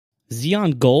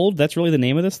Xeon Gold? That's really the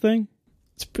name of this thing?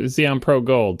 It's Xeon Pro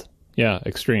Gold. Yeah,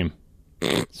 Extreme.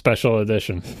 Special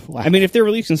edition. Wow. I mean, if they're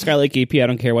releasing Skylake AP, I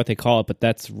don't care what they call it, but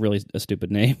that's really a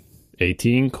stupid name.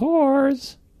 18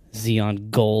 cores. Xeon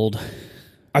Gold.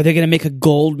 Are they going to make a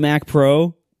gold Mac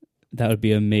Pro? That would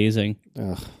be amazing.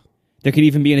 Ugh. There could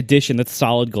even be an edition that's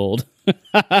solid gold.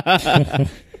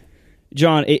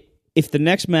 John, if the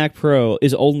next Mac Pro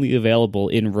is only available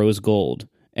in rose gold,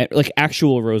 like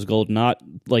actual rose gold, not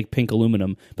like pink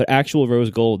aluminum, but actual rose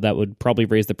gold, that would probably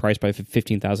raise the price by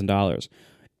 $15,000.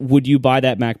 Would you buy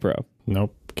that Mac Pro?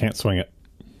 Nope, can't swing it.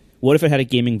 What if it had a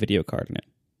gaming video card in it?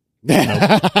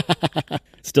 Nope.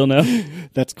 Still no?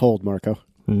 That's cold, Marco.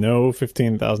 No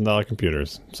 $15,000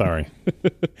 computers. Sorry.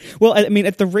 Well, I mean,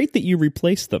 at the rate that you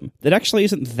replace them, that actually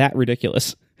isn't that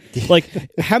ridiculous. Like,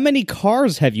 how many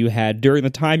cars have you had during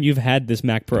the time you've had this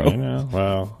Mac Pro? I know.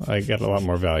 Well, I get a lot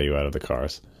more value out of the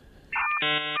cars.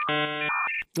 All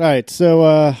right,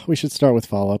 so we should start with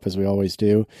follow-up, as we always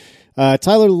do.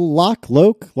 Tyler Locke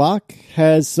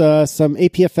has some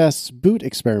APFS boot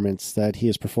experiments that he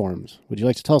has performed. Would you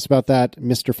like to tell us about that,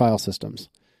 Mr. File Systems?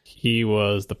 He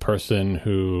was the person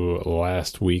who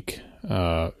last week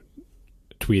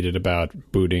tweeted about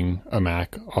booting a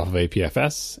Mac off of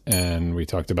APFS, and we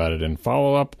talked about it in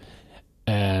follow-up.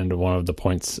 And one of the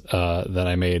points that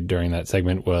I made during that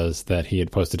segment was that he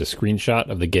had posted a screenshot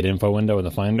of the Get Info window in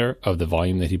the Finder of the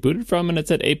volume that he booted from, and it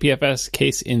said APFS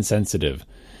case insensitive.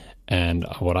 And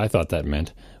what I thought that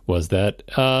meant was that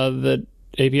the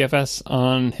APFS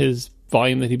on his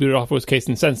volume that he booted off was case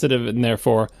insensitive, and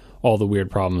therefore all the weird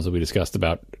problems that we discussed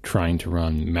about trying to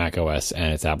run Mac OS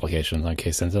and its applications on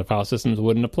case-sensitive file systems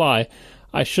wouldn't apply.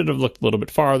 I should have looked a little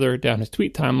bit farther down his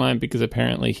tweet timeline, because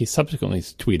apparently he subsequently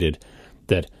tweeted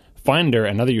that Finder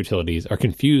and other utilities are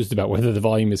confused about whether the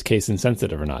volume is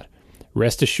case-insensitive or not.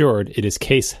 Rest assured, it is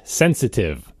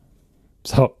case-sensitive.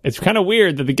 So it's kind of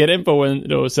weird that the Get Info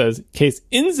window says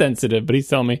case-insensitive, but he's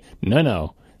telling me,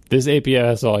 no, this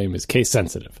APFS volume is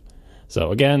case-sensitive.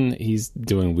 So again, he's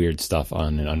doing weird stuff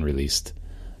on an unreleased,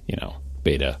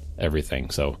 beta, everything.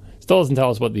 So still doesn't tell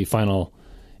us what the final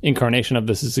incarnation of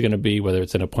this is going to be, whether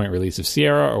it's in a point release of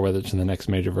Sierra or whether it's in the next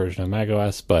major version of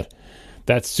macOS. But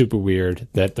that's super weird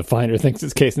that the Finder thinks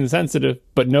it's case insensitive,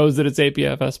 but knows that it's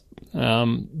APFS,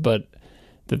 but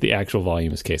that the actual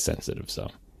volume is case sensitive.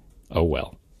 So, oh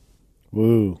well.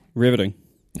 Woo. Riveting.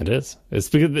 It is. It's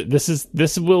because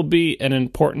this will be an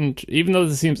important, even though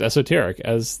this seems esoteric,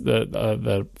 as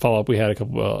the follow up we had a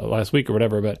couple last week or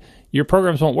whatever. But your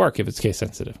programs won't work if it's case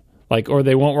sensitive, or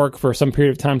they won't work for some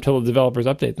period of time till the developers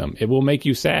update them. It will make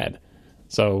you sad.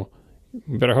 So,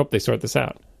 we better hope they sort this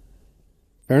out.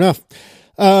 Fair enough.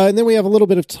 And then we have a little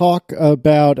bit of talk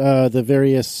about the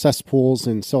various cesspools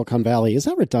in Silicon Valley. Is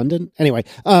that redundant? Anyway,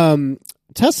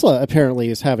 Tesla apparently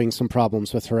is having some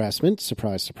problems with harassment.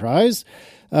 Surprise, surprise.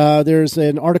 There's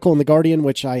an article in The Guardian,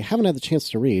 which I haven't had the chance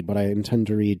to read, but I intend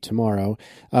to read tomorrow.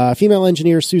 A female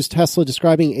engineer sues Tesla,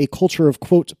 describing a culture of,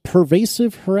 quote,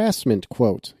 pervasive harassment,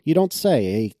 quote. You don't say,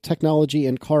 a technology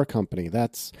and car company.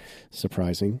 That's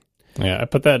surprising. Yeah, I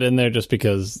put that in there just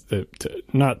because,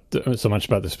 not so much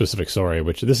about the specific story,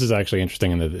 which this is actually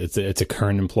interesting in that it's a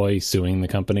current employee suing the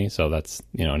company, so that's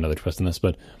another twist in this.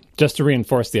 But just to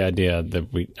reinforce the idea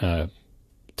that we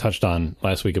touched on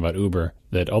last week about Uber,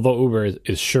 that although Uber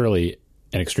is surely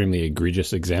an extremely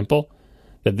egregious example,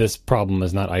 that this problem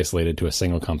is not isolated to a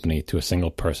single company, to a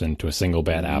single person, to a single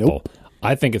bad apple.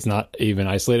 I think it's not even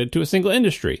isolated to a single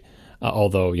industry.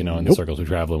 Although, in the circles we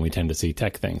travel in, we tend to see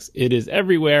tech things. It is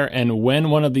everywhere, and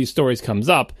when one of these stories comes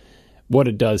up, what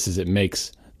it does is it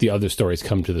makes the other stories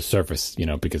come to the surface,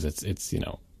 because it's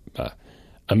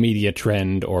a media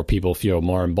trend, or people feel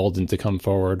more emboldened to come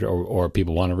forward, or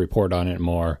people want to report on it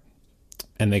more,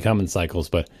 and they come in cycles.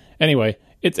 But anyway,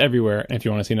 it's everywhere, and if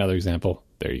you want to see another example,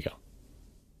 there you go.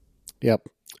 Yep.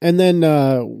 And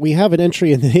then we have an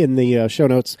entry in the show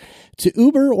notes, to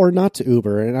Uber or not to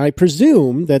Uber. And I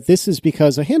presume that this is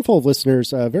because a handful of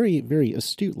listeners, very, very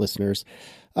astute listeners,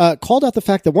 called out the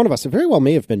fact that one of us, it very well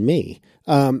may have been me,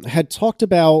 had talked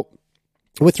about,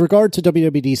 with regard to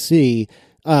WWDC,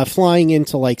 flying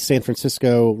into San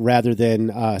Francisco rather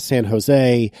than San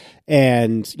Jose.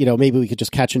 And, maybe we could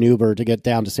just catch an Uber to get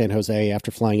down to San Jose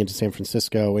after flying into San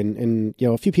Francisco. And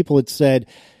a few people had said,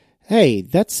 hey,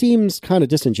 that seems kind of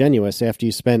disingenuous after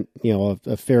you spent,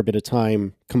 a fair bit of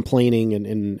time complaining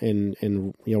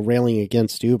and railing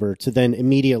against Uber, to then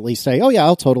immediately say, oh yeah,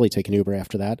 I'll totally take an Uber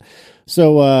after that.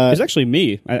 So it was actually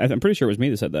me. I'm pretty sure it was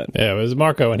me that said that. Yeah, it was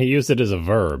Marco, and he used it as a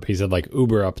verb. He said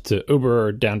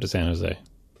Uber down to San Jose.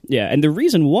 Yeah, and the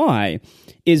reason why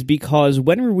is because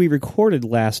when we recorded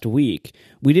last week,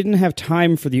 we didn't have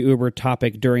time for the Uber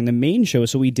topic during the main show,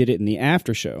 so we did it in the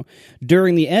after show.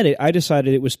 During the edit, I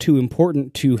decided it was too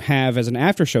important to have as an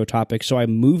after show topic, so I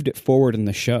moved it forward in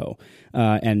the show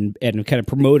and kind of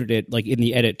promoted it like in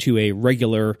the edit to a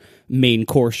regular main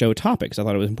core show topic, because I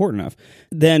thought it was important enough.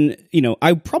 Then,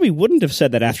 I probably wouldn't have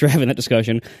said that after having that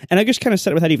discussion, and I just kind of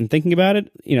said it without even thinking about it,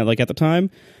 like at the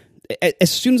time.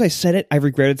 As soon as I said it, I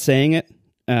regretted saying it.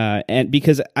 And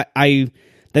because I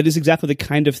that is exactly the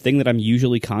kind of thing that I'm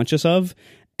usually conscious of,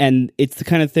 and it's the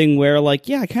kind of thing where, like,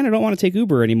 I kind of don't want to take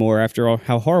Uber anymore after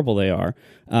how horrible they are.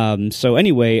 So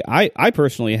anyway, I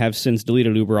personally have since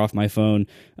deleted Uber off my phone.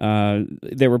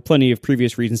 There were plenty of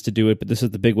previous reasons to do it, but this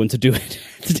is the big one to do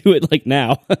it like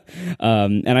now.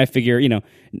 And I figure,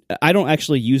 I don't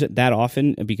actually use it that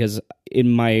often because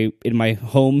in my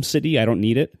home city I don't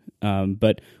need it.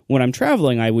 But when I'm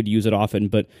traveling, I would use it often.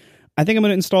 But I think I'm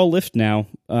going to install Lyft now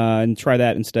and try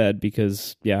that instead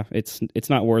because, it's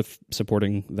not worth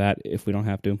supporting that if we don't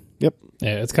have to. Yep.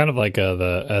 Yeah, it's kind of like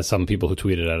as some people who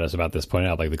tweeted at us about this pointed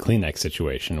out, like the Kleenex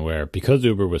situation, where because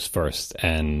Uber was first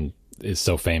and is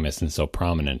so famous and so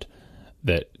prominent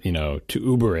that, to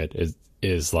Uber it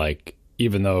is like,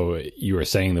 even though you are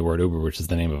saying the word Uber, which is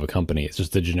the name of a company, it's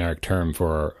just a generic term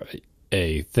for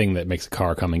a thing that makes a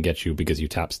car come and get you because you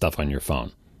tap stuff on your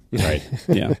phone. Right.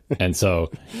 Yeah. And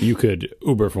so you could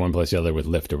Uber from one place to the other with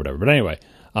Lyft or whatever. But anyway,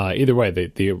 either way,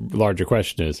 the larger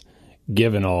question is,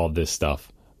 given all of this stuff,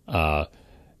 are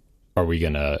we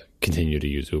going to continue to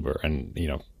use Uber? And,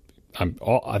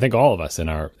 I think all of us in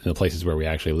the places where we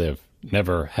actually live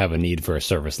never have a need for a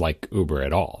service like Uber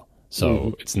at all.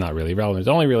 So it's not really relevant. It's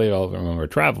only really relevant when we're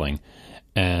traveling.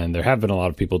 And there have been a lot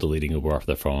of people deleting Uber off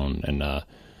their phone and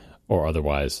or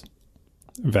otherwise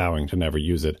vowing to never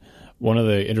use it. One of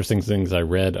the interesting things I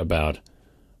read about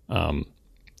the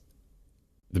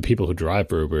people who drive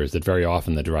for Uber is that very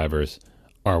often the drivers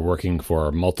are working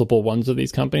for multiple ones of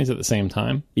these companies at the same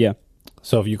time. Yeah.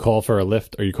 So if you call for a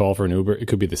Lyft or you call for an Uber, it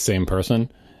could be the same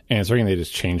person answering. They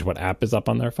just change what app is up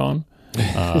on their phone,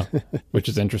 which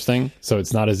is interesting. So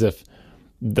it's not as if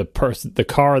the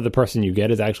person you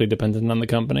get is actually dependent on the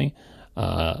company.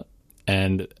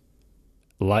 And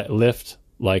Lyft,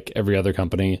 like every other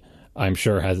company, I'm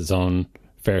sure has its own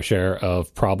fair share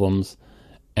of problems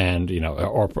and,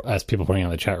 or as people pointing out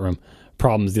in the chat room,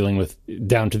 problems dealing with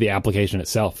down to the application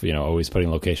itself, always putting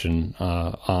location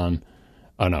on.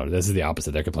 Oh, no, this is the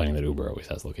opposite. They're complaining that Uber always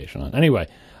has location on. Anyway,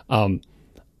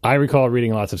 I recall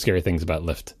reading lots of scary things about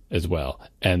Lyft as well,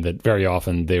 and that very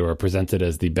often they were presented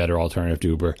as the better alternative to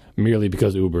Uber merely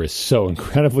because Uber is so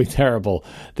incredibly terrible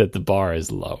that the bar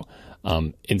is low.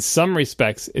 In some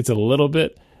respects, it's a little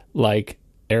bit like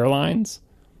airlines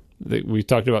that we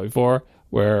talked about before,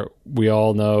 where we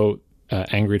all know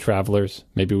angry travelers.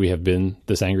 Maybe we have been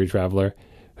this angry traveler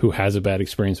who has a bad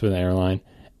experience with an airline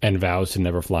and vows to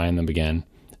never fly in them again.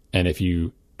 And if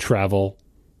you travel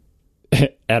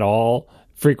at all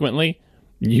frequently,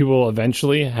 you will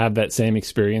eventually have that same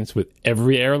experience with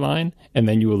every airline, and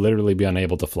then you will literally be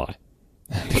unable to fly.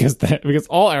 because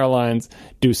all airlines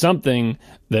do something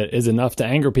that is enough to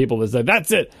anger people that say, that's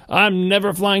it, I'm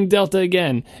never flying Delta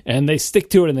again. And they stick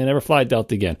to it and they never fly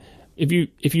Delta again. If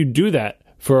you do that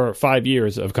for 5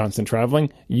 years of constant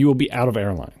traveling, you will be out of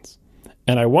airlines.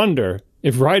 And I wonder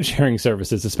if ride-sharing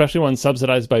services, especially ones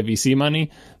subsidized by VC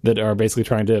money that are basically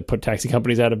trying to put taxi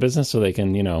companies out of business so they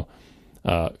can,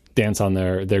 dance on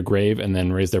their grave and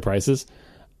then raise their prices.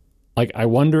 Like, I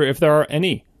wonder if there are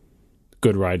any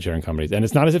good ride-sharing companies. And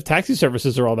it's not as if taxi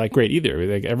services are all that great either.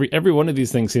 Like every one of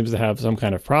these things seems to have some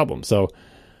kind of problem. So,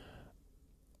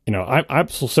 I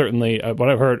certainly, what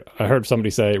I heard somebody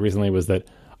say recently was that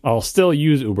I'll still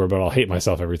use Uber, but I'll hate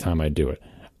myself every time I do it.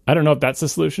 I don't know if that's the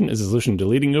solution. Is the solution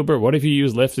deleting Uber? What if you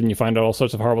use Lyft and you find out all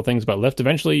sorts of horrible things about Lyft?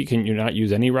 Eventually, can you not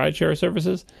use any ride-share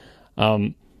services?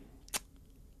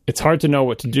 It's hard to know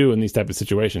what to do in these type of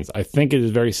situations. I think it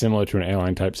is very similar to an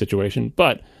airline type situation,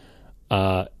 but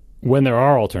when there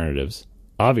are alternatives,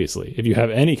 obviously, if you have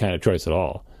any kind of choice at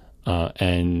all,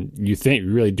 and you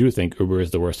really do think Uber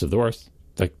is the worst of the worst,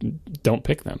 like, don't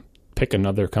pick them. Pick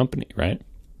another company, right?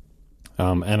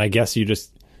 And I guess you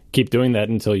just keep doing that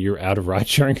until you're out of ride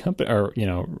sharing company or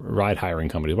ride hiring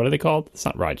companies. What are they called? It's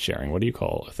not ride sharing. What do you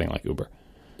call a thing like Uber?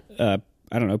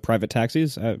 I don't know, private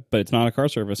taxis, but it's not a car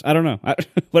service. I don't know,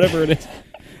 whatever it is.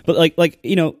 But like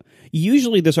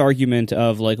usually this argument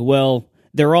of like, well,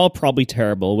 they're all probably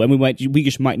terrible. And we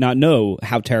just might not know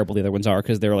how terrible the other ones are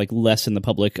because they're like less in the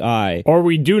public eye. Or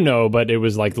we do know, but it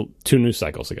was like 2 news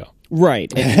cycles ago.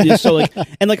 Right. And so like,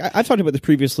 and like I've talked about this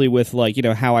previously with like, you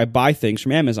know, how I buy things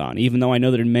from Amazon, even though I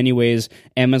know that in many ways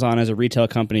Amazon as a retail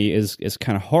company is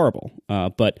kind of horrible.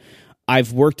 But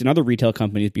I've worked in other retail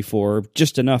companies before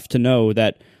just enough to know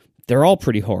that they're all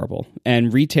pretty horrible,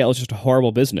 and retail is just a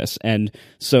horrible business. And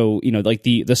so, you know, like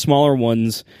the smaller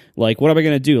ones, like, what am I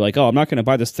going to do? Like, oh, I'm not going to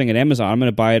buy this thing at Amazon. I'm going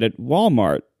to buy it at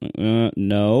Walmart.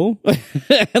 No.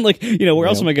 And like, you know, where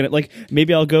else am I going to, like,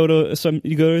 maybe I'll go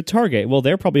to Target. Well,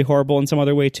 they're probably horrible in some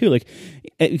other way too. Like,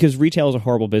 because retail is a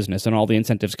horrible business and all the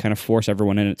incentives kind of force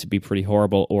everyone in it to be pretty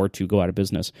horrible or to go out of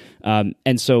business.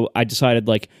 And so I decided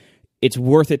like, it's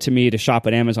worth it to me to shop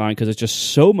at Amazon because it's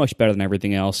just so much better than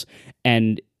everything else.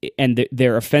 And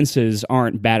their offenses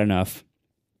aren't bad enough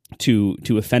to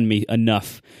offend me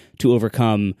enough to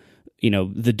overcome, you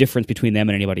know, the difference between them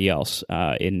and anybody else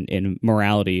in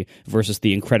morality versus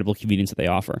the incredible convenience that they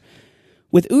offer.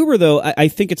 With Uber, though, I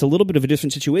think it's a little bit of a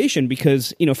different situation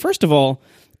because, you know, first of all,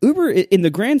 Uber, in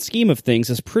the grand scheme of things,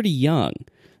 is pretty young.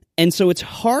 And so it's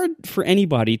hard for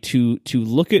anybody to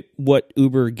look at what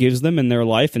Uber gives them in their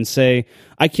life and say,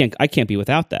 I can't be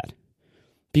without that.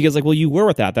 Because like, well, you were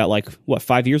without that, like, what,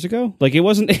 5 years ago? Like, it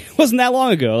wasn't that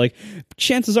long ago. Like,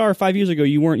 chances are 5 years ago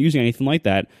you weren't using anything like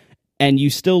that, and you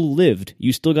still lived,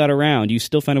 you still got around, you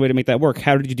still found a way to make that work.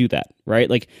 How did you do that, right?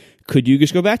 Like, could you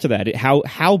just go back to that?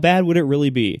 How bad would it really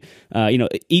be? You know,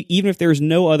 even if there's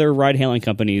no other ride-hailing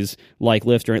companies like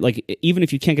Lyft, or like, even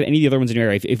if you can't get any of the other ones in your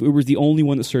area, if Uber's the only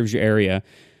one that serves your area,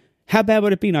 how bad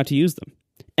would it be not to use them?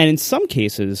 And in some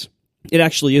cases, it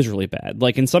actually is really bad.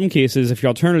 Like, in some cases, if your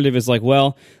alternative is like,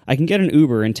 well, I can get an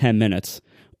Uber in 10 minutes,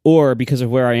 or because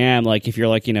of where I am, like if you're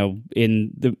like, you know,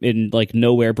 in like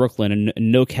nowhere Brooklyn and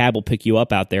no cab will pick you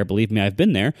up out there. Believe me, I've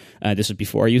been there. This was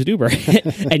before I used Uber.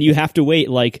 And you have to wait,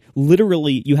 like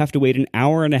literally you have to wait an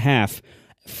hour and a half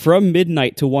from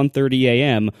midnight to 1:30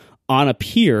 a.m. on a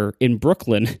pier in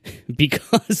Brooklyn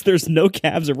because there's no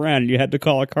cabs around and you had to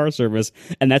call a car service,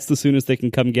 and that's the soonest they can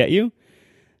come get you.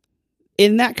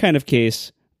 In that kind of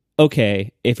case,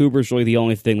 okay, if Uber is really the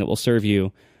only thing that will serve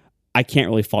you, I can't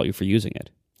really fault you for using it.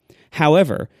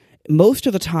 However, most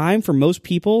of the time, for most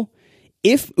people,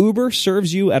 if Uber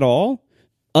serves you at all,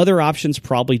 other options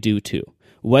probably do too.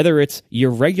 Whether it's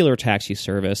your regular taxi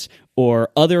service or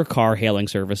other car hailing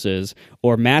services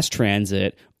or mass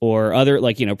transit or other,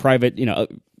 like, you know, private, you know,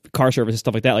 car services,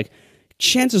 stuff like that, like,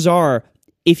 chances are,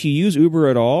 if you use Uber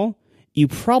at all, you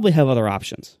probably have other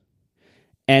options.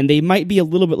 And they might be a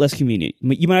little bit less convenient.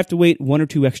 You might have to wait 1 or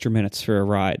 2 extra minutes for a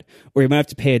ride, or you might have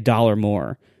to pay $1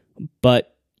 more. But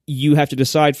you have to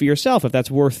decide for yourself if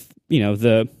that's worth, you know,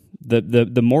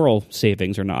 the moral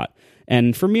savings or not.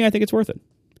 And for me, I think it's worth it.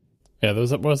 Yeah,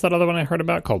 what was that other one I heard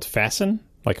about called Fasten?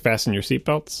 Like fasten your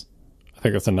seatbelts? I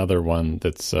think that's another one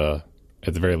that's, at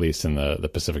the very least, in the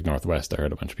Pacific Northwest, I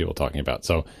heard a bunch of people talking about.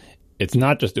 So it's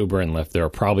not just Uber and Lyft. There are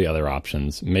probably other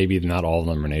options. Maybe not all of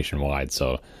them are nationwide.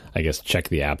 So I guess check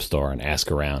the App Store and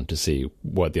ask around to see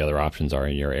what the other options are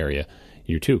in your area.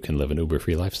 You, too, can live an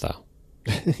Uber-free lifestyle.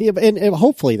 Yeah, and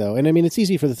hopefully, though, and I mean, it's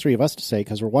easy for the three of us to say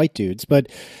because we're white dudes, but,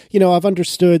 you know, I've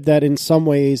understood that in some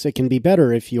ways it can be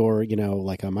better if you're, you know,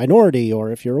 like a minority,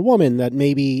 or if you're a woman, that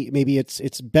maybe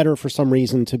it's better for some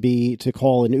reason to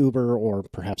call an Uber or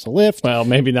perhaps a Lyft. Well,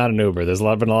 maybe not an Uber. There's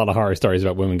been a lot of horror stories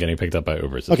about women getting picked up by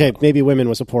Ubers. Okay, maybe women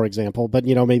was a poor example, but,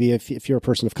 you know, maybe if you're a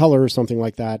person of color or something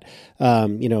like that,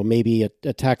 you know, maybe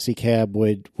a taxi cab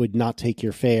would not take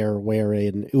your fare where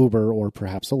an Uber or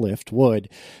perhaps a Lyft would.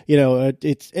 You know,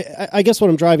 I guess what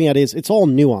I'm driving at is it's all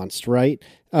nuanced, right?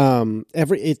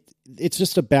 It's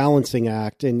just a balancing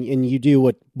act, and you do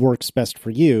what works best for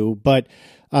you. But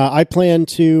I plan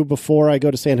to, before I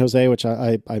go to San Jose, which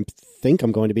I think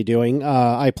I'm going to be doing,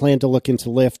 I plan to look into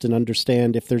Lyft and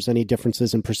understand if there's any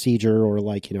differences in procedure or,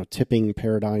 like, you know, tipping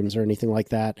paradigms or anything like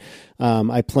that.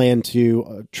 I plan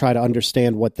to try to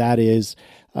understand what that is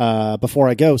before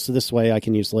I go, so this way I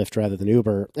can use Lyft rather than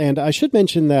Uber. And I should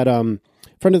mention that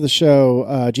friend of the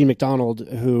show, Jean McDonald,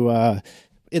 who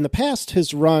in the past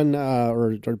has run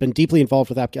or been deeply involved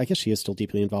with I guess she is still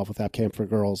deeply involved with App Camp for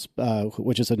Girls,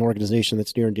 which is an organization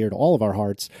that's near and dear to all of our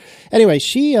hearts. Anyway,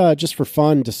 she just for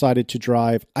fun decided to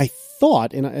drive, I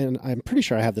thought, and I'm pretty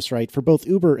sure I have this right, for both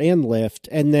Uber and Lyft,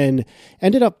 and then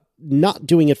ended up not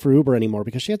doing it for Uber anymore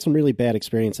because she had some really bad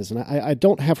experiences. And I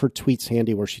don't have her tweets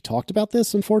handy where she talked about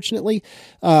this, unfortunately.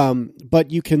 But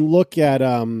you can look at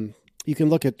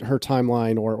her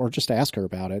timeline or just ask her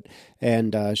about it,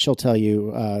 and she'll tell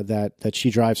you that she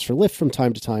drives for Lyft from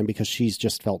time to time because she's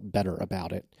just felt better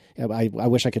about it. I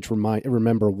wish I could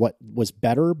remember what was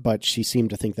better, but she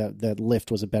seemed to think that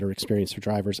Lyft was a better experience for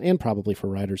drivers and probably for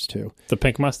riders too. The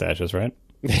pink mustaches, right?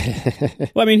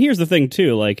 Well, I mean, here's the thing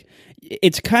too. Like,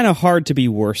 it's kind of hard to be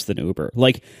worse than Uber.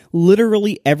 Like,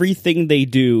 literally everything they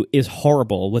do is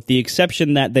horrible, with the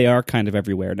exception that they are kind of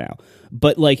everywhere now.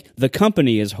 But like, the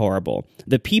company is horrible.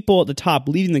 The people at the top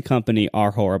leading the company are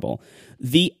horrible.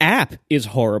 The app is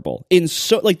horrible.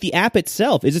 The app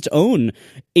itself is its own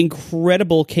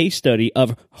incredible case study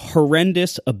of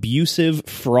horrendous, abusive,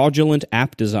 fraudulent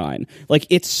app design. Like,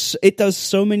 it does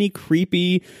so many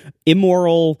creepy,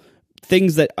 immoral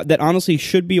things that honestly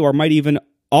should be, or might even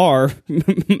are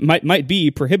might be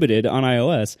prohibited on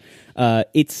iOS.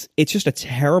 It's just a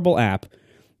terrible app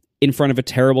in front of a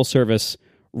terrible service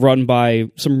run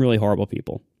by some really horrible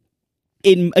people.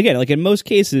 In most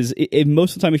cases,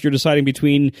 most of the time, if you're deciding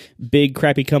between big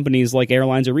crappy companies like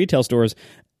airlines or retail stores,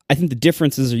 I think the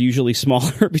differences are usually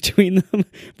smaller between them.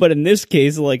 But in this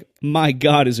case, like, my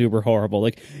God, is Uber horrible.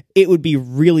 Like, it would be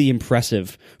really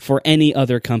impressive for any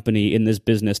other company in this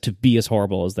business to be as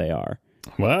horrible as they are.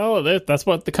 Well, that's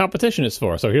what the competition is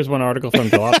for. So here's one article from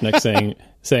Jalopnik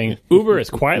saying Uber is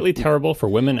quietly terrible for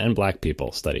women and black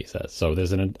people, study says. So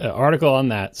there's an article on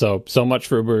that. So much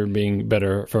for Uber being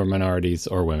better for minorities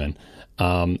or women.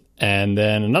 And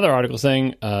then another article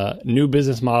saying new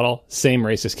business model, same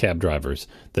racist cab drivers,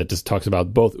 that just talks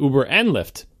about both Uber and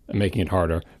Lyft making it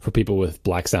harder for people with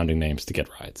black sounding names to get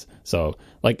rides. So,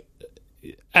 like,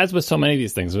 as with so many of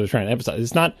these things, we're trying to emphasize,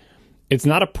 it's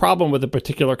not a problem with a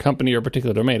particular company or a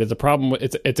particular domain. It's a problem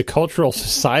with, it's a cultural,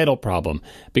 societal problem,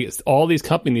 because all these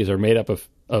companies are made up of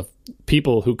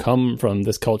people who come from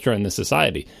this culture and this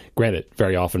society. Granted,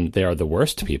 very often they are the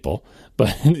worst people,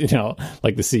 but, you know,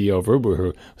 like the CEO of Uber,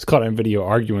 who was caught on video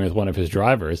arguing with one of his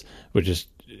drivers, which is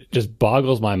just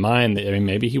boggles my mind. I mean,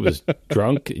 maybe he was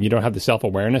drunk. You don't have the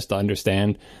self-awareness to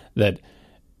understand that.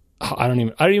 I don't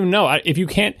even know. If you are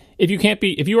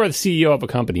the CEO of a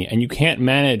company and you can't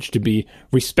manage to be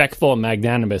respectful and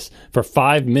magnanimous for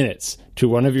 5 minutes to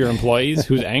one of your employees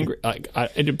who's angry,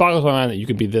 it boggles my mind that you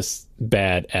could be this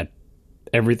bad at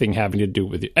everything having to do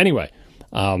with you. Anyway,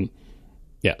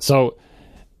 yeah. So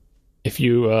if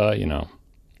you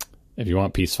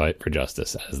want peace, fight for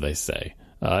justice, as they say.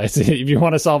 If you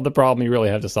want to solve the problem, you really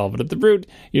have to solve it at the root.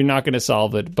 You're not going to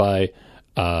solve it by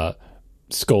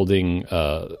scolding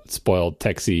spoiled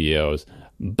tech CEOs,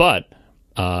 but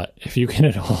if you can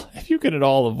at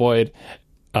all avoid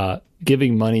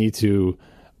giving money to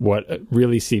what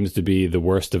really seems to be the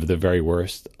worst of the very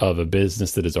worst of a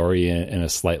business that is already in a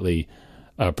slightly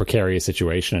precarious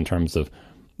situation in terms of,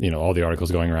 you know, all the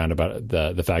articles going around about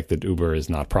the fact that Uber is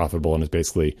not profitable and is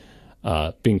basically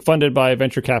being funded by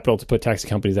venture capital to put taxi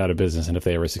companies out of business, and if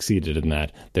they ever succeeded in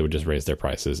that, they would just raise their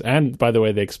prices. And by the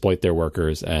way, they exploit their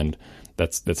workers, and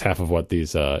that's half of what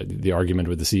the argument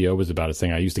with the CEO was about. It's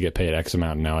saying, I used to get paid X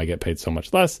amount, and now I get paid so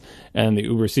much less. And the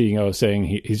Uber CEO is saying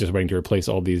he's just waiting to replace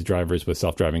all these drivers with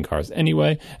self-driving cars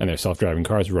anyway, and their self-driving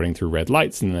cars running through red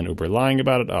lights, and then Uber lying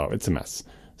about it. Oh, it's a mess.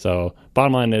 So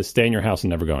bottom line is, stay in your house and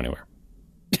never go anywhere.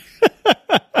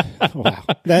 Wow.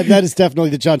 That is definitely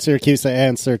the John Syracuse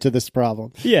answer to this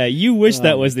problem. Yeah, you wish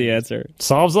that was the answer.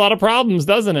 Solves a lot of problems,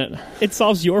 doesn't it? It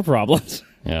solves your problems.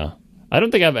 Yeah. I don't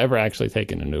think I've ever actually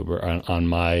taken an Uber on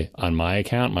my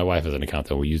account. My wife has an account,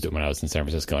 though. We used it when I was in San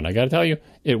Francisco, and I got to tell you,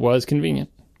 it was convenient.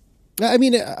 I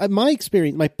mean,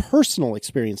 my personal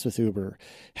experience with Uber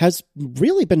has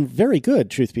really been very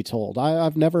good, truth be told.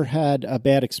 I've never had a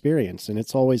bad experience, and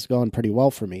it's always gone pretty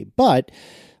well for me. But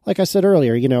like I said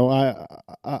earlier, you know,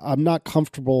 I'm not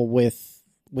comfortable with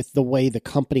the way the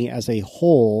company as a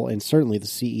whole, and certainly the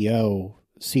CEO,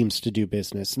 seems to do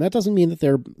business. And that doesn't mean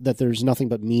that there's nothing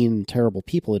but mean, terrible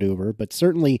people at Uber, but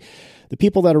certainly the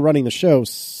people that are running the show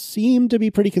seem to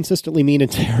be pretty consistently mean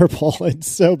and terrible. And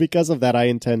so because of that, I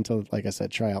intend to, like I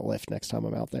said, try out Lyft next time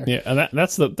I'm out there. Yeah, and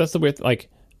that's the weird, like,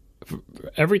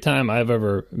 every time I've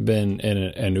ever been in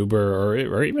an Uber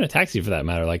or even a taxi for that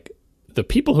matter, like, the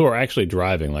people who are actually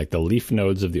driving, like the leaf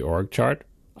nodes of the org chart,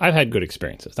 I've had good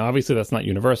experiences. Now, obviously, that's not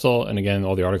universal. And again,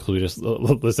 all the articles we just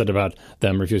listed about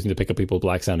them refusing to pick up people with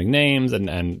black-sounding names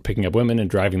and picking up women and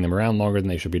driving them around longer than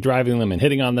they should be driving them and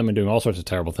hitting on them and doing all sorts of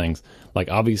terrible things. Like,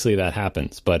 obviously, that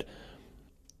happens. But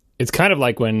it's kind of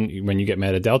like when you get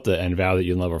mad at Delta and vow that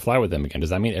you'll never fly with them again. Does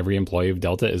that mean every employee of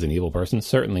Delta is an evil person?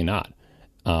 Certainly not.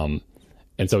 And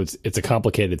so it's a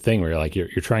complicated thing where you're like, you're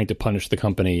trying to punish the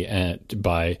company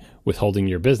by withholding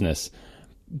your business,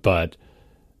 but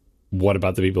what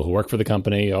about the people who work for the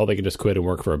company? Oh, they can just quit and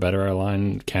work for a better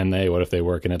airline. Can they? What if they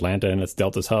work in Atlanta and it's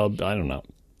Delta's hub? I don't know.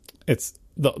 It's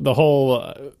the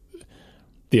whole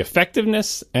the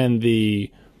effectiveness and the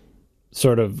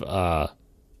sort of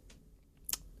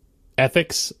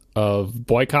ethics of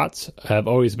boycotts have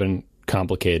always been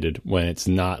complicated when it's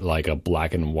not like a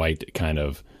black and white kind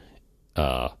of,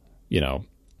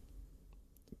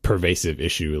 pervasive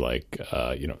issue like,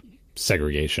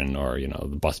 segregation or,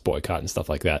 the bus boycott and stuff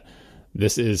like that.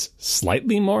 This is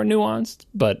slightly more nuanced,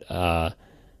 but I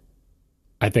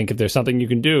think if there's something you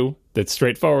can do that's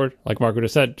straightforward, like Marco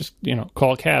just said, just,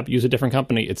 call a cab, use a different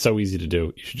company. It's so easy to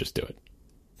do. You should just do it.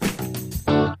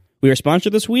 We are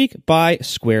sponsored this week by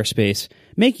Squarespace.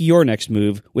 Make your next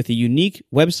move with a unique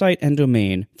website and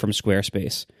domain from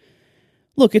Squarespace.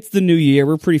 Look, it's the new year.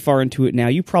 We're pretty far into it now.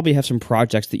 You probably have some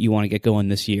projects that you want to get going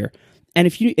this year. And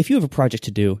if you have a project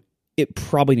to do, it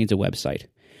probably needs a website.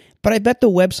 But I bet the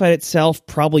website itself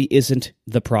probably isn't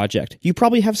the project. You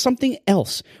probably have something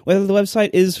else, whether the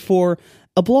website is for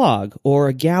a blog or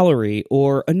a gallery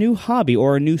or a new hobby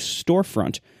or a new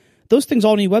storefront. Those things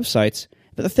all need websites.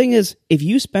 But the thing is, if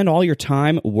you spend all your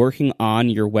time working on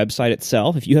your website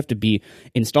itself, if you have to be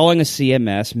installing a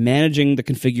CMS, managing the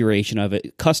configuration of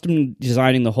it, custom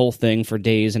designing the whole thing for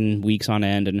days and weeks on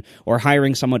end, or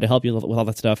hiring someone to help you with all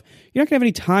that stuff, you're not going to have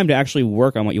any time to actually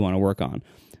work on what you want to work on.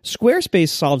 Squarespace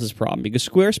solves this problem because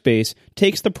Squarespace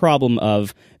takes the problem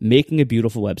of making a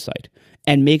beautiful website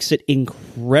and makes it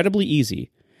incredibly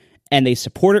easy, and they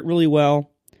support it really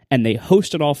well, and they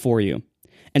host it all for you.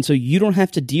 And so you don't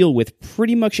have to deal with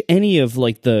pretty much any of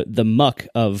like the muck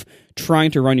of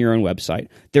trying to run your own website.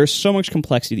 There's so much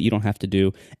complexity that you don't have to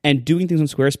do, and doing things on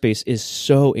Squarespace is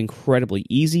so incredibly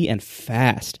easy and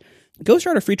fast. Go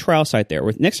start a free trial site there.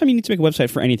 Next time you need to make a website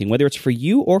for anything, whether it's for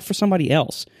you or for somebody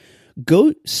else,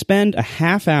 go spend a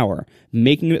half hour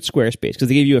making it at Squarespace because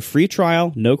they give you a free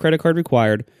trial, no credit card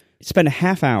required. Spend a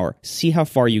half hour, see how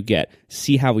far you get,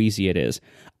 see how easy it is.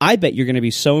 I bet you're going to be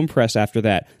so impressed after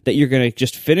that you're going to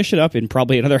just finish it up in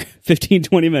probably another 15,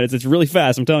 20 minutes. It's really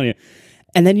fast, I'm telling you.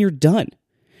 And then you're done.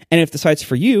 And if the site's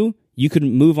for you, you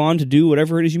can move on to do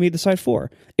whatever it is you made the site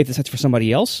for. If the site's for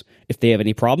somebody else, if they have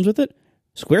any problems with it,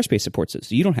 Squarespace supports it,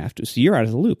 so you don't have to. So you're out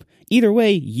of the loop. Either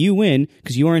way, you win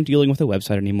because you aren't dealing with a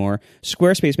website anymore.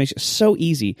 Squarespace makes it so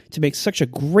easy to make such a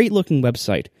great-looking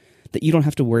website that you don't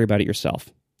have to worry about it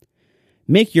yourself.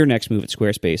 Make your next move at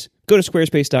Squarespace. Go to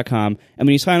squarespace.com, and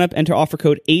when you sign up, enter offer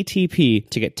code ATP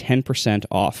to get 10%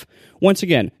 off. Once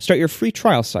again, start your free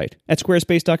trial site at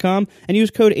squarespace.com and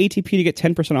use code ATP to get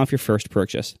 10% off your first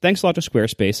purchase. Thanks a lot to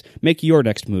Squarespace. Make your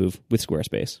next move with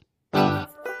Squarespace.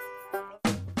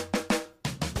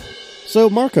 So,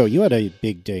 Marco, you had a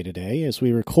big day today. As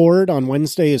we record on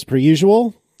Wednesday as per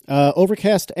usual,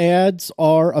 Overcast ads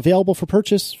are available for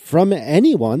purchase from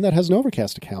anyone that has an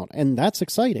Overcast account, and that's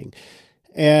exciting.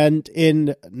 And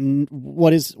in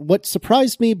what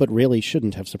surprised me, but really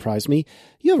shouldn't have surprised me,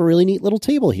 you have a really neat little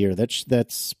table here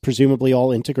that's presumably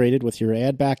all integrated with your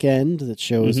ad backend that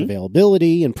shows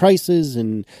availability and prices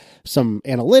and some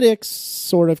analytics,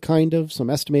 some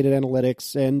estimated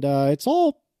analytics, and it's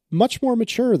all much more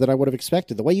mature than I would have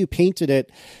expected. The way you painted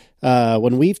it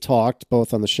when we've talked,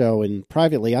 both on the show and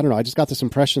privately, I don't know, I just got this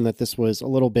impression that this was a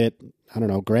little bit, I don't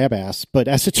know, grab ass. But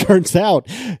as it turns out,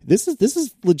 this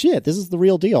is legit. This is the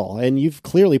real deal. And you've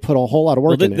clearly put a whole lot of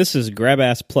work in it. This is grab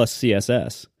ass plus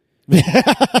CSS.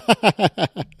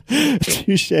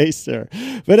 Touché, sir.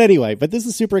 But anyway, this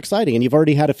is super exciting. And you've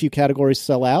already had a few categories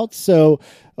sell out. So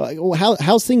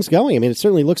how's things going? I mean, it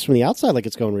certainly looks from the outside like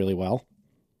it's going really well.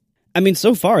 I mean,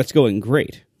 so far it's going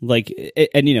great.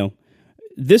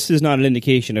 This is not an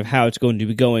indication of how it's going to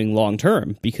be going long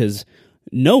term because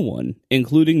no one,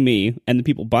 including me and the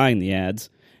people buying the ads,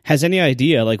 has any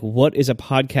idea what is a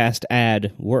podcast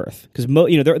ad worth. Because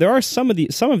there are some of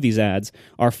these ads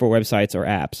are for websites or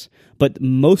apps, but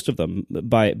most of them,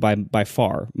 by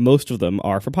far, most of them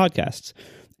are for podcasts.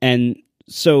 And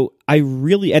so I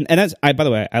really and that's by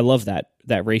the way, I love that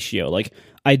ratio.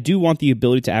 I do want the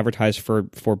ability to advertise for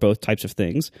both types of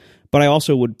things, but I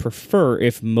also would prefer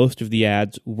if most of the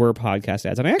ads were podcast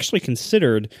ads. And I actually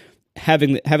considered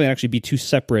having it actually be two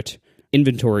separate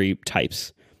inventory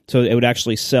types. So it would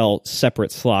actually sell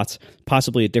separate slots,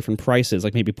 possibly at different prices.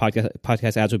 Like maybe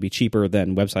podcast ads would be cheaper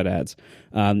than website ads.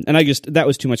 And that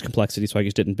was too much complexity, so I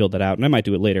just didn't build that out. And I might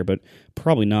do it later, but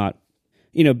probably not.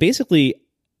 Basically,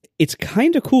 it's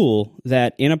kind of cool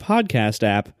that in a podcast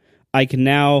app, I can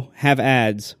now have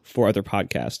ads for other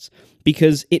podcasts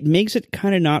because it makes it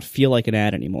kind of not feel like an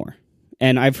ad anymore.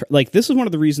 And this is one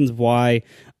of the reasons why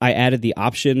I added the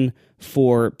option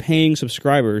for paying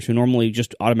subscribers who normally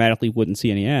just automatically wouldn't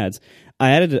see any ads. I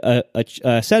added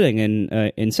a setting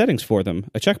in settings for them,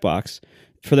 a checkbox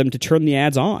for them to turn the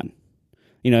ads on.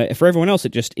 For everyone else,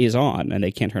 it just is on and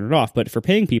they can't turn it off. But for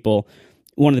paying people,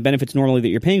 one of the benefits normally that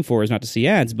you're paying for is not to see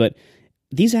ads, but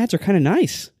these ads are kind of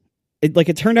nice.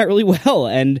 It turned out really well,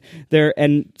 and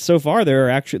so far there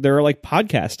are like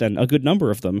podcasts and a good number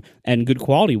of them and good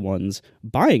quality ones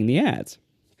buying the ads.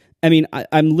 I mean,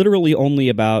 I'm literally only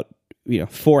about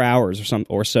 4 hours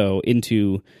or so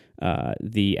into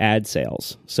the ad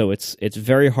sales, so it's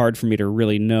very hard for me to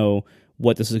really know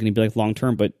what this is going to be like long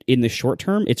term. But in the short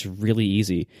term, it's really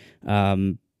easy.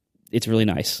 It's really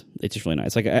nice. It's just really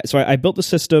nice. So I built the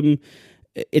system.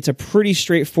 It's a pretty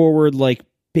straightforward, like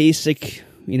basic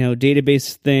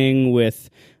database thing with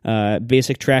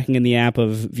basic tracking in the app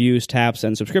of views, taps,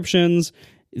 and subscriptions.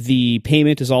 The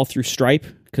payment is all through Stripe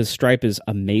because Stripe is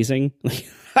amazing.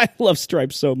 I love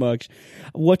Stripe so much.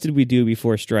 What did we do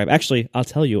before Stripe? Actually, I'll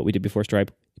tell you what we did before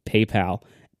Stripe. PayPal.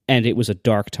 And it was a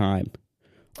dark time.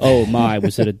 Oh my,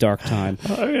 was it a dark time.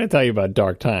 I'm going to tell you about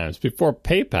dark times. Before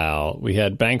PayPal, we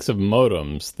had banks of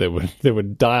modems that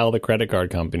would dial the credit card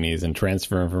companies and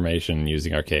transfer information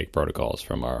using archaic protocols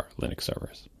from our Linux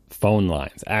servers. Phone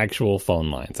lines, actual phone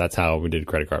lines. That's how we did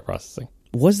credit card processing.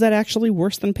 Was that actually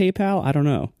worse than PayPal? I don't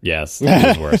know. Yes, it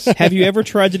was worse. Have you ever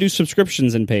tried to do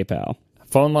subscriptions in PayPal?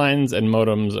 Phone lines and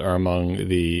modems are among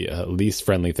the least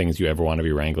friendly things you ever want to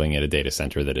be wrangling at a data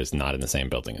center that is not in the same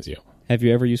building as you. Have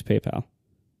you ever used PayPal?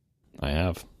 I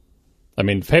have. I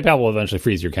mean, PayPal will eventually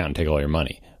freeze your account and take all your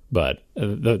money, but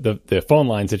the phone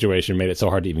line situation made it so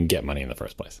hard to even get money in the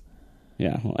first place.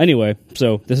 Yeah. Well, anyway,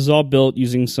 so this is all built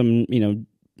using some,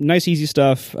 nice, easy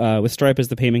stuff with Stripe as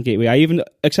the payment gateway. I even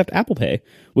accept Apple Pay,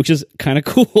 which is kind of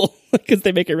cool because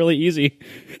they make it really easy.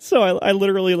 So I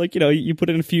literally, you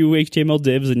put in a few HTML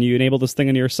divs and you enable this thing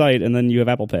on your site, and then you have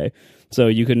Apple Pay. So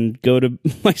you can go to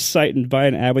my site and buy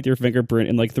an ad with your fingerprint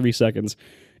in 3 seconds.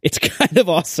 It's kind of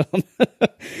awesome.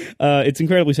 It's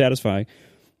incredibly satisfying.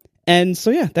 And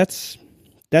so, yeah, that's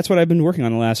what I've been working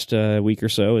on the last week or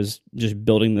so, is just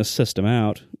building this system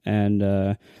out. And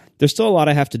there's still a lot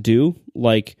I have to do.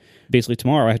 Like, basically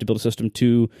tomorrow I have to build a system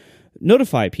to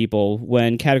notify people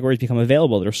when categories become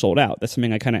available that are sold out. That's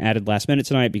something I kind of added last minute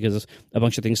tonight because a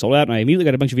bunch of things sold out. And I immediately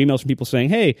got a bunch of emails from people saying,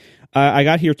 hey, I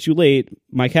got here too late.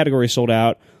 My category is sold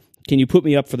out. Can you put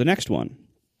me up for the next one?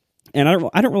 And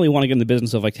I don't really want to get in the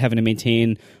business of having to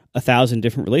maintain 1,000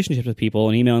 different relationships with people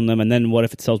and emailing them, and then what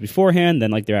if it sells beforehand?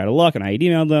 Then they're out of luck, and I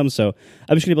emailed them. So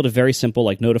I'm just going to build a very simple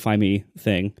notify me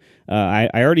thing. I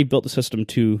already built the system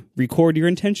to record your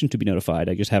intention to be notified.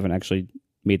 I just haven't actually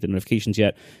made the notifications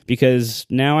yet because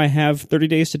now I have 30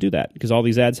 days to do that because all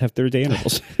these ads have 30-day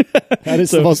intervals. That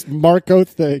is the most Marco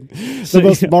thing. The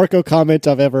most Marco comment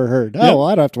I've ever heard. Oh, well,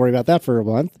 I don't have to worry about that for a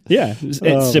month. Yeah.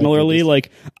 Similarly,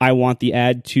 I want the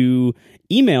ad to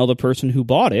email the person who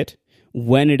bought it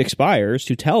when it expires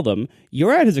to tell them,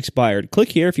 your ad has expired. Click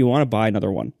here if you want to buy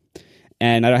another one.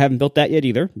 And I haven't built that yet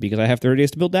either because I have 30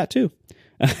 days to build that too.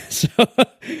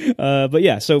 But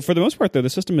yeah, so for the most part, though, the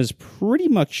system is pretty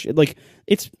much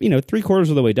it's 3/4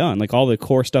 of the way done. All the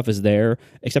core stuff is there,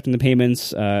 accepting the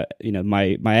payments. My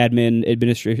admin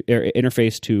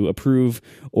interface to approve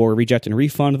or reject and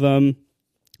refund them.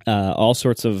 All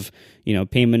sorts of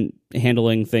payment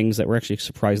handling things that were actually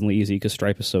surprisingly easy because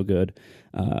Stripe is so good.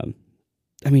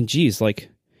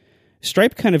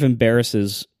 Stripe kind of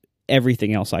embarrasses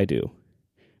everything else I do.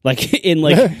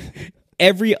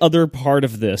 Every other part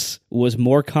of this was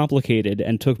more complicated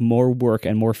and took more work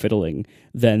and more fiddling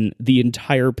than the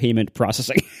entire payment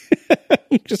processing,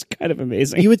 which is kind of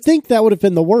amazing. You would think that would have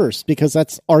been the worst because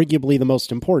that's arguably the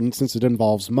most important since it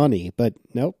involves money, but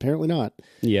no, apparently not.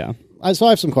 Yeah. So I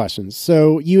have some questions.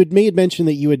 So you had made mention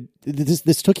that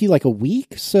this took you a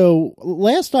week. So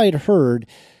last I had heard,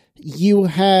 you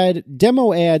had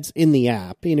demo ads in the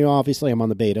app. Obviously I'm on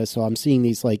the beta, so I'm seeing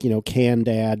these canned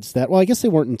ads that, well, I guess they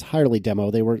weren't entirely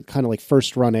demo. They were kind of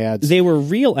first run ads. They were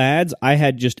real ads. I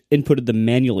had just inputted them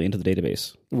manually into the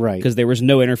database. Right. Because there was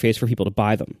no interface for people to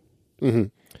buy them. Mm-hmm.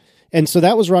 And so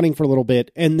that was running for a little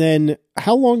bit. And then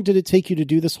how long did it take you to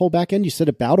do this whole back end? You said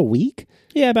about a week?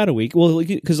 Yeah, about a week. Well,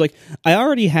 because I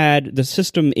already had the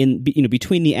system in,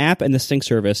 between the app and the sync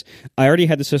service, I already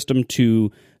had the system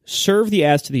to serve the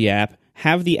ads to the app,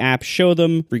 have the app show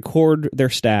them, record their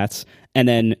stats, and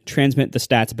then transmit the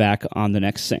stats back on the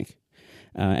next sync.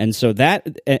 And so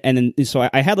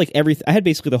I had I had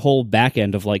basically the whole back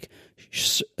end of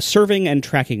serving and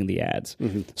tracking the ads.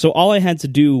 Mm-hmm. So all I had to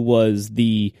do was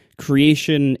the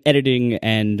creation, editing,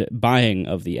 and buying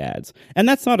of the ads. And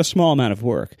that's not a small amount of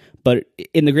work, but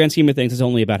in the grand scheme of things, it's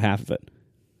only about half of it.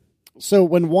 So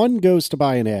when one goes to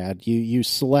buy an ad, you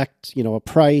select, a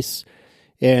price,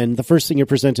 and the first thing you're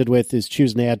presented with is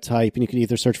choose an ad type, and you can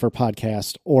either search for a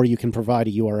podcast or you can provide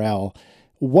a URL.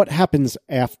 what happens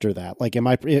after that? Like,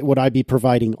 would I be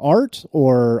providing art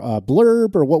or a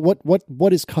blurb, or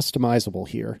what is customizable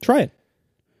here? Try it.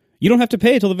 You don't have to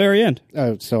pay till the very end.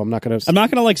 So I'm not going to. I'm not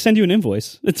going to like send you an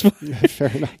invoice. It's fair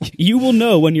enough. You will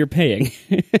know when you're paying.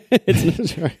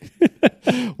 That's right.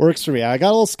 Works for me. I got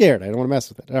a little scared. I don't want to mess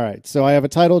with it. All right. So I have a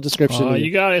title, description.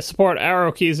 You got to support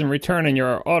arrow keys and return in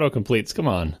your autocompletes. Come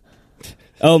on.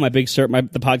 Oh, my big search,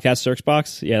 the podcast search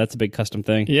box. Yeah, that's a big custom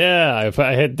thing. Yeah, if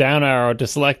I hit down arrow to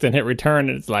select and hit return,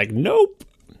 it's like, nope.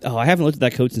 Oh, I haven't looked at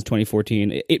that code since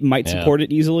 2014. It might support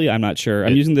it easily. I'm not sure.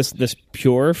 I'm using this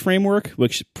Pure framework,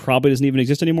 which probably doesn't even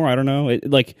exist anymore. I don't know.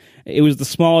 It was the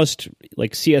smallest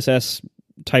like CSS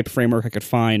type framework I could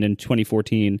find in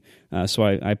 2014, so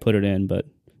I put it in. But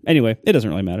anyway, it doesn't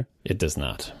really matter. It does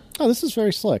not. Oh, this is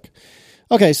very slick.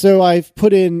 Okay, so I've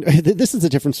put in, this is the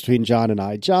difference between John and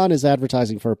I. John is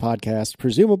advertising for a podcast,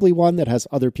 presumably one that has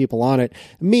other people on it.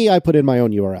 Me, I put in my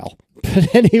own URL.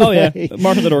 But anyway. Oh, yeah.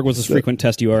 Martha.org was a frequent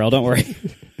test URL. Don't worry.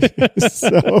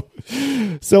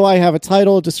 So I have a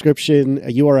title, description,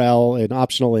 a URL, an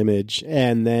optional image,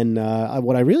 and then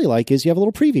what I really like is you have a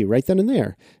little preview right then and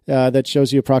there that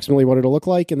shows you approximately what it'll look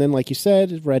like. And then, like you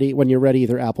said, when you're ready,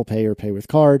 either Apple Pay or pay with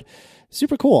card.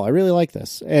 Super cool. I really like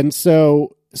this. And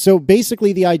so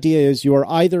basically the idea is you're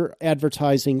either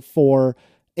advertising for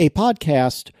a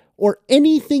podcast or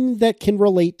anything that can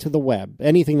relate to the web,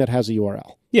 anything that has a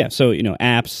URL. Yeah, so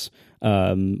apps,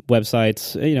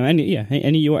 websites,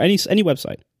 any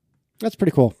website. That's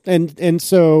pretty cool. And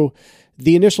so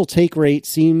the initial take rate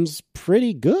seems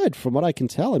pretty good from what I can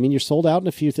tell. I mean, you're sold out in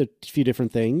a few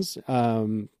different things.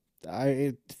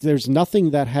 There's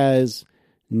nothing that has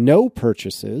no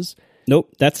purchases.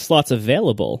 Nope, that slot's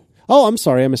available. Oh, I'm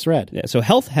sorry, I misread. Yeah, so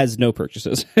health has no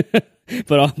purchases,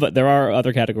 but there are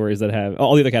other categories that have.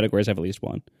 All the other categories have at least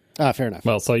one. Fair enough.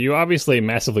 Well, so you obviously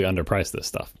massively underpriced this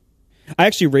stuff. I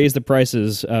actually raised the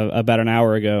prices about an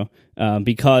hour ago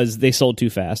because they sold too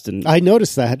fast, and I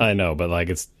noticed that. I know, but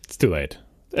it's too late.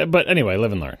 But anyway,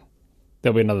 live and learn.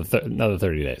 There'll be another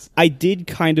 30 days. I did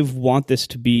kind of want this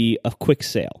to be a quick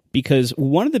sale because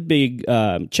one of the big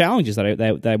challenges that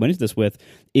I went into this with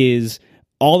is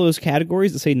all those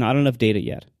categories that say not enough data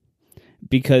yet,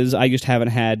 because I just haven't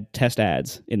had test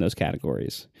ads in those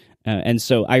categories. And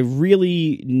so I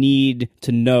really need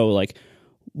to know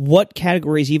what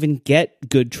categories even get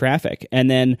good traffic. And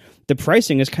then the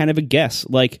pricing is kind of a guess.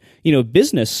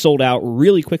 Business sold out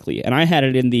really quickly, and I had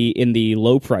it in the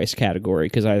low price category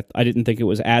because I didn't think it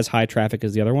was as high traffic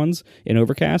as the other ones in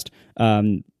Overcast.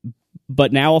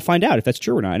 But now I'll find out if that's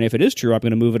true or not. And if it is true, I'm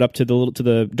going to move it up to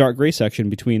the dark gray section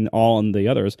between all and the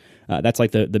others. That's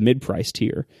like the mid-price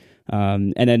tier.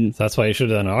 And then that's why you should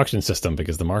have done an auction system,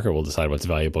 because the market will decide what's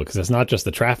valuable. Because it's not just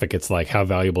the traffic; it's like how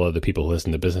valuable are the people who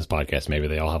listen to business podcasts. Maybe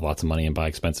they all have lots of money and buy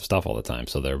expensive stuff all the time,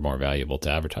 so they're more valuable to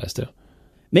advertise to.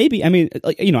 Maybe. I mean,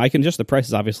 I can adjust the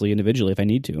prices obviously individually if I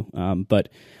need to. But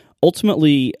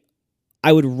ultimately,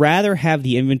 I would rather have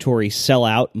the inventory sell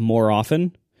out more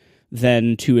often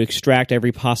than to extract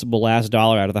every possible last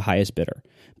dollar out of the highest bidder,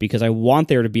 because I want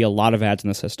there to be a lot of ads in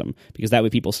the system, because that way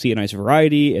people see a nice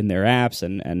variety in their apps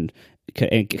and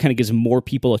it kind of gives more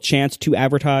people a chance to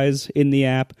advertise in the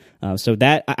app. So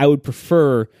that I would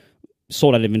prefer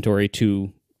sold out inventory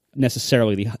to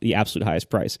necessarily the absolute highest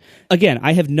price. Again,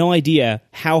 I have no idea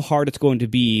how hard it's going to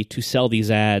be to sell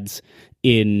these ads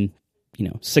in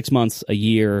 6 months, a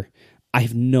year. I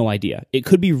have no idea. It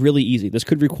could be really easy. This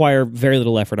could require very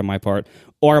little effort on my part,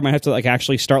 or I might have to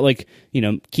actually start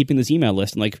keeping this email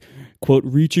list and quote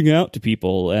reaching out to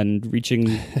people and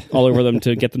reaching all over them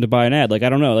to get them to buy an ad. I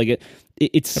don't know.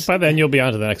 It's by then you'll be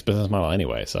on to the next business model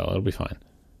anyway, so it'll be fine.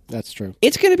 That's true.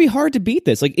 It's going to be hard to beat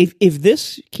this. If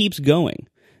this keeps going,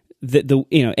 the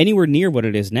anywhere near what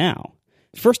it is now.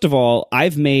 First of all,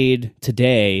 I've made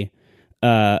today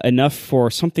enough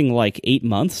for something like 8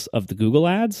 months of the Google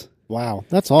ads. Wow,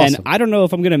 that's awesome. And I don't know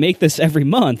if I'm going to make this every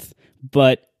month,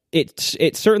 but it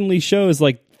certainly shows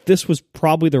this was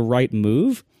probably the right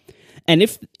move. And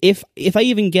if I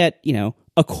even get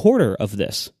a quarter of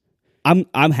this,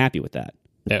 I'm happy with that.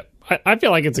 Yeah, I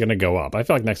feel like it's going to go up. I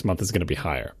feel like next month is going to be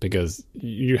higher because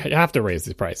you have to raise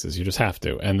these prices. You just have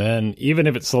to. And then even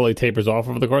if it slowly tapers off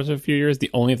over the course of a few years, the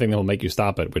only thing that will make you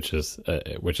stop it, which is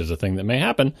a thing that may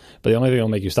happen, but the only thing that will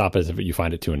make you stop it is if you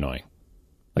find it too annoying.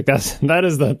 That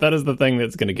is the thing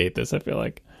that's going to gate this, I feel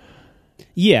like.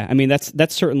 Yeah, I mean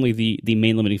that's certainly the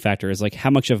main limiting factor is how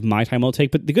much of my time will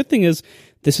take. But the good thing is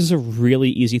this is a really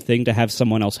easy thing to have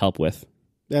someone else help with.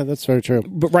 Yeah, that's very true.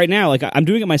 But right now, I'm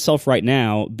doing it myself right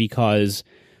now because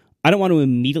I don't want to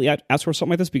immediately outsource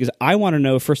something like this because I want to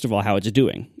know, first of all, how it's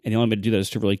doing. And the only way to do that is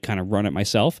to really kind of run it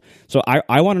myself. So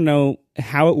I want to know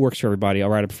how it works for everybody. I'll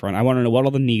right up front. I want to know what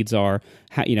all the needs are,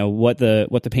 how, what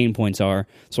the pain points are,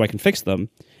 so I can fix them.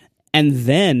 And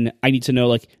then I need to know,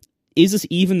 like, is this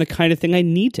even the kind of thing I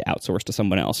need to outsource to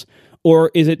someone else?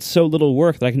 Or is it so little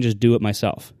work that I can just do it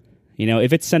myself?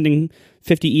 If it's sending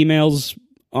 50 emails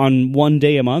on one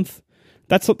day a month,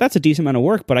 that's a decent amount of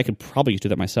work, but I could probably just do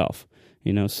that myself.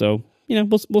 So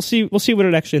we'll see what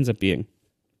it actually ends up being.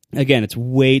 Again, it's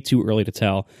way too early to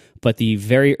tell, but the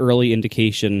very early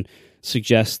indication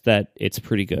suggests that it's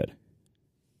pretty good.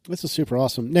 This is super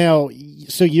awesome. Now,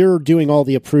 so you're doing all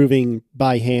the approving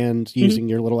by hand using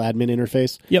your little admin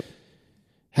interface? Yep.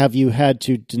 Have you had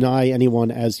to deny anyone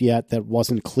as yet that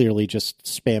wasn't clearly just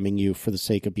spamming you for the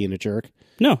sake of being a jerk?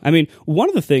 No, I mean, one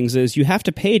of the things is you have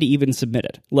to pay to even submit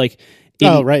it. Like,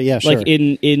 right, yeah, sure. Like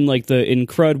in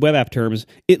CRUD web app terms,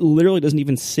 it literally doesn't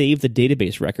even save the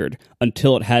database record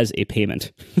until it has a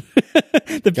payment.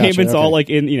 The payment's all like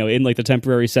in like the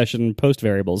temporary session post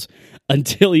variables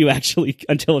until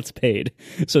it's paid.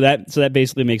 So that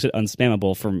basically makes it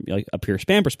unspammable from like a pure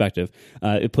spam perspective.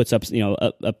 It puts up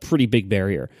a pretty big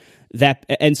barrier.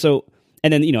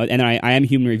 And then I am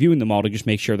human reviewing them all to just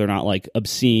make sure they're not like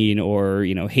obscene or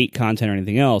hate content or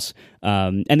anything else.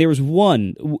 And there was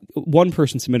one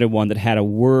person submitted one that had a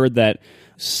word that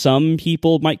some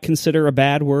people might consider a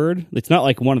bad word. It's not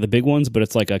like one of the big ones, but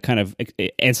it's like a kind of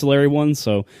ancillary one.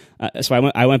 So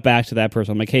I went back to that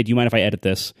person. I'm like, hey, do you mind if I edit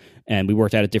this? And we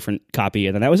worked out a different copy,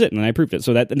 and then that was it. And then I approved it.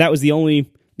 So that was the only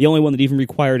one that even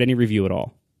required any review at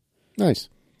all. Nice.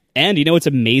 And what's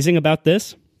amazing about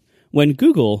this? When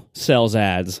Google sells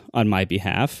ads on my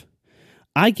behalf,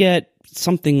 I get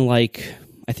something like,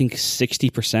 I think,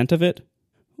 60% of it.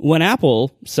 When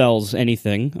Apple sells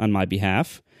anything on my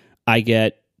behalf, I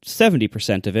get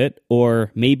 70% of it,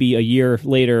 or maybe a year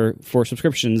later for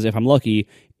subscriptions, if I'm lucky,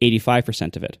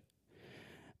 85% of it.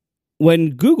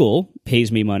 When Google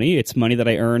pays me money, it's money that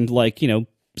I earned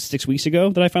 6 weeks ago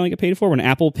that I finally get paid for. When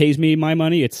Apple pays me my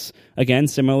money, it's, again,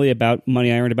 similarly about money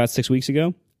I earned about 6 weeks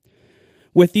ago.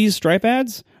 With these Stripe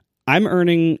ads, I'm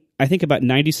earning, I think, about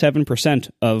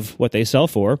 97% of what they sell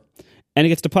for, and it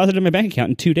gets deposited in my bank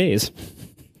account in 2 days.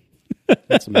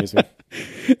 That's amazing.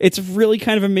 It's really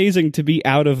kind of amazing to be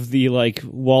out of the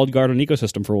walled garden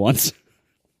ecosystem for once.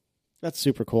 That's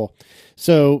super cool.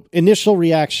 So, initial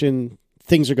reaction,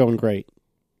 things are going great.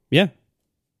 Yeah.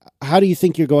 How do you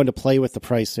think you're going to play with the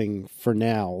pricing for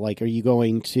now? Like, are you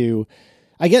going to...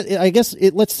 I guess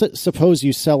let's suppose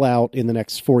you sell out in the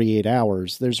next 48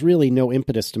 hours. There's really no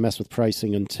impetus to mess with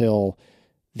pricing until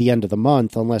the end of the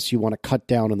month, unless you want to cut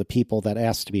down on the people that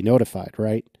ask to be notified,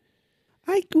 right?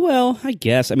 I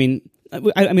guess. I mean,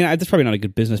 that's probably not a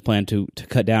good business plan to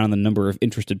cut down on the number of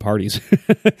interested parties.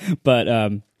 But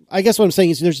I guess what I'm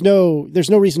saying is there's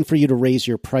no reason for you to raise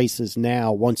your prices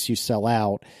now once you sell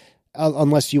out.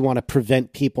 Unless you want to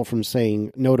prevent people from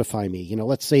saying, notify me.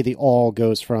 Let's say the all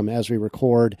goes from, as we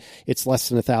record, it's less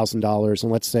than $1,000, and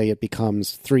let's say it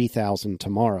becomes $3,000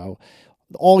 tomorrow.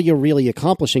 All you're really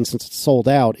accomplishing since it's sold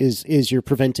out is you're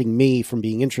preventing me from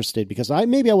being interested, because I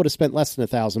would have spent less than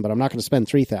 $1,000, but I'm not going to spend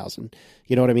 $3,000.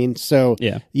 You know what I mean? So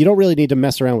yeah. You don't really need to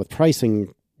mess around with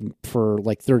pricing for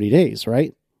 30 days,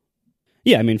 right?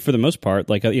 Yeah, I mean, for the most part,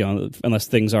 unless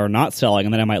things are not selling,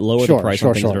 and then I might lower the price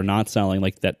on things that are not selling,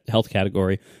 like that health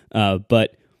category.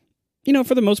 But,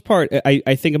 for the most part,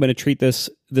 I think I'm going to treat this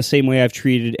the same way I've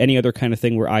treated any other kind of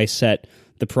thing where I set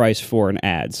the price for an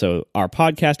ad. So our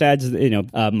podcast ads,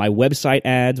 my website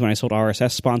ads, when I sold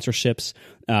RSS sponsorships,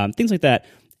 things like that.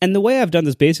 And the way I've done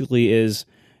this basically is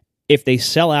if they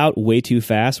sell out way too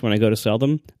fast when I go to sell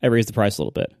them, I raise the price a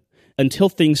little bit. Until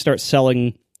things start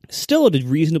selling still at a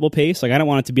reasonable pace. I don't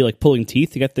want it to be pulling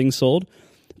teeth to get things sold,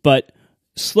 but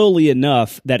slowly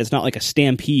enough that it's not like a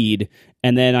stampede,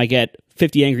 and then I get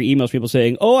 50 angry emails from people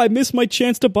saying, oh, I missed my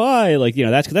chance to buy.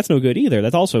 That's no good either.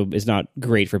 That also is not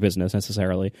great for business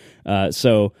necessarily.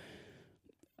 So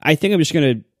I think I'm just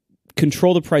going to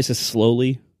control the prices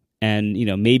slowly, and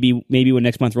maybe when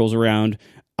next month rolls around,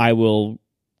 I will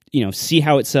see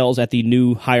how it sells at the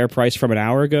new higher price from an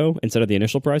hour ago instead of the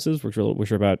initial prices, which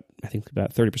are about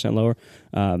 30% lower.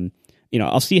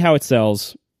 I'll see how it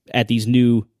sells at these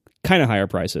new kind of higher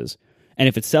prices. And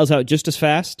if it sells out just as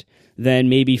fast, then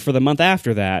maybe for the month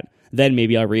after that, then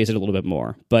maybe I'll raise it a little bit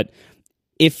more. But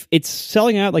if it's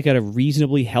selling out at a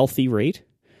reasonably healthy rate,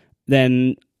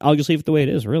 then I'll just leave it the way it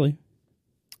is, really.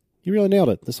 You really nailed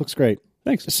it. This looks great.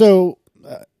 Thanks. So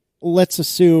let's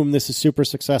assume this is super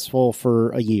successful for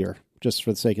a year, just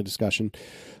for the sake of discussion.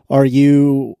 Are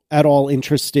you at all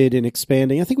interested in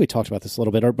expanding? I think we talked about this a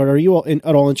little bit, but are you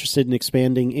at all interested in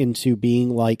expanding into being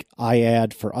like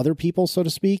iAd for other people, so to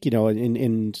speak? You know,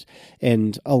 and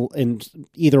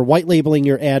either white labeling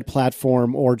your ad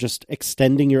platform or just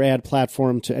extending your ad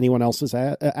platform to anyone else's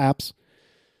apps?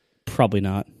 Probably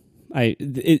not.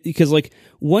 Because like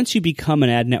once you become an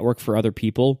ad network for other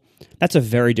people, that's a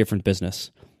very different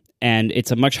business. And it's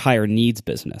a much higher needs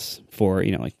business for,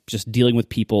 you know, like just dealing with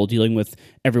people, dealing with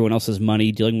everyone else's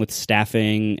money, dealing with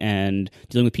staffing and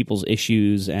dealing with people's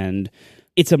issues. And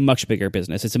it's a much bigger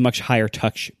business. It's a much higher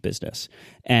touch business.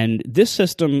 And this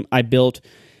system I built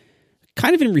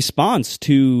kind of in response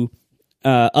to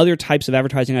other types of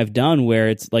advertising I've done where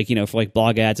it's like, you know, for like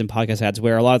blog ads and podcast ads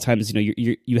where a lot of times, you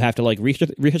know, you have to like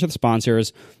research the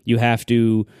sponsors, you have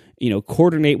to, you know,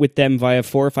 coordinate with them via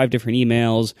 4 or 5 different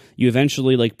emails. You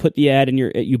eventually like put the ad in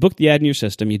you book the ad in your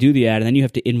system, you do the ad, and then you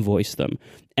have to invoice them.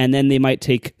 And then they might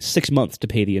take 6 months to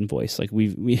pay the invoice. Like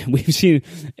we've seen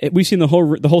the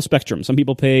whole spectrum. Some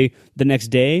people pay the next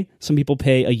day, some people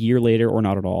pay a year later or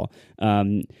not at all.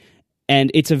 And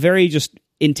it's a very just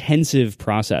intensive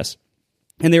process.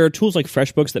 And there are tools like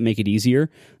FreshBooks that make it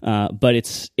easier, but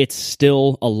it's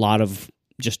still a lot of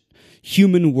just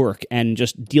human work and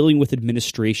just dealing with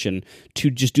administration to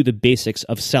just do the basics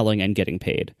of selling and getting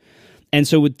paid. And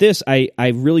so with this, I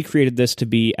really created this to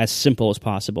be as simple as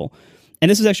possible.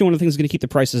 And this is actually one of the things that's going to keep the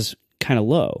prices kind of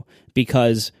low,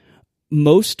 because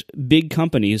most big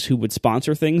companies who would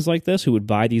sponsor things like this, who would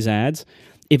buy these ads,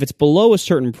 if it's below a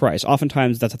certain price,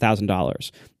 oftentimes that's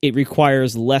 $1,000, it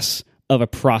requires less of a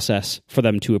process for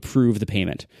them to approve the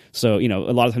payment. So, you know,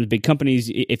 a lot of times big companies,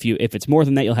 if it's more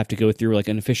than that, you'll have to go through like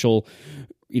an official,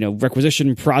 you know,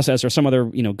 requisition process or some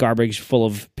other, you know, garbage full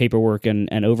of paperwork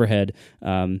and overhead.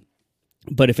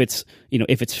 But if it's, you know,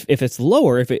 if it's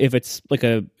lower, if it's like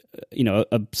a, you know,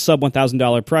 a sub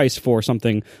 $1,000 price for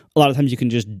something, a lot of times you can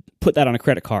just put that on a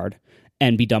credit card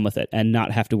and be done with it and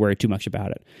not have to worry too much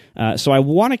about it. So I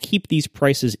want to keep these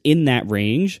prices in that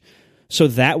range, so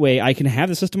that way I can have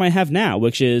the system I have now,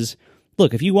 which is,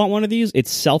 look, if you want one of these, it's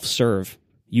self-serve.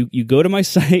 You go to my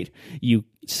site, you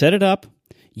set it up,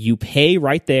 you pay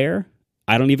right there.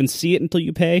 I don't even see it until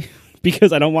you pay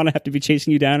because I don't want to have to be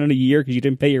chasing you down in a year because you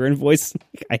didn't pay your invoice.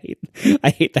 I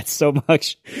hate that so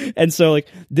much. And so like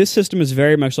this system is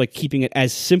very much like keeping it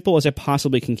as simple as I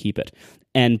possibly can keep it.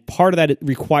 And part of that, it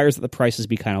requires that the prices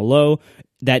be kind of low.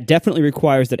 That definitely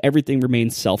requires that everything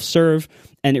remains self-serve,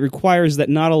 and it requires that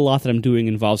not a lot that I'm doing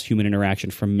involves human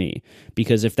interaction from me.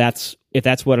 Because if that's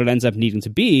what it ends up needing to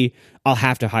be, I'll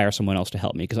have to hire someone else to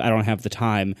help me because I don't have the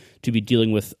time to be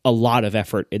dealing with a lot of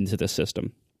effort into this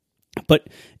system. But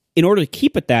in order to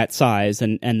keep it that size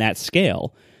and that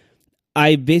scale,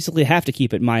 I basically have to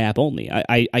keep it my app only.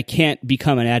 I can't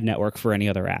become an ad network for any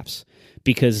other apps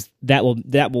because that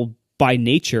will by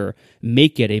nature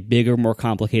make it a bigger, more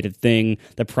complicated thing.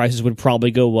 The prices would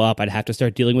probably go up. I'd have to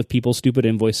start dealing with people's stupid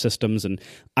invoice systems, and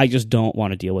I just don't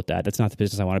want to deal with that. That's not the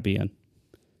business I want to be in.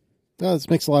 No, this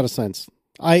makes a lot of sense.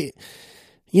 The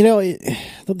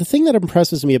thing that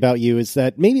impresses me about you is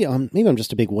that maybe I'm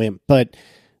just a big wimp, but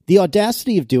the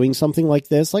audacity of doing something like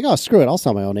this, like, oh, screw it, I'll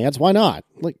sell my own ads. Why not?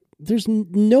 Like, there's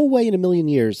no way in a million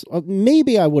years.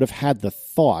 Maybe I would have had the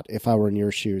thought if I were in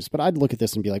your shoes, but I'd look at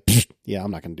this and be like, yeah, I'm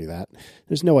not going to do that.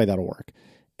 There's no way that'll work.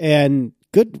 And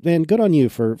good on you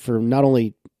for not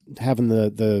only having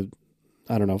the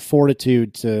I don't know,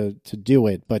 fortitude to do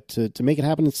it, but to make it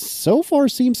happen. It so far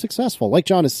seems successful. Like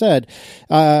John has said,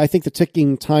 I think the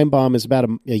ticking time bomb is about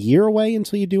a year away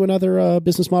until you do another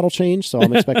business model change. So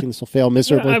I'm expecting this will fail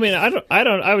miserably. I mean,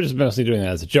 I was just mostly doing that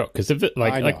as a joke because if it,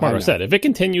 like Marco said, if it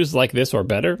continues like this or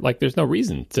better, like there's no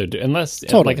reason to do, unless,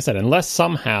 like I said, unless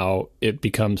somehow it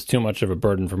becomes too much of a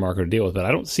burden for Marco to deal with. But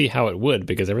I don't see how it would,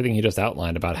 because everything he just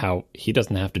outlined about how he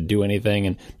doesn't have to do anything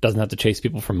and doesn't have to chase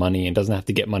people for money and doesn't have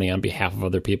to get money on behalf of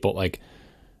other people, like,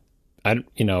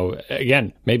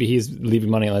 again, maybe he's leaving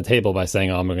money on the table by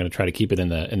saying, "Oh, I'm going to try to keep it in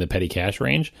the petty cash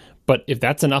range." But if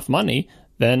that's enough money,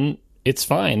 then it's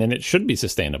fine and it should be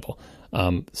sustainable.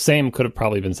 Same could have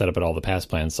probably been set up at all the past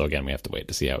plans. So again, we have to wait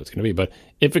to see how it's going to be. But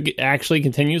if it actually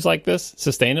continues like this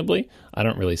sustainably, I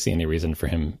don't really see any reason for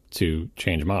him to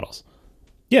change models.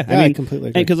 Yeah, I mean, I completely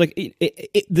agree. Because like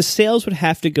the sales would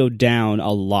have to go down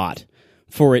a lot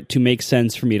for it to make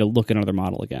sense for me to look at another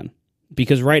model again.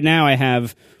 Because right now I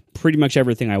have pretty much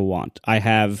everything I want. I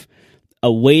have a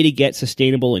way to get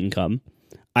sustainable income.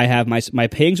 I have my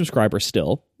paying subscribers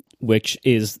still. which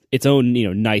is its own,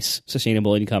 nice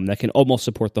sustainable income that can almost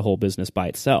support the whole business by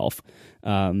itself.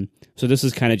 So this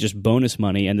is kind of just bonus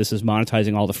money, and this is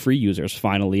monetizing all the free users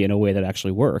finally in a way that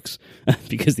actually works,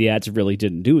 because the ads really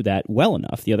didn't do that well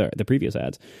enough, the previous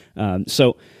ads.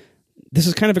 So this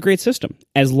is kind of a great system,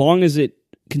 as long as it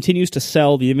continues to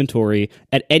sell the inventory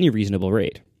at any reasonable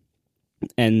rate.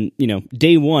 And,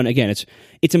 day one, again,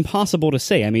 it's impossible to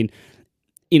say. I mean,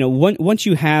 once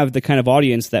you have the kind of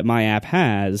audience that my app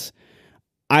has,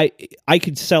 I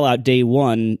could sell out day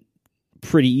one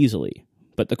pretty easily.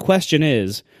 But the question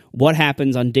is, what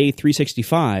happens on day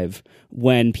 365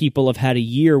 when people have had a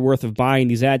year worth of buying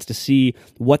these ads to see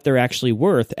what they're actually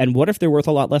worth? And what if they're worth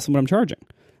a lot less than what I'm charging?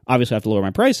 Obviously, I have to lower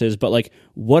my prices, but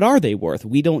what are they worth?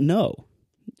 We don't know.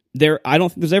 I don't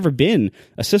think there's ever been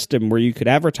a system where you could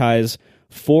advertise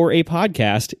for a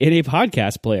podcast in a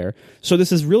podcast player. So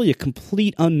this is really a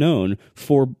complete unknown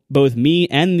for both me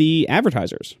and the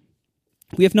advertisers.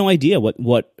 We have no idea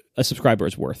what a subscriber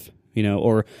is worth,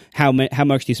 or how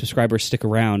much these subscribers stick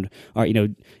around. Or,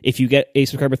 if you get a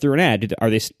subscriber through an ad, are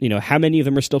they, how many of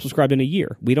them are still subscribed in a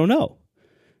year? We don't know.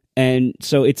 And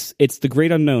so it's the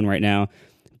great unknown right now.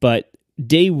 But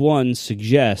day one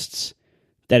suggests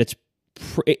that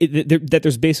that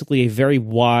there's basically a very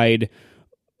wide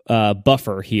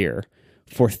buffer here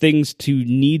for things to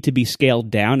need to be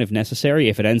scaled down if necessary.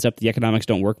 If it ends up the economics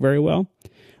don't work very well,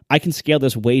 I can scale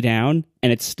this way down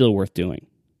and it's still worth doing.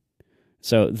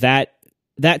 So that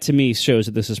to me shows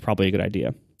that this is probably a good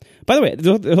idea. By the way,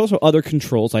 there's also other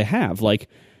controls I have, like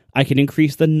I can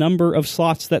increase the number of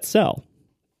slots that sell.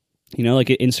 Like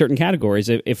in certain categories,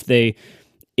 if they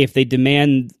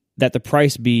demand that the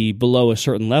price be below a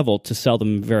certain level to sell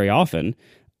them very often,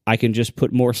 I can just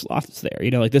put more slots there.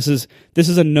 This is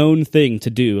a known thing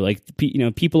to do.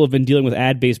 People have been dealing with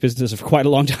ad-based businesses for quite a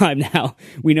long time now.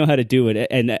 We know how to do it.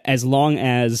 And as long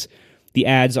as the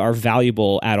ads are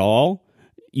valuable at all,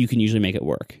 you can usually make it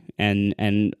work.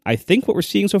 And I think what we're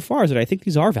seeing so far is that I think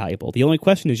these are valuable. The only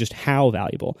question is just how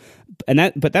valuable.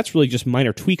 But that's really just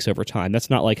minor tweaks over time.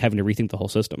 That's not like having to rethink the whole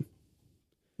system.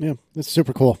 Yeah, that's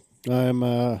super cool. I'm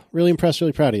really impressed,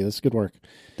 really proud of you. That's good work.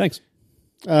 Thanks.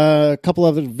 A couple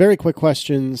of very quick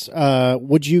questions.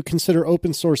 Would you consider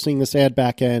open sourcing this ad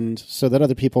backend so that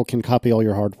other people can copy all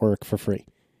your hard work for free?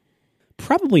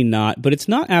 Probably not, but it's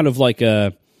not out of like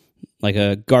a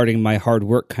guarding my hard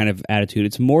work kind of attitude.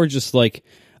 It's more just like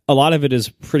a lot of it is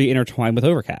pretty intertwined with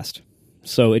Overcast.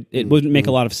 So it wouldn't make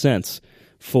a lot of sense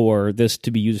for this to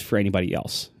be used for anybody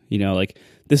else.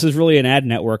 This is really an ad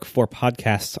network for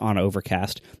podcasts on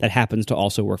Overcast that happens to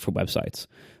also work for websites.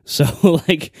 So,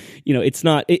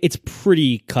 it's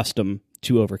pretty custom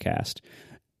to Overcast.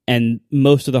 And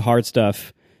most of the hard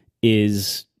stuff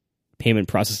is payment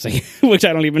processing, which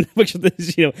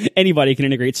anybody can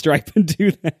integrate Stripe and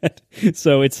do that.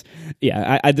 So there's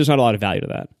not a lot of value to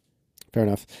that. Fair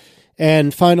enough.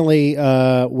 And finally,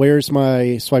 where's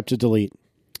my swipe to delete?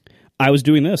 I was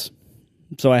doing this.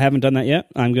 So I haven't done that yet.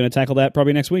 I'm going to tackle that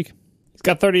probably next week. It's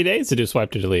got 30 days to do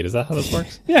swipe to delete. Is that how this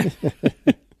works? Yeah.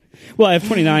 Well, I have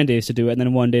 29 days to do it, and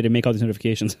then 1 day to make all these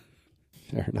notifications.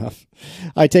 Fair enough.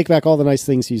 I take back all the nice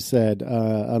things you said,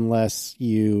 unless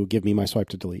you give me my swipe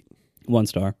to delete. 1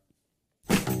 star.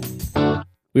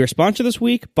 We are sponsored this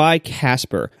week by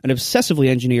Casper, an obsessively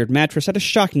engineered mattress at a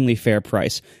shockingly fair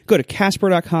price. Go to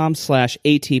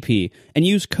casper.com/ATP and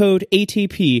use code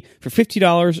ATP for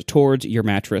 $50 towards your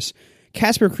mattress.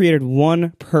 Casper created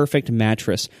one perfect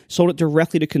mattress, sold it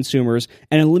directly to consumers,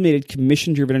 and eliminated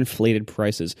commission-driven inflated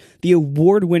prices. The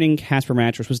award-winning Casper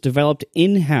mattress was developed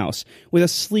in-house with a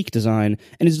sleek design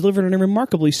and is delivered in a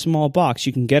remarkably small box.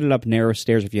 You can get it up narrow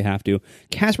stairs if you have to.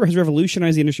 Casper has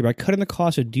revolutionized the industry by cutting the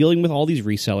cost of dealing with all these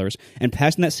resellers and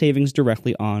passing that savings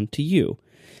directly on to you.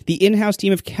 The in-house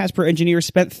team of Casper engineers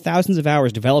spent thousands of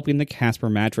hours developing the Casper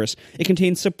mattress. It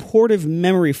contains supportive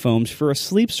memory foams for a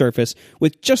sleep surface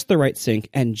with just the right sink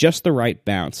and just the right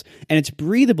bounce. And its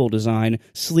breathable design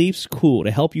sleeps cool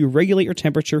to help you regulate your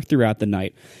temperature throughout the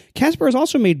night. Casper has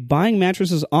also made buying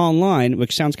mattresses online,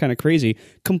 which sounds kind of crazy,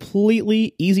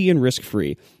 completely easy and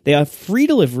risk-free. They have free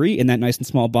delivery in that nice and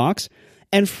small box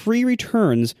and free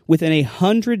returns within a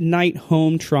 100-night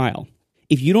home trial.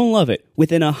 If you don't love it,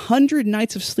 within 100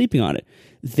 nights of sleeping on it,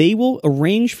 they will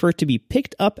arrange for it to be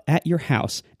picked up at your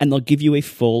house, and they'll give you a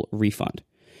full refund.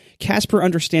 Casper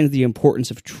understands the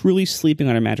importance of truly sleeping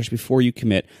on a mattress before you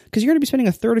commit, because you're going to be spending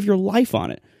a third of your life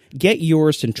on it. Get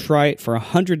yours and try it for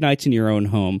 100 nights in your own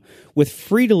home with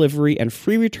free delivery and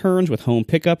free returns with home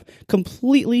pickup,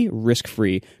 completely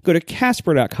risk-free. Go to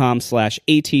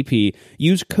Casper.com/ATP.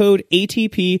 Use code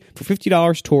ATP for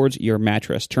 $50 towards your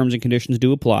mattress. Terms and conditions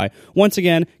do apply. Once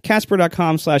again,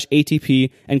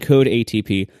 Casper.com/ATP and code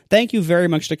ATP. Thank you very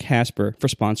much to Casper for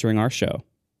sponsoring our show.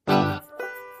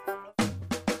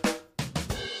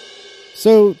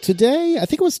 So today, I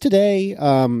think it was today,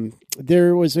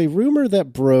 there was a rumor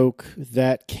that broke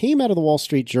that came out of the Wall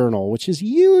Street Journal, which is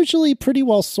usually pretty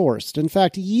well sourced. In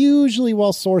fact, usually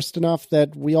well sourced enough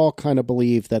that we all kind of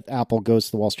believe that Apple goes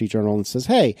to the Wall Street Journal and says,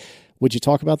 hey, would you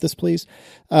talk about this, please?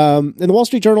 And the Wall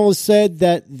Street Journal has said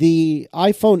that the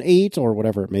iPhone 8, or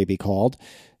whatever it may be called,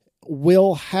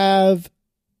 will have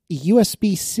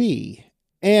USB-C.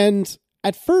 And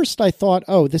at first I thought,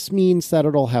 oh, this means that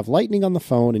it'll have Lightning on the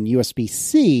phone and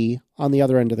USB-C on the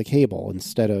other end of the cable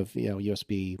instead of,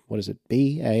 USB, what is it,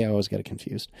 B? A? I always get it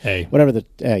confused. A. Whatever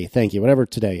thank you, whatever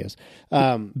today is.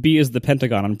 B is the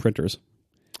Pentagon on printers.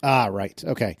 Ah, right.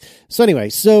 Okay. So anyway,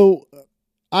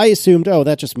 I assumed,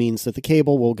 that just means that the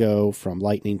cable will go from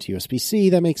Lightning to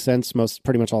USB-C. That makes sense.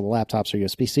 Pretty much all the laptops are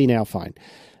USB-C now. Fine.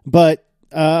 But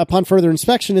upon further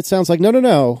inspection, it sounds like,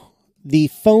 no. The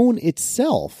phone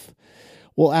itself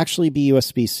will actually be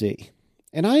USB-C.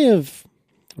 And I have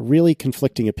really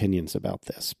conflicting opinions about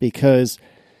this because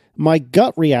my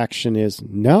gut reaction is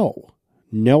no,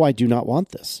 I do not want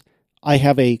this. I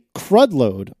have a crud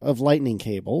load of Lightning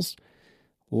cables.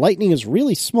 Lightning is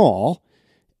really small,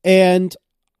 and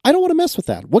I don't want to mess with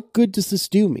that. What good does this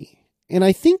do me? And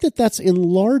I think that that's in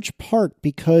large part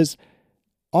because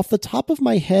off the top of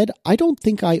my head, I don't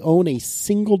think I own a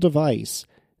single device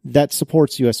that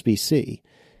supports USB-C.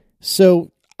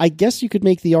 So I guess you could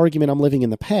make the argument I'm living in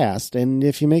the past. And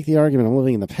if you make the argument I'm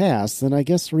living in the past, then I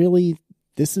guess really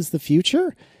this is the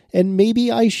future. And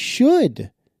maybe I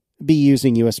should be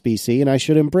using USB-C and I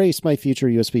should embrace my future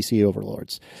USB-C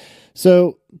overlords.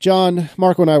 So, John,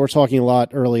 Marco and I were talking a lot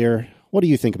earlier. What do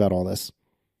you think about all this?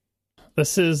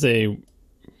 This is a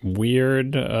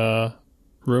weird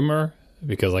rumor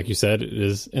because, like you said, it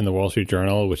is in the Wall Street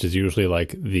Journal, which is usually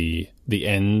like the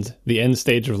end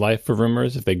stage of life for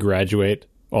rumors if they graduate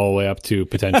all the way up to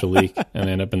potential leak and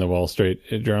end up in the Wall Street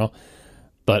Journal.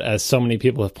 But as so many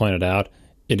people have pointed out,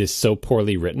 it is so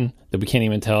poorly written that we can't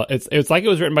even tell. It's like it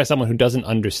was written by someone who doesn't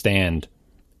understand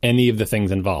any of the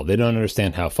things involved. They don't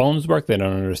understand how phones work. They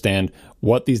don't understand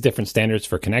what these different standards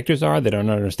for connectors are. They don't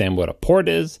understand what a port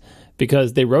is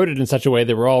because they wrote it in such a way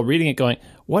that we're all reading it going,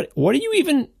 what are you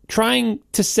even trying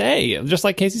to say? Just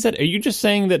like Casey said, are you just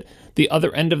saying that the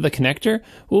other end of the connector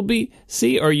will be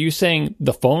C? Or are you saying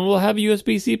the phone will have a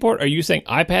USB-C port? Are you saying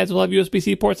iPads will have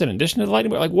USB-C ports in addition to the Lightning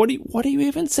port? Like, what are you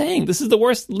even saying? This is the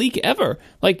worst leak ever.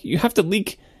 Like, you have to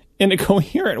leak in a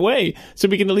coherent way so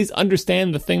we can at least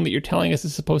understand the thing that you're telling us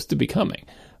is supposed to be coming.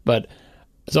 But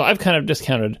so I've kind of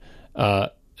discounted,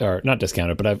 or not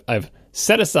discounted, but I've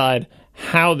set aside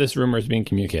how this rumor is being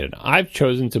communicated. I've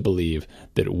chosen to believe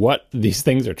that what these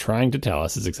things are trying to tell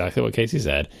us is exactly what Casey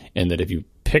said, and that if you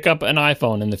pick up an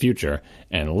iPhone in the future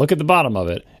and look at the bottom of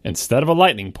it, instead of a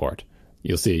Lightning port,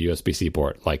 you'll see a USB-C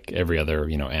port like every other,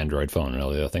 Android phone and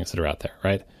all the other things that are out there,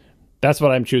 right? That's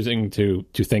what I'm choosing to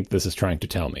think this is trying to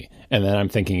tell me. And then I'm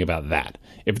thinking about that.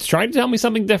 If it's trying to tell me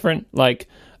something different, like,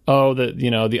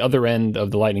 the other end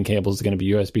of the Lightning cable is going to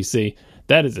be USB-C,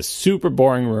 that is a super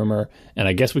boring rumor. And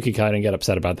I guess we could kind of get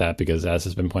upset about that because, as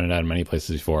has been pointed out in many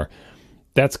places before,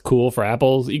 that's cool for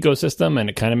Apple's ecosystem and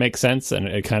it kind of makes sense. And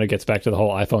it kind of gets back to the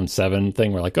whole iPhone 7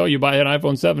 thing where like, oh, you buy an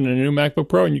iPhone 7 and a new MacBook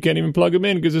Pro and you can't even plug them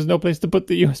in because there's no place to put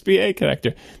the USB-A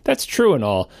connector. That's true and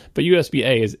all, but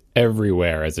USB-A is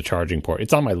everywhere as a charging port.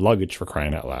 It's on my luggage, for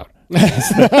crying out loud.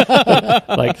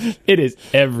 Like, it is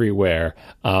everywhere.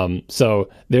 So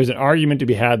there's an argument to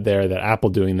be had there that Apple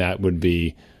doing that would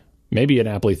be maybe an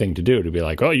Apple thing to do, to be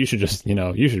like, oh, you should just,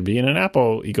 you should be in an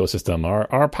Apple ecosystem.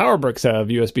 Our power bricks have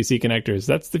USB-C connectors.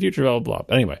 That's the future of blah,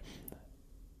 blah. Anyway,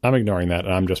 I'm ignoring that,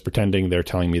 and I'm just pretending they're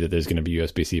telling me that there's going to be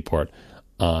USB-C port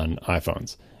on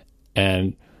iPhones.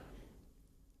 And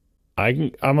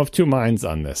I'm of two minds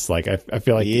on this. Like, I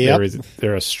feel like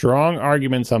there are strong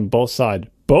arguments on both sides.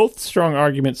 Both strong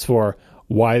arguments for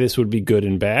why this would be good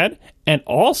and bad, and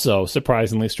also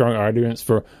surprisingly strong arguments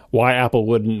for why Apple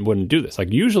wouldn't do this.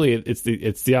 Like, usually it's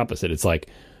the opposite. It's like,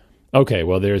 okay,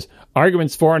 well, there's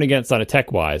arguments for and against on a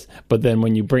tech wise, but then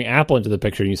when you bring Apple into the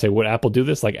picture and you say, would Apple do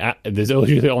this? Like, there's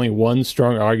usually only one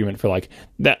strong argument for, like,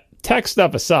 that tech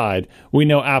stuff aside, we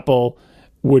know Apple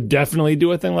would definitely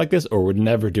do a thing like this or would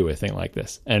never do a thing like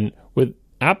this. And with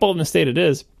Apple in the state it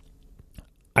is,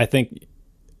 I think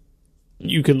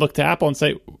you can look to Apple and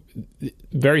say,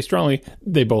 very strongly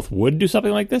they both would do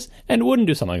something like this and wouldn't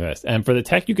do something like this. And for the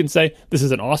tech, you can say this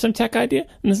is an awesome tech idea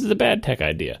and this is a bad tech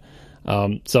idea.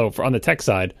 So on the tech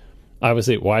side,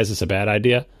 obviously, why is this a bad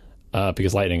idea?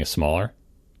 Because Lightning is smaller.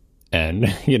 And,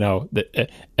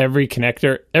 every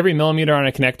millimeter on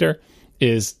a connector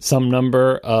is some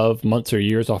number of months or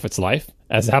years off its life.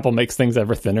 As Apple makes things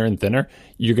ever thinner and thinner,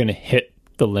 you're going to hit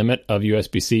the limit of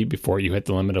USB-C before you hit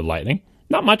the limit of Lightning.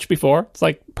 Not much before. It's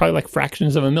probably like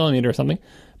fractions of a millimeter or something,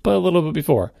 but a little bit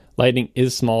before. Lightning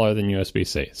is smaller than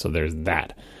USB-C, so there's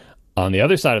that. On the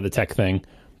other side of the tech thing,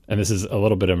 and this is a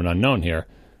little bit of an unknown here,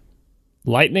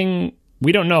 Lightning,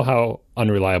 we don't know how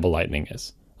unreliable Lightning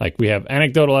is. Like, we have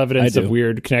anecdotal evidence of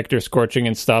weird connector scorching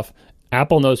and stuff.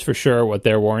 Apple knows for sure what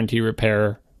their warranty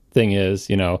repair thing is,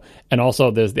 and also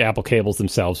there's the Apple cables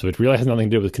themselves, which really has nothing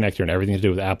to do with connector and everything to do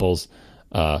with Apple's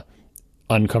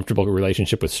uncomfortable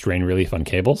relationship with strain relief on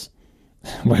cables,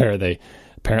 where they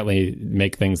apparently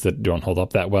make things that don't hold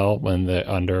up that well when they're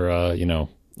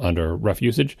under rough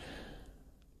usage.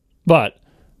 But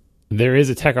there is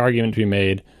a tech argument to be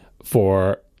made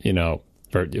for the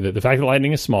fact that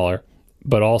Lightning is smaller,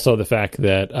 but also the fact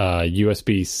that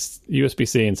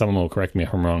USB-C, and someone will correct me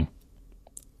if I'm wrong,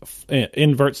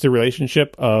 inverts the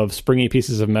relationship of springy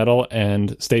pieces of metal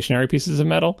and stationary pieces of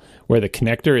metal, where the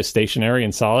connector is stationary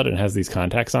and solid and has these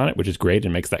contacts on it, which is great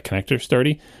and makes that connector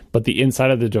sturdy. But the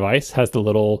inside of the device has the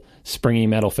little springy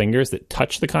metal fingers that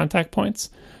touch the contact points.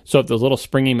 So if those little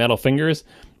springy metal fingers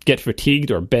get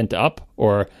fatigued or bent up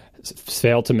or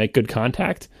fail to make good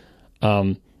contact,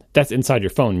 that's inside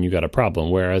your phone and you got a problem.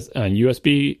 Whereas on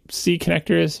USB-C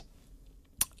connectors,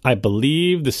 I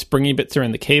believe the springy bits are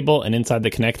in the cable, and inside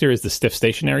the connector is the stiff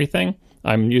stationary thing.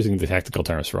 I'm using the technical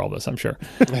terms for all this, I'm sure.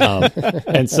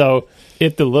 And so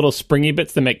if the little springy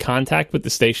bits that make contact with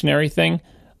the stationary thing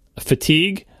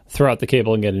fatigue, throw out the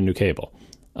cable and get a new cable.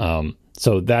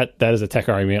 So that is a tech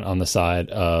argument on the side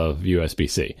of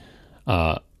USB-C.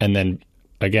 And then,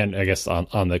 again, I guess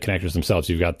on the connectors themselves,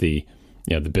 you've got the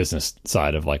business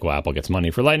side of Apple gets money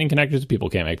for Lightning connectors. People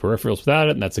can't make peripherals without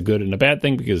it, and that's a good and a bad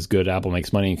thing, because good Apple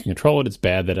makes money and can control it. It's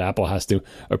bad that Apple has to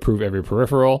approve every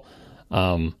peripheral.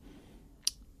 So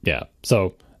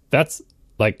that's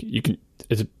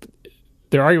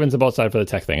there are arguments on both sides for the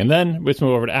tech thing. And then let's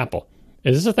move over to Apple.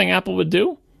 Is this a thing Apple would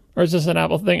do, or is this an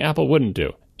Apple thing Apple wouldn't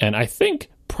do? And I think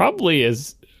probably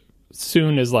as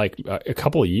soon as a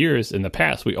couple of years in the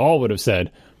past, we all would have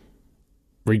said,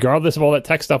 regardless of all that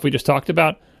tech stuff we just talked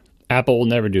about, Apple will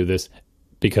never do this,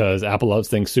 because Apple loves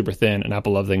things super thin and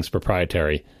Apple loves things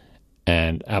proprietary.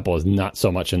 And Apple is not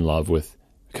so much in love with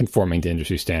conforming to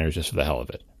industry standards just for the hell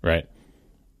of it, right?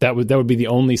 That would be the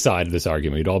only side of this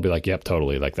argument. You'd all be like, yep,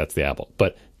 totally, that's the Apple.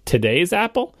 But today's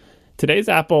Apple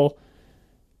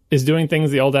is doing things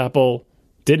the old Apple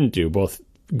didn't do, both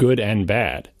good and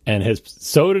bad, and has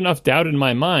sowed enough doubt in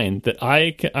my mind that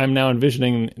I'm now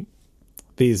envisioning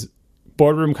these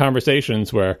boardroom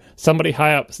conversations where somebody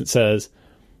high up says,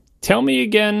 tell me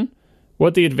again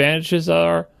what the advantages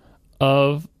are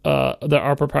of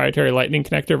our proprietary Lightning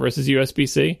connector versus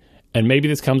USB-C. And maybe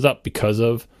this comes up because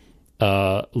of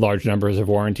large numbers of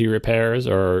warranty repairs,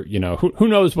 or, who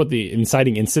knows what the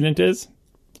inciting incident is.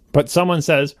 But someone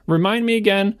says, remind me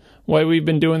again why we've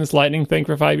been doing this Lightning thing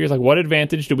for 5 years. What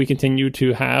advantage do we continue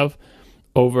to have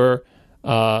over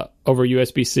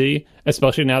USB-C,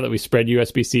 especially now that we spread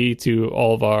USB-C to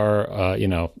all of our,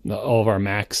 all of our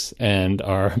Macs and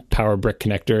our Power Brick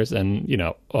connectors and,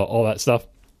 all that stuff.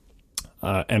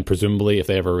 And presumably if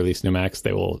they ever release new Macs,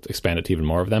 they will expand it to even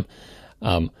more of them.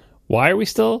 Why are we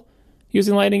still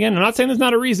using Lightning again? I'm not saying there's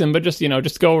not a reason, but just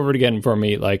go over it again for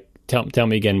me. Tell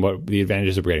me again what the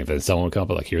advantages of getting. Then someone will come up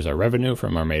with here's our revenue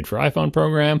from our Made for iPhone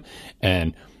program,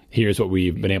 and here's what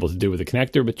we've been able to do with the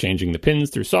connector with changing the pins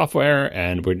through software,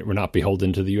 and we're not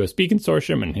beholden to the USB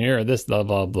consortium, and here, this, blah,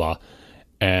 blah, blah.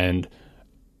 And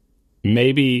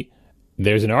maybe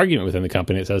there's an argument within the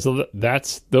company that says,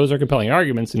 those are compelling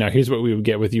arguments. And now here's what we would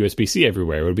get with USB-C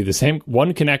everywhere. It would be the same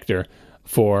one connector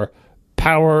for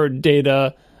power,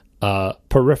 data,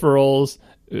 peripherals,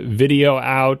 video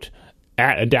out,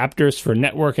 adapters for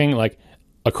networking,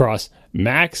 across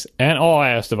Macs and all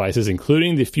iOS devices,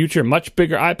 including the future much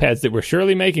bigger iPads that we're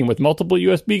surely making with multiple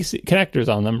USB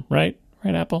connectors on them, right?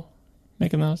 Right, Apple?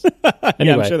 Making those? Anyway,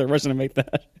 yeah, I'm sure they're rushing to make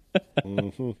that.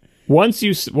 Mm-hmm. Once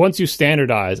you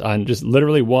standardize on just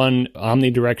literally one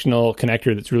omnidirectional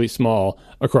connector that's really small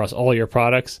across all your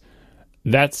products,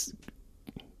 that's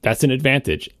an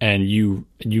advantage, and you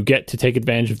get to take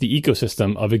advantage of the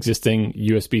ecosystem of existing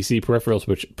USB-C peripherals,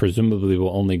 which presumably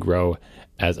will only grow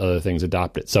as other things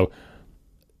adopt it. So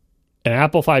And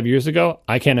Apple 5 years ago,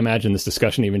 I can't imagine this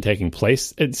discussion even taking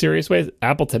place in serious ways.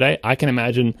 Apple today, I can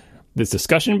imagine this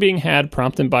discussion being had,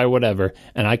 prompted by whatever,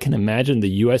 and I can imagine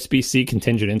the USB-C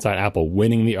contingent inside Apple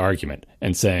winning the argument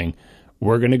and saying,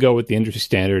 we're going to go with the industry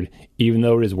standard, even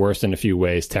though it is worse in a few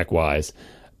ways tech-wise,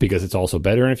 because it's also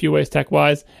better in a few ways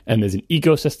tech-wise, and there's an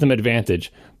ecosystem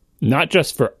advantage, not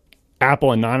just for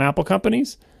Apple and non-Apple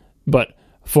companies, but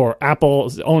for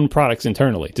Apple's own products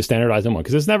internally to standardize on one,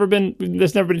 because there's never been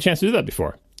a chance to do that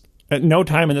before. At no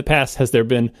time in the past has there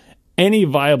been any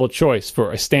viable choice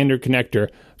for a standard connector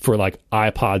for like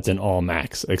iPods and all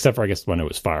Macs, except for I guess when it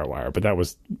was FireWire, but that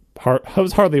was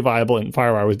hardly viable, and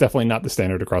FireWire was definitely not the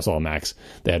standard across all Macs.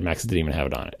 They had Macs that didn't even have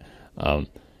it on it.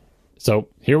 So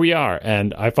here we are,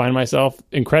 and I find myself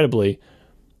incredibly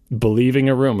believing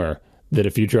a rumor that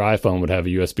a future iPhone would have a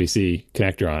USB-C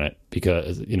connector on it,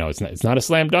 because it's not a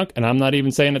slam dunk, and I'm not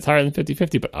even saying it's higher than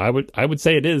 50-50, but I would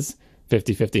say it is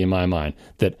 50-50 in my mind.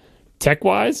 That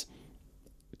tech-wise,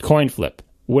 coin flip.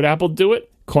 Would Apple do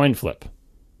it? Coin flip.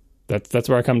 That's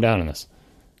where I come down on this.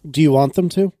 Do you want them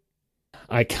to?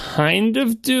 I kind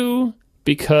of do,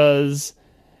 because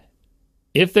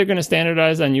if they're going to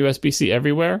standardize on USB-C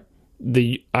everywhere,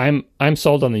 I'm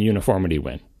sold on the uniformity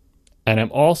win. And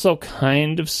I'm also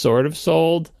kind of sort of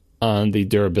sold on the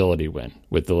durability win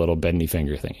with the little bendy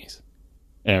finger thingies.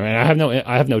 And I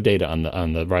have no data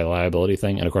on the reliability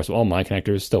thing. And of course, all my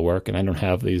connectors still work, and I don't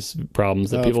have these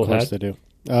problems that people have had. Of course they do.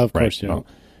 Of course you do.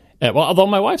 Well, although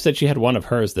my wife said she had one of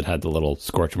hers that had the little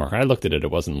scorch mark. I looked at it;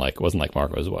 it wasn't like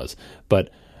Marco's was.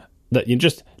 But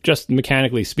just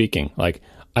mechanically speaking, like,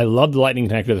 I love the Lightning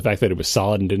connector, the fact that it was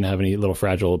solid and didn't have any little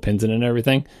fragile pins in it and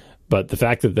everything. But the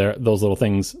fact that those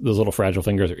little fragile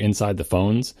fingers are inside the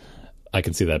phones, I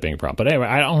can see that being a problem. But anyway,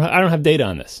 I don't have data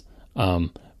on this,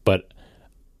 but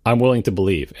I'm willing to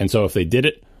believe. And so if they did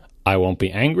it, I won't be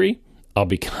angry. I'll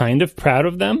be kind of proud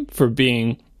of them for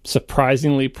being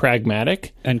surprisingly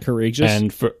pragmatic and courageous.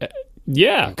 And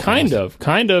kind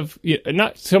of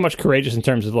not so much courageous in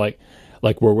terms of like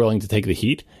we're willing to take the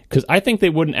heat, because I think they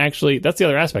wouldn't actually. That's the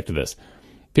other aspect of this.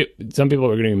 Some people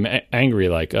are going to be angry,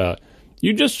 like,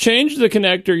 you just changed the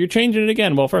connector, you're changing it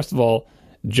again. Well, first of all,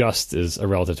 just is a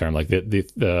relative term. Like the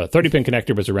 30-pin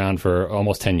connector was around for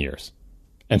almost 10 years.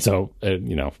 And so,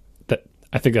 that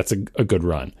I think that's a good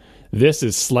run. This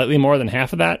is slightly more than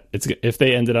half of that. If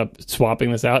they ended up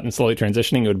swapping this out and slowly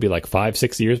transitioning, it would be like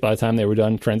 5-6 years by the time they were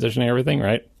done transitioning everything,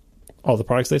 right? All the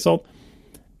products they sold.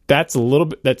 That's a little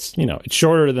bit, it's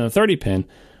shorter than a 30-pin.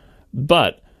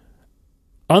 But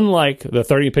unlike the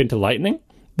 30-pin to Lightning,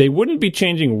 they wouldn't be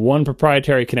changing one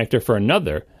proprietary connector for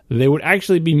another. They would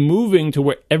actually be moving to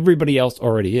where everybody else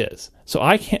already is. So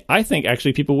I think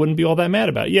actually people wouldn't be all that mad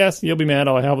about it. Yes, you'll be mad.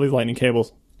 Oh, I have all these Lightning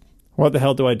cables. What the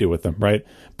hell do I do with them, right?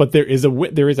 But there is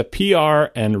a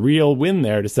PR and real win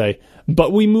there to say,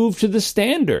 but we moved to the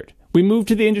standard. We moved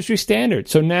to the industry standard.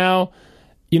 So now,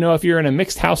 if you're in a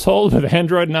mixed household with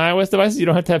Android and iOS devices, you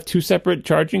don't have to have two separate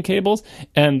charging cables.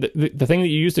 And the thing that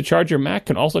you use to charge your Mac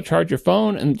can also charge your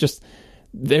phone. And just...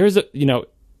 there's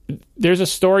a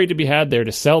story to be had there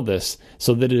to sell this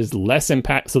so that it is less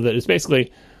impact, so that it's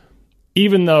basically,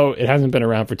 even though it hasn't been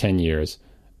around for 10 years,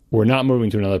 we're not moving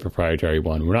to another proprietary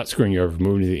one. We're not screwing you over, we're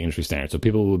moving to the industry standard. So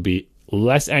people will be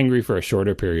less angry for a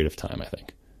shorter period of time, I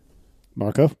think.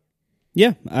 Marco?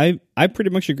 Yeah, I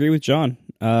pretty much agree with John.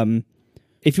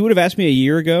 If you would have asked me a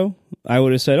year ago, I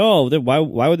would have said, "Oh,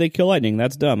 why would they kill Lightning?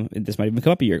 That's dumb." This might even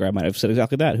come up a year ago. I might have said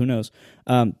exactly that. Who knows?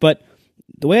 But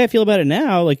the way I feel about it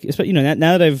now, like,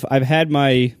 now that I've had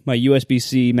my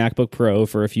USB-C MacBook Pro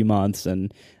for a few months,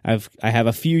 and I have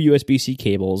a few USB-C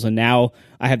cables, and now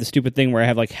I have the stupid thing where I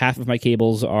have like half of my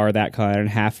cables are that kind and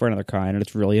half for another kind, and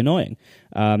it's really annoying.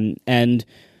 And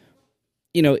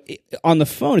on the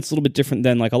phone, it's a little bit different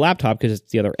than like a laptop because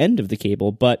it's the other end of the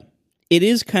cable, but it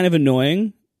is kind of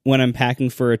annoying when I'm packing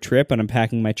for a trip and I'm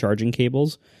packing my charging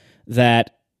cables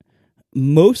that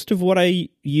most of what I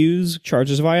use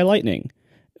charges via Lightning,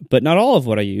 but not all of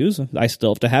what I use. I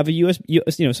still have to have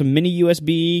some mini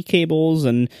USB cables,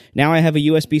 and now I have a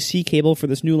USB-C cable for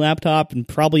this new laptop, and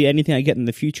probably anything I get in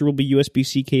the future will be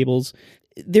USB-C cables.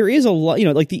 There is a lot,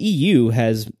 like the EU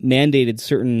has mandated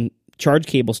certain charge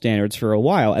cable standards for a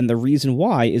while, and the reason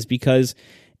why is because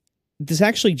this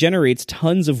actually generates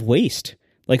tons of waste.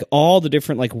 Like all the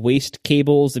different like waste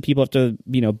cables that people have to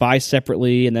buy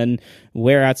separately and then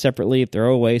wear out separately,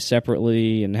 throw away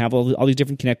separately, and have all these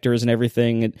different connectors and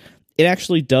everything. It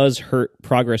actually does hurt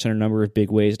progress in a number of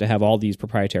big ways to have all these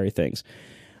proprietary things.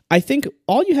 I think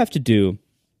all you have to do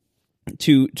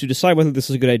to decide whether this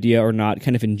is a good idea or not,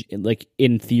 kind of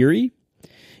in theory,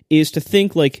 is to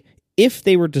think like if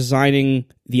they were designing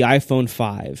the iPhone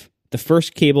 5 the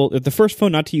first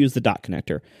phone not to use the dot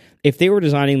connector, if they were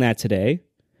designing that today,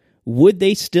 would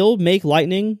they still make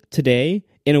Lightning today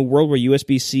in a world where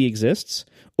USB-C exists,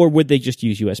 or would they just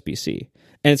use USB-C?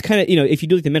 And it's kind of, if you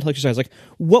do like the mental exercise, like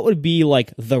what would be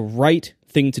like the right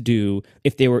thing to do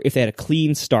if they had a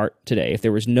clean start today, if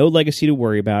there was no legacy to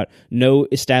worry about, no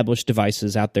established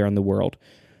devices out there in the world,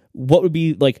 what would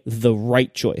be like the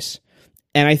right choice?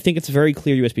 And I think it's very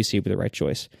clear USB-C would be the right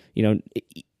choice.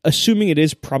 Assuming it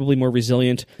is probably more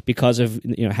resilient because of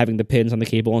having the pins on the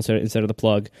cable instead of the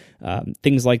plug,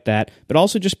 things like that. But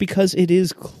also just because it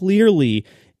is clearly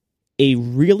a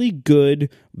really good,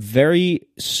 very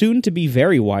soon to be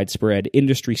very widespread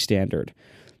industry standard.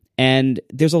 And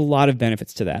there's a lot of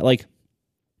benefits to that. Like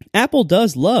Apple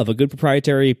does love a good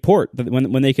proprietary port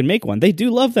when they can make one. They do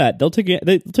love that. They'll take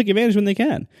advantage when they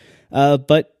can.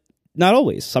 But not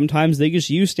always. Sometimes they just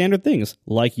use standard things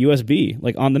like USB,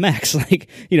 like on the Macs. Like,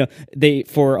 they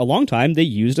for a long time they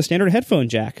used a standard headphone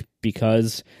jack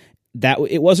because that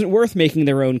it wasn't worth making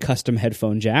their own custom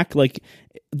headphone jack. Like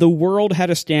the world had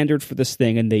a standard for this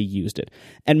thing and they used it.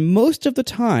 And most of the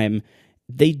time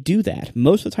they do that.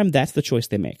 Most of the time that's the choice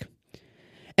they make.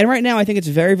 And right now I think it's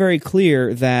very, very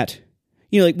clear that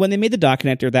like when they made the dock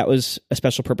connector, that was a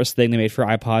special purpose thing they made for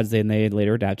iPods, then they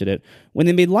later adapted it. When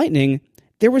they made Lightning,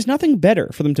 there was nothing better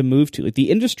for them to move to. Like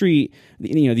the industry, the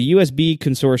USB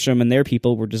consortium and their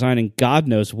people were designing God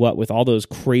knows what with all those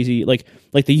crazy, like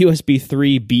the USB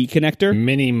 3B connector.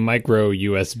 Mini micro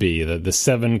USB, the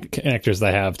 7 connectors I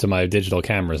have to my digital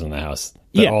cameras in the house.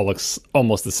 That all looks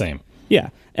almost the same. Yeah,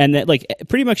 and that like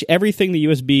pretty much everything the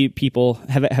USB people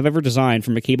have ever designed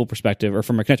from a cable perspective, or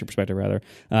from a connector perspective rather,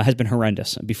 has been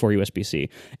horrendous before USB-C.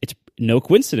 It's no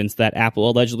coincidence that Apple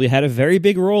allegedly had a very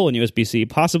big role in USB-C,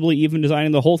 possibly even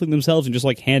designing the whole thing themselves and just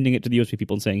like handing it to the USB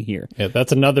people and saying, here. Yeah,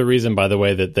 that's another reason, by the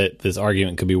way, that this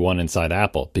argument could be won inside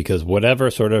Apple, because whatever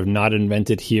sort of not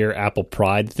invented here Apple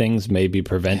pride things may be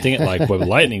preventing it, like with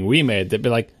Lightning we made, they'd be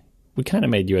like, we kind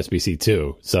of made USB-C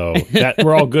too, so that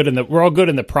we're all good in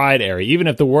the pride area. Even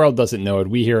if the world doesn't know it,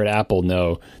 we here at Apple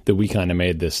know that we kind of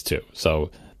made this too.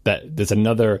 So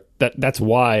that's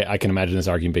why I can imagine this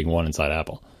argument being won inside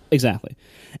Apple. Exactly.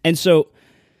 And so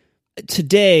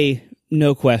today,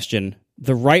 no question,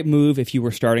 the right move if you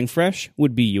were starting fresh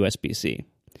would be USB-C.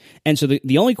 And so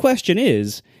the only question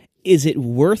is it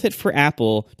worth it for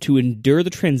Apple to endure the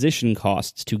transition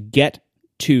costs to get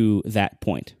to that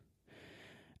point?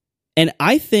 And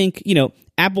I think,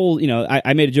 Apple,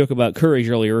 I made a joke about Courage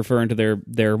earlier, referring to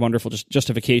their wonderful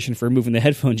justification for removing the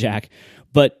headphone jack.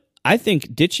 But I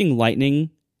think ditching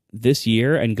Lightning this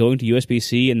year and going to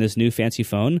USB-C in this new fancy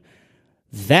phone,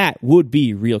 that would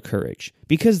be real courage.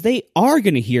 Because they are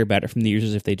going to hear better from the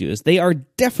users if they do this. They are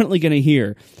definitely going to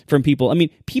hear from people. I mean,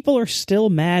 people are still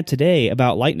mad today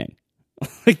about Lightning.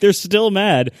 Like, they're still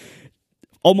mad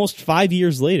almost 5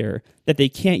 years later that they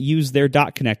can't use their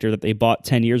dot connector that they bought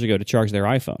 10 years ago to charge their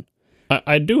iPhone.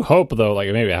 I do hope, though,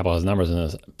 like maybe Apple has numbers in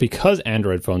this, because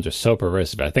Android phones are so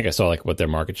pervasive. I think I saw like what their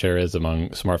market share is among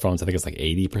smartphones. I think it's like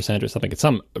 80% or something. It's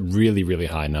some really, really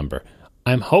high number.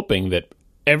 I'm hoping that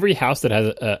every house that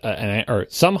has or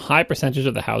some high percentage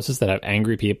of the houses that have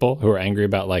angry people who are angry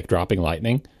about like dropping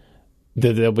Lightning,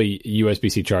 that there'll be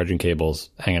USB-C charging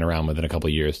cables hanging around within a couple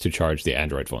of years to charge the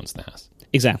Android phones in the house.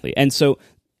 Exactly. And so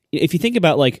if you think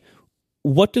about like,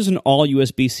 what does an all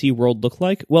USB-C world look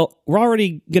like? Well, we're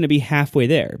already going to be halfway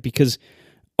there, because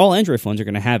all Android phones are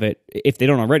going to have it. If they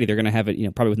don't already, they're going to have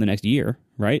it, probably within the next year,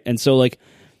 right? And so like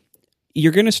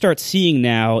you're going to start seeing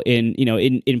now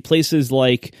in places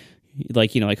like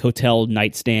hotel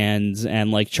nightstands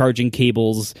and like charging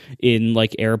cables in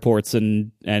like airports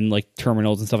and like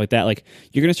terminals and stuff like that. Like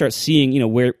you're going to start seeing,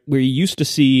 where you used to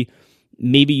see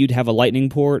maybe you'd have a Lightning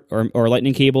port or a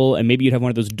Lightning cable, and maybe you'd have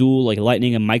one of those dual like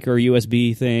Lightning and micro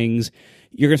USB things.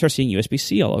 You're going to start seeing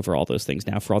USB-C all over all those things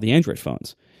now for all the Android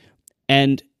phones.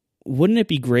 And wouldn't it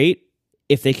be great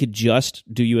if they could just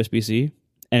do USB-C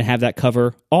and have that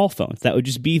cover all phones? That would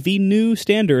just be the new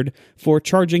standard for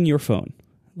charging your phone.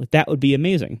 Like, that would be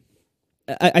amazing.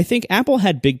 I think Apple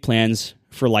had big plans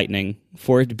for Lightning,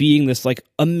 for it being this like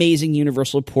amazing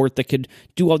universal port that could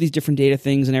do all these different data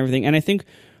things and everything. And I think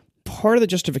part of the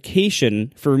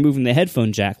justification for removing the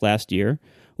headphone jack last year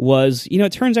was,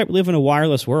 it turns out we live in a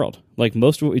wireless world. Like,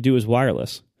 most of what we do is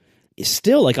wireless.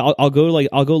 Still, like, I'll go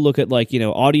look at like,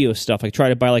 audio stuff, like try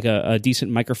to buy like a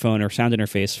decent microphone or sound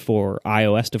interface for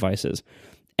iOS devices.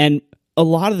 And a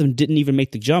lot of them didn't even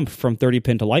make the jump from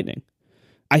 30-pin to Lightning.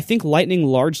 I think Lightning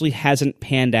largely hasn't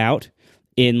panned out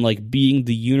in like being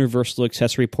the universal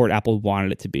accessory port Apple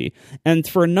wanted it to be. And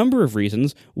for a number of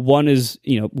reasons. One is,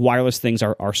 wireless things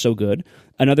are so good.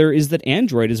 Another is that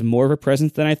Android is more of a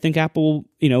presence than I think Apple,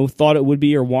 thought it would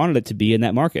be or wanted it to be in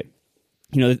that market.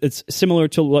 It's similar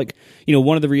to like,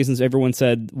 one of the reasons everyone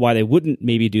said why they wouldn't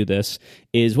maybe do this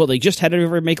is, well, they just had to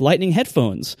ever make Lightning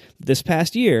headphones this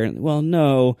past year. Well,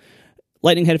 no,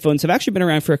 Lightning headphones have actually been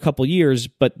around for a couple years,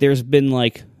 but there's been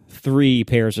like 3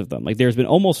 pairs of them. Like there's been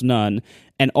almost none,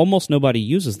 and almost nobody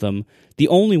uses them. The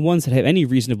only ones that have any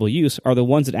reasonable use are the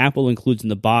ones that Apple includes in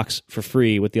the box for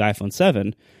free with the iPhone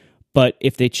 7. But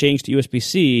if they change to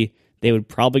USB-C, they would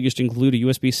probably just include a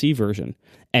USB-C version.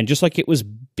 And just like it was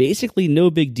basically no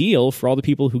big deal for all the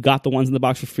people who got the ones in the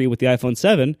box for free with the iPhone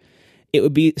 7, it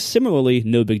would be similarly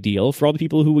no big deal for all the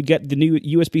people who would get the new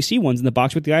USB-C ones in the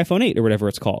box with the iPhone 8 or whatever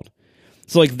it's called.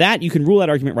 So like that, you can rule that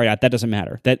argument right out. That doesn't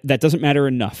matter. That doesn't matter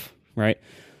enough, right?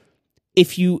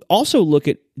 If you also look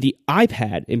at the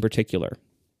iPad in particular,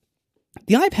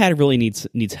 the iPad really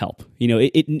needs help.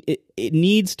 It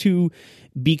needs to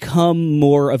become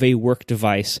more of a work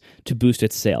device to boost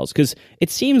its sales, because it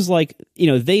seems like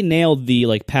they nailed the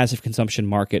like passive consumption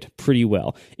market pretty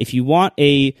well. If you want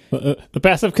the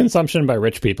passive consumption by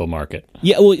rich people market,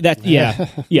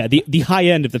 the high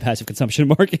end of the passive consumption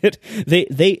market,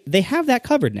 they have that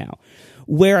covered now.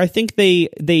 Where I think they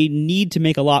need to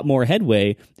make a lot more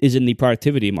headway is in the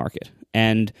productivity market,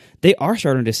 and they are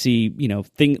starting to see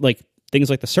things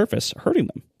like the Surface hurting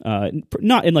them,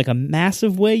 not in like a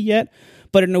massive way yet,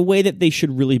 but in a way that they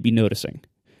should really be noticing,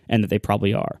 and that they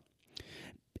probably are.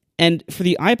 And for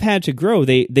the iPad to grow,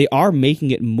 they are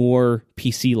making it more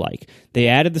PC-like. They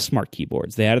added the smart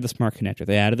keyboards, they added the smart connector,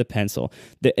 they added the pencil.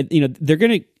 They're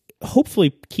going to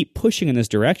hopefully keep pushing in this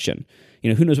direction.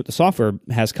 Who knows what the software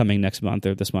has coming next month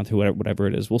or this month or whatever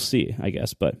it is. We'll see, I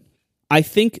guess. But I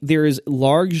think there is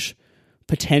large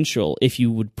potential if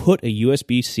you would put a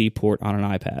USB-C port on an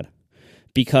iPad.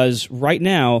 Because right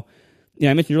now,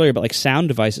 I mentioned earlier about like sound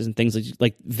devices and things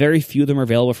like very few of them are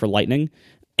available for Lightning.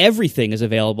 Everything is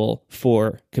available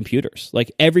for computers.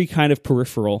 Like every kind of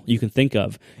peripheral you can think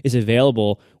of is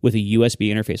available with a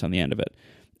USB interface on the end of it.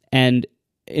 And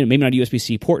maybe not a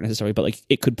USB-C port necessarily, but like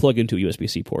it could plug into a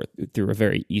USB-C port through a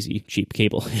very easy, cheap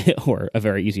cable or a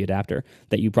very easy adapter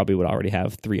that you probably would already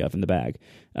have 3 of in the bag.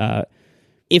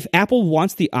 If Apple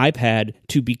wants the iPad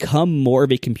to become more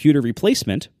of a computer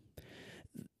replacement,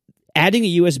 adding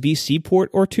a USB-C port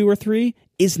or 2 or 3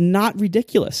 is not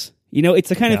ridiculous. It's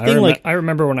the kind of thing I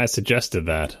remember when I suggested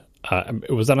that.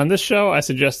 It was on this show. I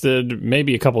suggested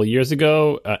maybe a couple of years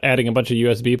ago adding a bunch of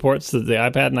USB ports to the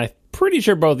iPad, and I'm pretty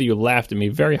sure both of you laughed at me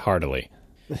very heartily.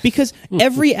 Because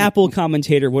every Apple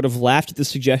commentator would have laughed at the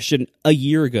suggestion a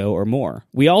year ago or more.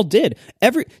 We all did.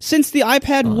 Since the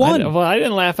iPad 1. I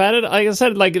didn't laugh at it. Like I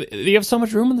said, you have so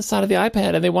much room on the side of the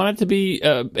iPad, and they want it to be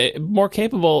more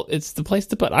capable. It's the place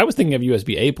to put. I was thinking of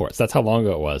USB-A ports. That's how long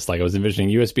ago it was. Like I was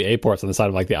envisioning USB-A ports on the side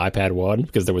of like the iPad 1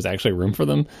 because there was actually room for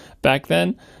them back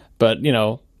then. But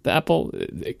the Apple,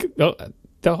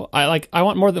 I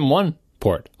want more than one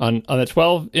port on the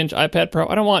 12-inch iPad Pro.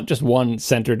 I don't want just one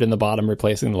centered in the bottom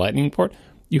replacing the Lightning port.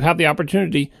 You have the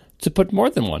opportunity to put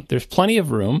more than one. There's plenty of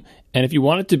room, and if you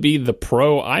want it to be the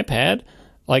Pro iPad,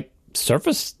 like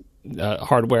Surface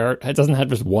hardware, it doesn't have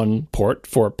just one port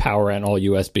for power and all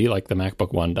USB like the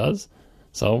MacBook One does.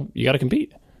 So you got to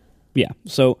compete. Yeah.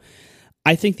 So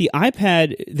I think the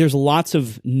iPad, there's lots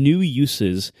of new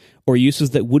uses or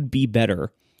uses that would be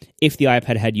better if the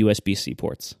iPad had USB-C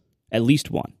ports, at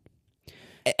least one.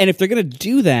 And if they're going to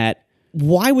do that,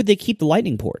 why would they keep the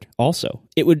Lightning port also?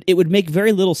 It would make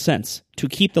very little sense to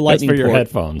keep the Lightning port. That's for your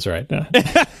headphones, right?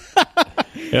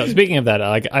 Speaking of that,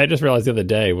 I just realized the other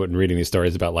day when reading these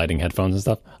stories about Lightning headphones and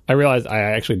stuff, I realized I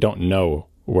actually don't know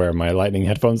where my Lightning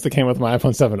headphones that came with my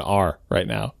iPhone 7 are right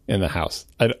now in the house.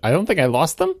 I don't think I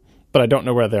lost them, but I don't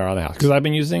know where they are in the house because I've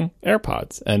been using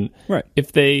AirPods. And right.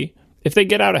 If they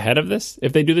get out ahead of this,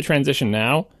 if they do the transition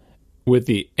now, with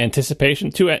the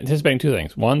anticipating 2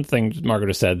 things. One thing Margaret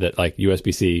has said that like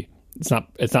USB-C, it's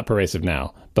not pervasive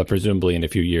now, but presumably in a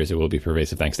few years it will be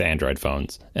pervasive thanks to Android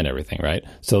phones and everything, right?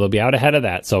 So they'll be out ahead of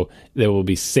that. So they will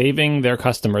be saving their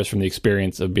customers from the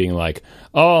experience of being like,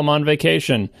 oh, I'm on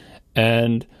vacation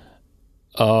and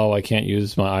I can't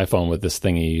use my iPhone with this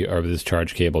thingy or with this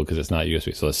charge cable because it's not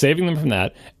USB. So they're saving them from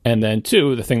that. And then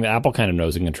 2, the thing that Apple kind of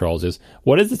knows and controls is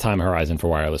what is the time horizon for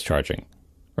wireless charging,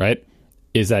 right?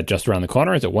 Is that just around the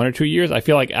corner? Is it 1 or 2 years? I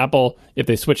feel like Apple, if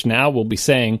they switch now, will be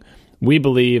saying, we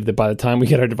believe that by the time we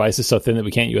get our devices so thin that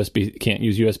we can't use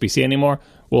USB-C anymore,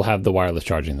 we'll have the wireless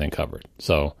charging thing covered.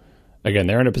 So, again,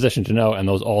 they're in a position to know, and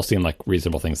those all seem like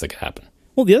reasonable things that could happen.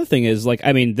 Well, the other thing is,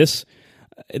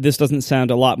 this doesn't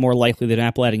sound a lot more likely than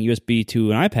Apple adding USB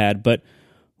to an iPad, but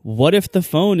what if the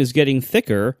phone is getting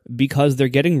thicker because they're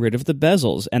getting rid of the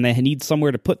bezels and they need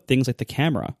somewhere to put things like the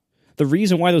camera? The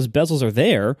reason why those bezels are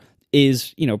there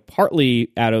is,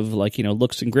 partly out of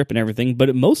looks and grip and everything,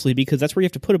 but mostly because that's where you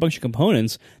have to put a bunch of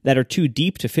components that are too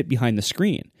deep to fit behind the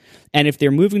screen. And if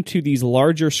they're moving to these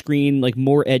larger screen,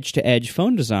 more edge-to-edge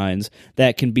phone designs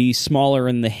that can be smaller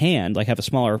in the hand, have a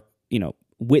smaller,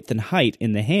 width and height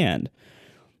in the hand,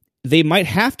 they might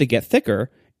have to get thicker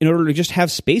in order to just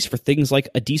have space for things like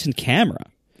a decent camera.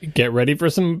 Get ready for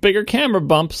some bigger camera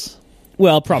bumps.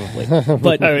 Well, probably,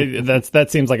 but I mean, that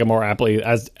seems like a more aptly,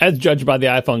 as judged by the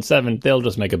iPhone 7, they'll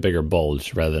just make a bigger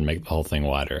bulge rather than make the whole thing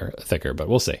wider, thicker. But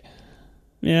we'll see.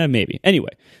 Yeah, maybe. Anyway,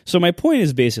 so my point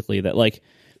is basically that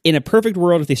in a perfect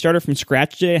world, if they started from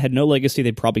scratch today, had no legacy,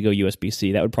 they'd probably go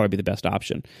USB-C. That would probably be the best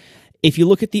option. If you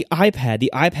look at the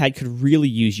iPad could really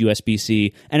use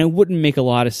USB-C, and it wouldn't make a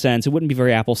lot of sense. It wouldn't be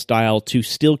very Apple style to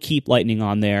still keep Lightning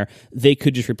on there. They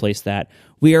could just replace that.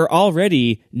 We are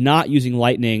already not using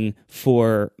Lightning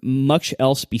for much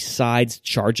else besides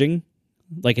charging.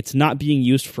 It's not being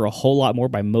used for a whole lot more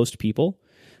by most people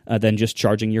than just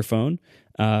charging your phone.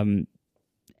 And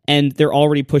they're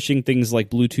already pushing things like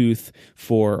Bluetooth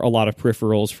for a lot of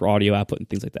peripherals for audio output and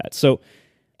things like that. So,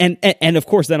 and of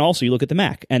course, then also you look at the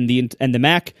Mac and the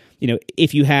Mac.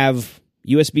 If you have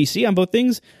USB-C on both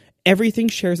things, everything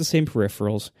shares the same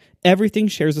peripherals. Everything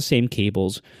shares the same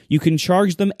cables. You can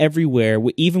charge them everywhere,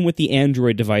 even with the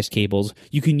Android device cables.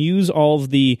 You can use all of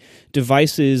the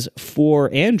devices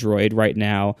for Android right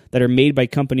now that are made by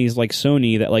companies like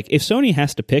Sony that, if Sony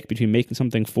has to pick between making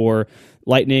something for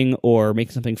Lightning or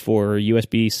making something for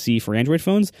USB-C for Android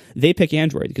phones, they pick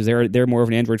Android because they're more of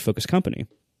an Android-focused company.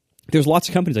 There's lots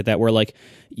of companies like that where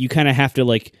you kind of have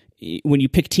to when you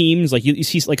pick teams, you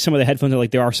see some of the headphones are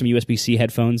there are some USB-C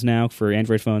headphones now for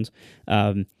Android phones.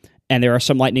 And there are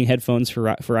some Lightning headphones for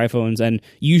iPhones, and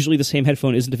usually the same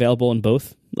headphone isn't available in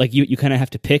both. You kind of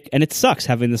have to pick, and it sucks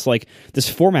having this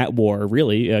format war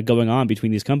really going on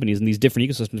between these companies and these different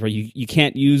ecosystems where you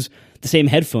can't use the same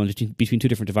headphones between two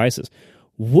different devices.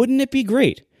 Wouldn't it be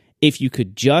great if you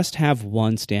could just have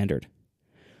one standard?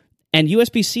 And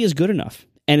USB-C is good enough,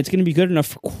 and it's going to be good enough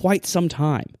for quite some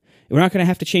time. We're not going to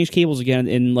have to change cables again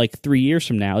in 3 years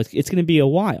from now. It's going to be a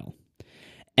while.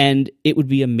 And it would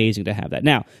be amazing to have that.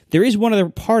 Now, there is one other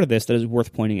part of this that is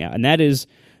worth pointing out, and that is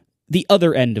the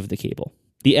other end of the cable,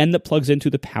 the end that plugs into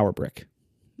the power brick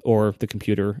or the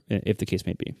computer, if the case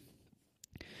may be.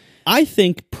 I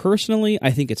think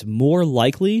it's more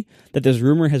likely that this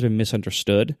rumor has been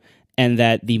misunderstood, and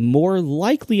that the more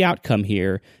likely outcome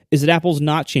here is that Apple's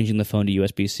not changing the phone to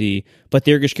USB-C, but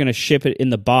they're just going to ship it in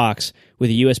the box with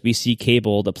a USB-C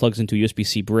cable that plugs into a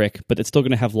USB-C brick, but it's still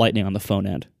going to have Lightning on the phone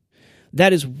end.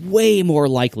 That is way more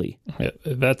likely. Yeah,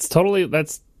 that's totally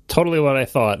what I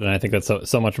thought, and I think that's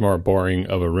so much more boring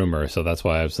of a rumor. So that's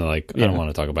why I was I don't want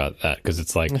to talk about that, because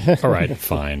it's all right,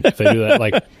 fine. If they do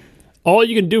that, all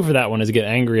you can do for that one is get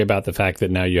angry about the fact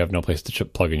that now you have no place to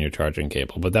plug in your charging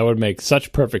cable. But that would make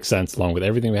such perfect sense along with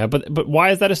everything we have. But why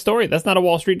is that a story? That's not a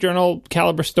Wall Street Journal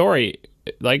caliber story.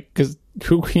 Because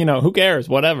who cares?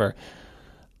 Whatever.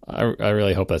 I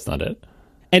really hope that's not it.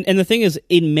 And the thing is,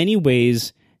 in many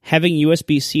ways, having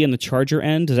USB-C on the charger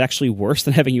end is actually worse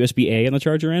than having USB-A on the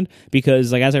charger end,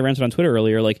 because as I ranted on Twitter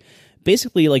earlier,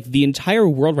 basically the entire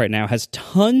world right now has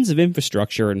tons of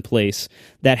infrastructure in place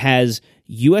that has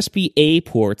USB-A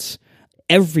ports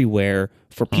everywhere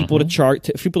for people to charge,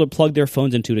 for people to plug their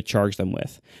phones into to charge them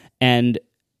with. And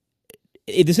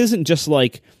this isn't just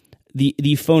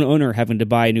the phone owner having to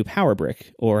buy a new power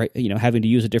brick or having to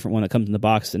use a different one that comes in the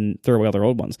box and throw away all their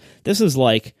old ones. This is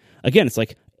again, it's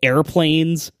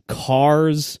airplanes,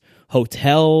 cars,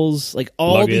 hotels,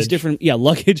 all luggage. These different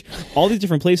luggage, all these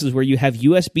different places where you have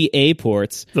USB-A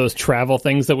ports. Those travel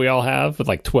things that we all have with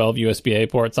 12 USB-A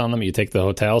ports on them. You take the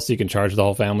hotel so you can charge the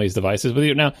whole family's devices with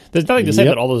you. Now, there's nothing to say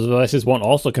that all those devices won't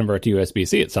also convert to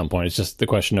USB-C at some point. It's just the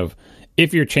question of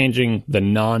if you're changing the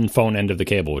non-phone end of the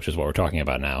cable, which is what we're talking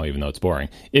about now, even though it's boring.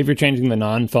 If you're changing the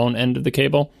non-phone end of the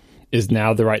cable, is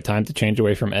now the right time to change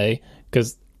away from A?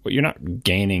 Because you're not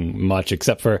gaining much,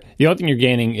 except for the only thing you're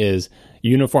gaining is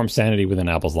uniform sanity within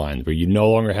Apple's lines, where you no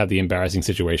longer have the embarrassing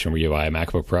situation where you buy a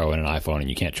MacBook Pro and an iPhone and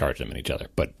you can't charge them in each other.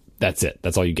 But that's it.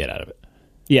 That's all you get out of it.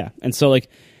 Yeah, and so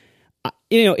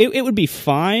it would be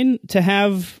fine to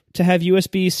have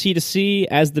USB-C to C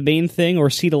as the main thing,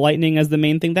 or C to Lightning as the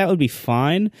main thing. That would be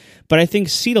fine. But I think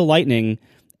C to Lightning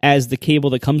as the cable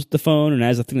that comes with the phone and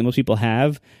as the thing that most people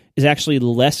have is actually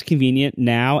less convenient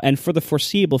now and for the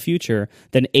foreseeable future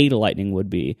than A to Lightning would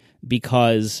be,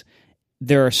 because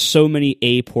there are so many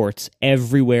A ports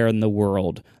everywhere in the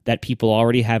world that people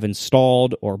already have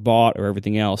installed or bought or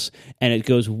everything else, and it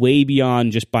goes way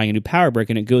beyond just buying a new power brick,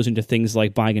 and it goes into things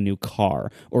like buying a new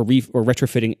car or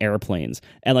retrofitting airplanes,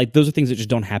 and like those are things that just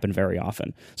don't happen very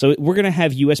often. So we're going to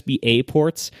have USB-A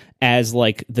ports as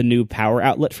like the new power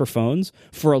outlet for phones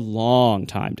for a long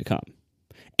time to come.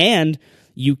 And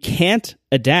you can't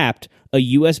adapt a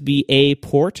USB-A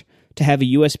port to have a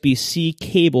USB-C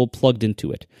cable plugged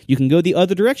into it. You can go the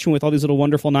other direction with all these little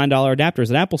wonderful $9 adapters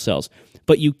that Apple sells,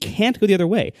 but you can't go the other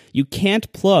way. You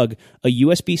can't plug a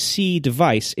USB-C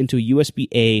device into a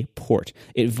USB-A port.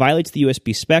 It violates the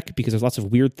USB spec because there's lots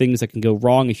of weird things that can go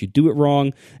wrong if you do it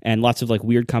wrong, and lots of like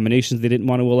weird combinations they didn't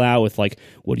want to allow with like,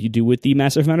 what do you do with the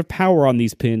massive amount of power on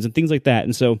these pins and things like that.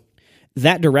 And so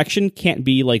that direction can't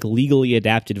be like legally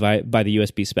adapted by the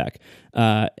USB spec,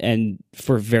 and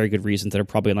for very good reasons that are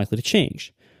probably unlikely to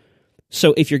change.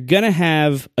 So if you're going to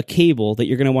have a cable that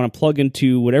you're going to want to plug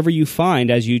into whatever you find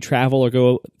as you travel or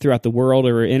go throughout the world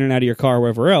or in and out of your car or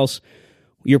wherever else,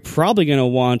 you're probably going to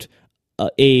want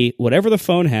a whatever the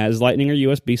phone has, Lightning or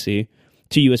USB-C,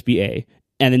 to USB-A,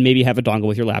 and then maybe have a dongle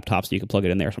with your laptop so you can plug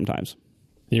it in there sometimes.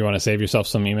 You want to save yourself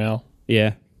some email?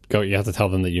 Yeah. You have to tell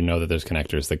them that you know that there's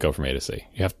connectors that go from A to C.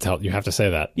 You have to say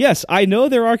that. Yes, I know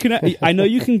there are I know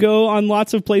you can go on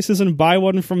lots of places and buy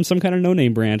one from some kind of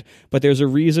no-name brand, but there's a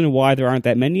reason why there aren't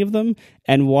that many of them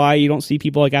and why you don't see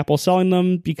people like Apple selling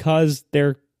them, because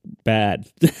they're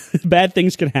bad. Bad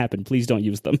things can happen. Please don't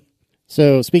use them.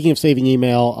 So speaking of saving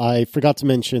email, I forgot to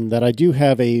mention that I do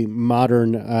have a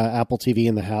modern Apple TV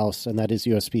in the house, and that is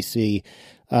USB-C.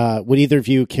 Would either of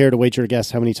you care to wager a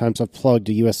guess how many times I've plugged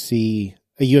a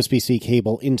USB-C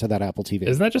cable into that Apple TV?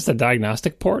 Isn't that just a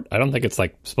diagnostic port? I don't think it's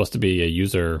like supposed to be a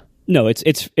user. No,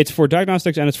 it's for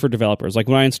diagnostics and it's for developers. Like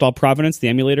when I install Providence, the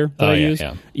emulator that I use,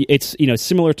 it's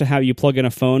similar to how you plug in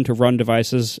a phone to run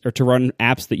devices or to run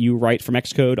apps that you write from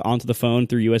Xcode onto the phone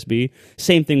through USB.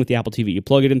 Same thing with the Apple TV. You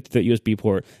plug it into the USB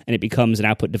port and it becomes an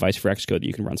output device for Xcode that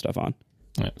you can run stuff on.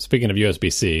 Speaking of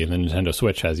USB-C, the Nintendo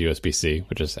Switch has USB-C,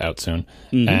 which is out soon.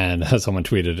 Mm-hmm. And someone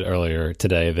tweeted earlier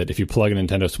today that if you plug a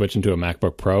Nintendo Switch into a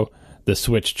MacBook Pro, the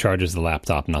Switch charges the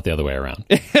laptop, not the other way around.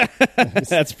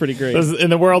 That's pretty great. In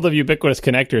the world of ubiquitous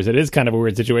connectors, it is kind of a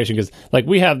weird situation because, like,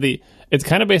 we have it's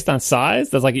kind of based on size.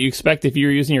 That's like you expect if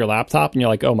you're using your laptop and you're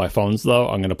like, oh, my phone's low,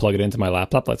 I'm going to plug it into my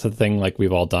laptop. That's the thing like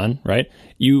we've all done, right?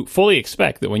 You fully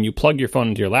expect that when you plug your phone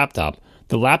into your laptop,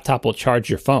 the laptop will charge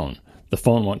your phone. The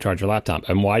phone won't charge your laptop.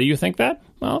 And why do you think that?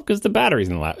 Well, because the batteries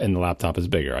in the laptop is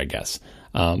bigger, I guess.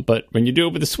 But when you do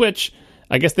it with the Switch,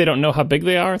 I guess they don't know how big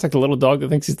they are. It's like the little dog that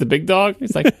thinks he's the big dog.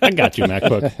 He's like, I got you,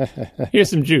 MacBook. Here's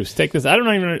some juice. Take this. I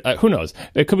don't even know. Who knows?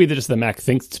 It could be that just the Mac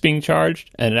thinks it's being charged,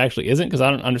 and it actually isn't, because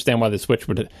I don't understand why the Switch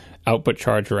would output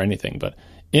charge or anything. But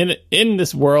in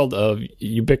this world of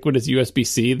ubiquitous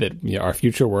USB-C, that our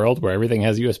future world where everything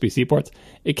has USB-C ports,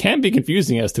 it can be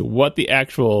confusing as to what the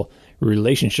actual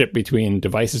relationship between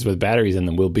devices with batteries in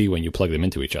them will be when you plug them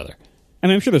into each other. I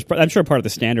mean, I'm sure part of the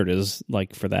standard is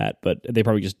like for that, but they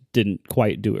probably just didn't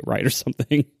quite do it right or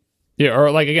something. Yeah,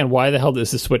 or like, again, why the hell is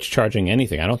the Switch charging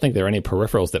anything? I don't think there are any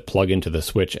peripherals that plug into the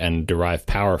Switch and derive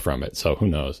power from it, so who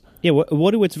knows? Yeah,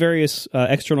 what do its various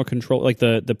external control, like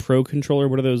the Pro controller,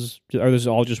 what are those? Are those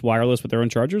all just wireless with their own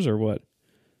chargers, or what?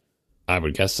 I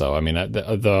would guess so. I mean,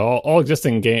 all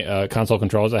existing console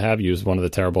controllers I have use one of the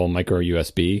terrible micro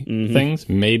USB things.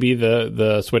 Maybe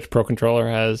the Switch Pro controller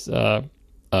has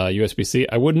USB-C.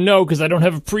 I wouldn't know because I don't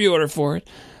have a pre-order for it,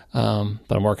 but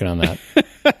I'm working on that.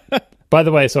 By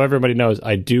the way, so everybody knows,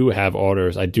 I do have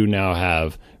orders. I do now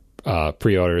have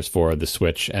pre-orders for the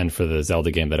Switch and for the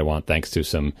Zelda game that I want, thanks to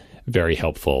some very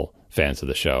helpful fans of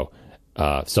the show.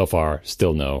 So far,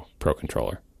 still no Pro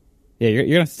controller. Yeah, you're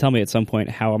going to have to tell me at some point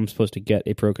how I'm supposed to get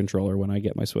a Pro controller when I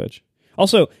get my Switch.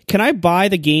 Also, can I buy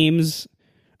the games?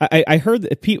 I heard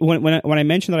that when I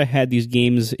mentioned that I had these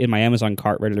games in my Amazon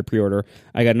cart ready to pre-order,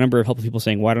 I got a number of helpful people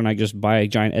saying, why don't I just buy a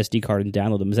giant SD card and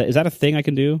download them? Is that a thing I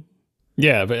can do?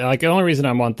 Yeah, but like the only reason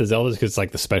I want the Zelda is because it's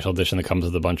like the special edition that comes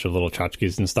with a bunch of little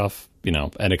tchotchkes and stuff,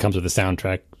 and it comes with a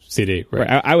soundtrack CD.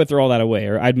 Right? I would throw all that away,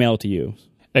 or I'd mail it to you.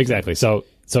 Exactly. So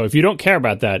if you don't care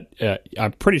about that,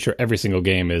 I'm pretty sure every single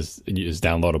game is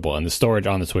downloadable, and the storage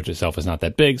on the Switch itself is not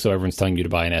that big, so everyone's telling you to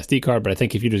buy an SD card. But I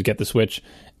think if you just get the Switch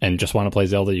and just want to play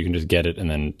Zelda, you can just get it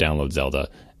and then download Zelda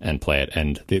and play it.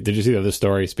 And did you see the other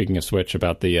story, speaking of Switch,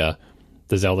 about the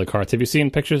Zelda carts? Have you seen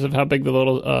pictures of how big the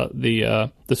little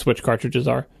the Switch cartridges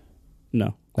are?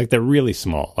 No. Like, they're really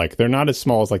small. Like, they're not as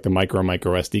small as like the micro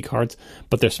SD cards,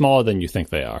 but they're smaller than you think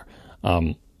they are.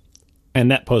 And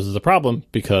that poses a problem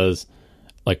because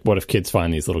like, what if kids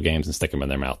find these little games and stick them in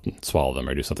their mouth and swallow them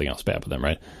or do something else bad with them,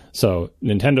 right? So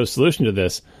Nintendo's solution to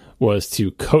this was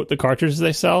to coat the cartridges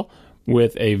they sell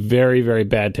with a very, very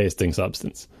bad tasting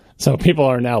substance. So people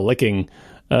are now licking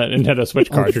Nintendo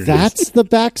Switch cartridges. That's the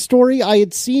backstory? I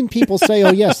had seen people say,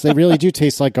 oh, yes, they really do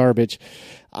taste like garbage.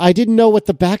 I didn't know what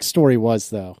the backstory was,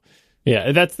 though.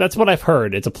 Yeah, that's what I've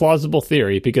heard. It's a plausible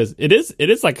theory because it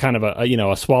is like kind of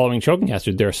a swallowing choking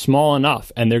hazard. They're small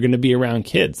enough and they're going to be around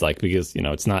kids, like, because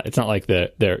it's not like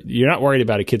you're not worried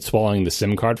about a kid swallowing the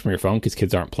SIM card from your phone because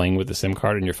kids aren't playing with the SIM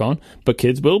card in your phone, but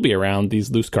kids will be around these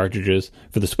loose cartridges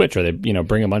for the Switch, or they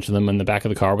bring a bunch of them in the back of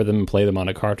the car with them and play them on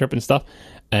a car trip and stuff,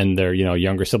 and their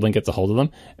younger sibling gets a hold of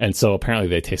them, and so apparently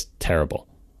they taste terrible.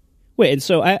 Wait, and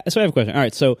so I have a question. All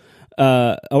right, so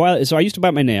I used to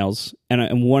bite my nails,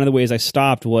 and one of the ways I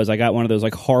stopped was I got one of those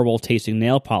like horrible tasting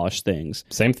nail polish things.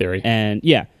 Same theory. And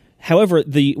yeah, however,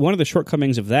 one of the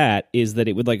shortcomings of that is that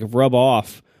it would like rub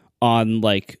off on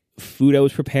like food I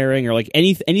was preparing, or like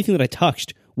anything that I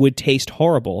touched would taste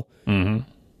horrible. Mm-hmm.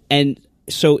 And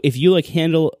so if you like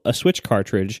handle a Switch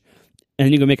cartridge and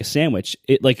then you go make a sandwich,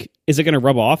 is it going to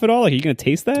rub off at all? Like, are you going to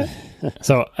taste that?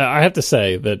 So I have to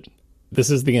say that this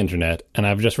is the internet, and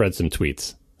I've just read some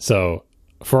tweets. So,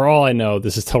 for all I know,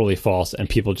 this is totally false, and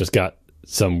people just got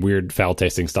some weird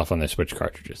foul-tasting stuff on their Switch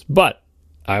cartridges. But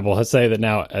I will say that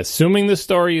now, assuming the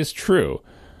story is true,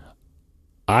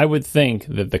 I would think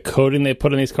that the coating they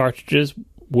put on these cartridges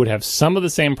would have some of the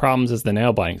same problems as the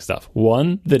nail-biting stuff.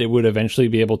 One, that it would eventually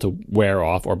be able to wear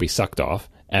off or be sucked off,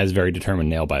 as very determined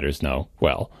nail-biters know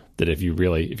well, that if you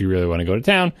really want to go to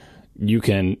town, you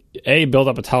can, A, build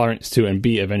up a tolerance to, and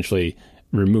B, eventually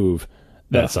remove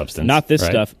that substance. Not this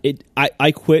right? stuff.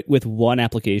 I quit with one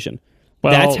application.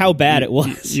 Well, that's how bad it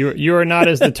was. You are not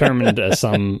as determined as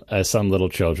some little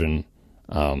children.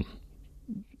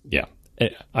 Yeah,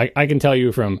 I can tell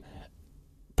you from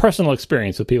personal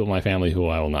experience with people in my family who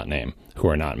I will not name, who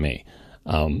are not me,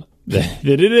 that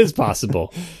it is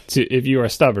possible to, if you are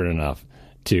stubborn enough,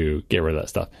 to get rid of that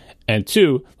stuff. And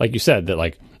two, like you said, that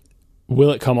like,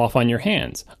 will it come off on your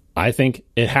hands? I think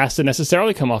it has to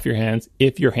necessarily come off your hands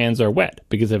if your hands are wet,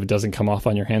 because if it doesn't come off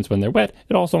on your hands when they're wet,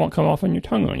 it also won't come off on your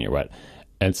tongue when you're wet.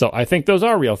 And so I think those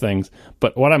are real things,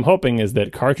 but what I'm hoping is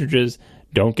that cartridges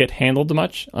don't get handled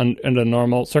much under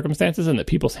normal circumstances, and that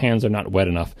people's hands are not wet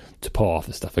enough to pull off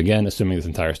this stuff. Again, assuming this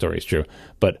entire story is true.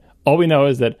 But all we know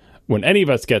is that when any of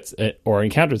us gets or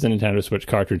encounters a Nintendo Switch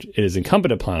cartridge, it is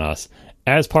incumbent upon us,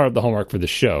 as part of the homework for the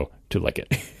show, to lick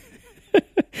it.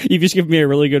 You've just given me a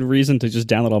really good reason to just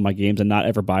download all my games and not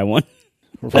ever buy one.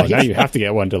 Right. Now you have to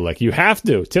get one to lick. You have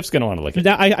to. Tiff's going to want to lick it.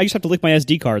 Now I just have to lick my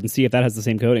SD card and see if that has the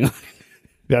same coating on it.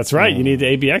 That's right. You need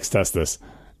to ABX test this.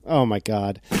 Oh, my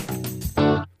God.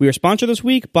 We are sponsored this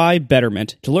week by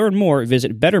Betterment. To learn more,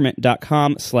 visit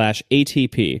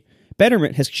betterment.com/ATP.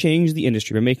 Betterment has changed the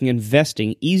industry by making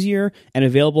investing easier and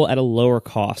available at a lower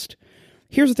cost.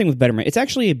 Here's the thing with Betterment. It's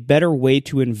actually a better way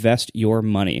to invest your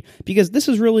money, because this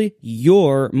is really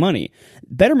your money.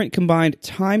 Betterment combined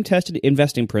time-tested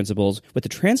investing principles with the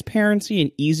transparency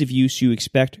and ease of use you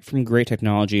expect from great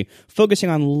technology, focusing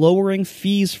on lowering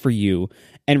fees for you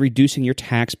and reducing your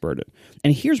tax burden.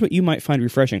 And here's what you might find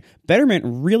refreshing. Betterment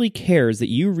really cares that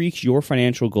you reach your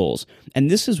financial goals,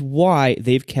 and this is why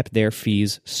they've kept their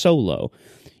fees so low.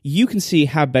 You can see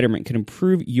how Betterment can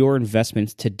improve your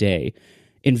investments today.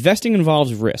 Investing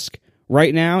involves risk.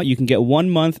 Right now, you can get 1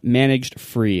 month managed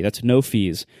free. That's no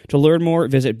fees. To learn more,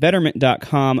 visit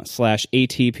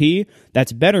betterment.com/ATP.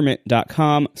 That's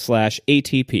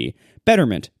betterment.com/ATP.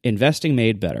 Betterment. Investing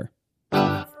made better.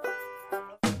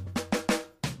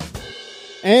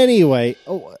 Anyway,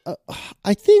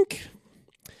 I think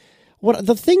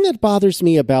the thing that bothers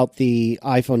me about the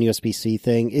iPhone USB-C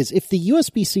thing is if the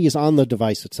USB-C is on the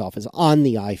device itself, is on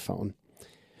the iPhone,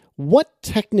 what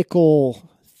technical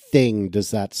thing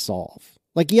does that solve?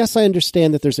 Like, yes, I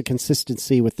understand that there's a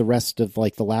consistency with the rest of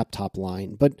like the laptop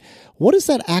line, but what does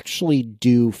that actually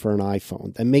do for an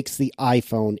iPhone that makes the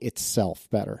iPhone itself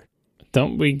better?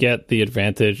 Don't we get the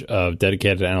advantage of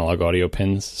dedicated analog audio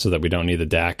pins so that we don't need the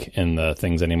DAC in the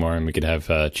things anymore, and we could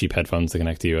have cheap headphones that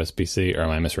connect to USB-C, or am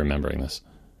I misremembering this?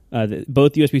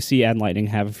 Both USB-C and Lightning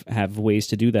have ways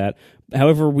to do that.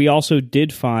 However, we also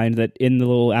did find that in the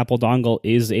little Apple dongle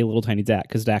is a little tiny DAC,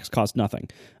 because DACs cost nothing.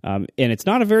 And it's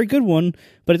not a very good one,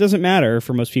 but it doesn't matter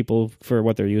for most people for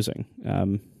what they're using.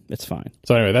 It's fine.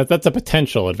 So anyway, that's a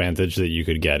potential advantage that you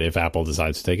could get if Apple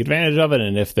decides to take advantage of it.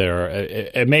 And if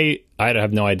I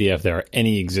have no idea if there are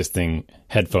any existing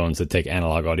headphones that take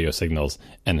analog audio signals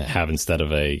and have, instead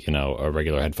of a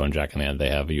regular headphone jack in the end, they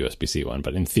have a USB-C one.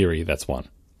 But in theory, that's one.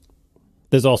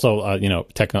 There's also,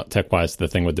 tech-wise, the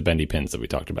thing with the bendy pins that we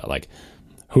talked about. Like,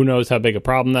 who knows how big a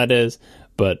problem that is,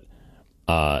 but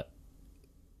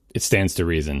it stands to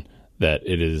reason that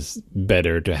it is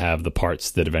better to have the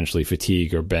parts that eventually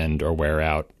fatigue or bend or wear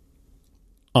out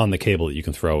on the cable that you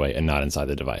can throw away and not inside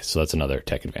the device. So that's another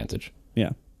tech advantage.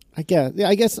 Yeah. I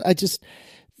guess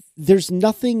there's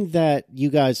nothing that you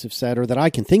guys have said or that I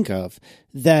can think of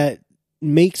that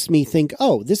makes me think,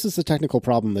 oh, this is a technical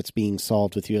problem that's being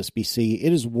solved with USB-C.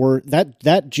 It is worth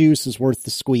that juice is worth the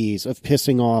squeeze of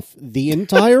pissing off the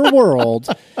entire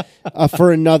world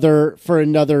for another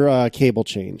cable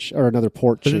change or another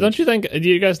port change. But don't you think? Do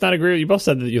you guys not agree? You both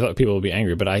said that you thought people would be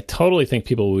angry, but I totally think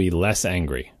people will be less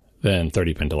angry than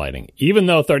 30-pin to Lightning. Even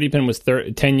though 30-pin was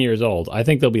 10 years old, I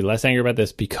think they'll be less angry about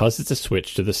this because it's a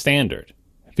switch to the standard.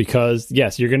 Because,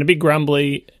 yes, you're going to be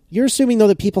grumbly. You're assuming, though,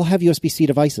 that people have USB-C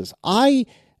devices. I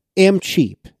am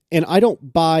cheap, and I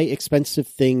don't buy expensive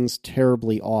things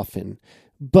terribly often.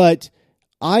 But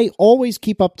I always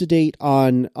keep up to date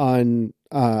on iPhones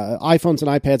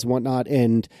and iPads and whatnot,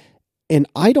 and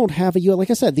I don't have like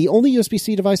I said, the only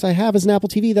USB-C device I have is an Apple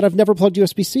TV that I've never plugged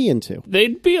USB-C into.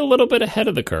 They'd be a little bit ahead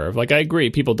of the curve. Like, I agree,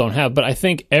 people don't have, but I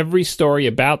think every story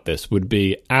about this would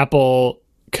be Apple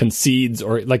concedes,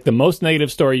 or like the most negative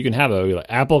story you can have, like,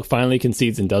 Apple finally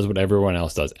concedes and does what everyone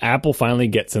else does. Apple finally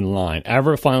gets in line.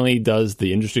 Apple finally does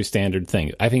the industry standard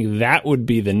thing. I think that would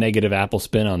be the negative Apple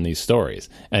spin on these stories.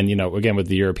 And, again, with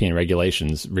the European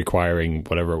regulations requiring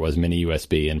whatever it was, mini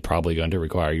USB, and probably going to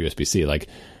require USB-C, like,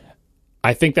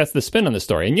 I think that's the spin on the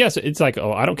story. And yes, it's like,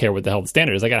 oh, I don't care what the hell the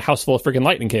standard is. I got a house full of freaking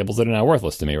Lightning cables that are now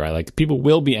worthless to me, right? Like, people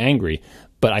will be angry,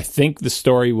 but I think the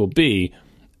story will be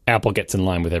Apple gets in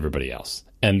line with everybody else.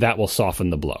 And that will soften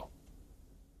the blow.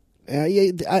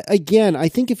 Again, I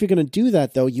think if you're going to do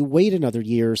that, though, you wait another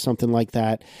year or something like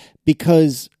that,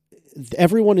 because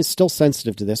everyone is still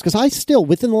sensitive to this. Because I still,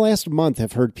 within the last month,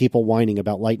 have heard people whining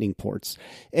about Lightning ports.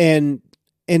 And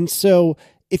so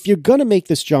if you're going to make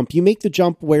this jump, you make the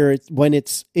jump when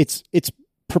it's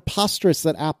preposterous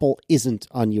that Apple isn't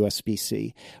on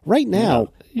USB-C. Right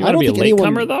now, you want to be a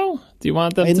latecomer, though? Do you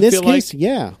want them to feel like... In this case,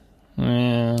 yeah.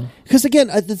 Because again,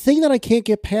 the thing that I can't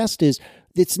get past is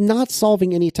it's not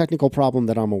solving any technical problem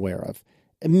that I'm aware of.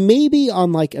 Maybe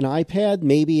on like an iPad,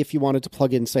 maybe if you wanted to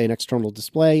plug in, say, an external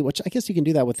display, which I guess you can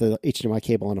do that with the HDMI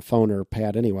cable on a phone or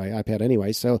iPad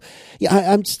anyway. So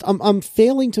yeah, I'm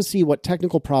failing to see what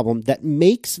technical problem that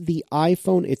makes the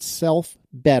iPhone itself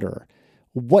better.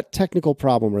 What technical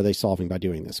problem are they solving by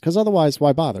doing this? Because otherwise,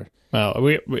 why bother? Well,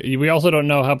 we also don't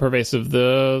know how pervasive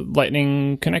the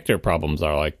Lightning connector problems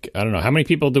are. Like, I don't know. How many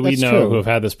people do we know who have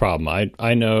had this problem?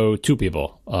 I know two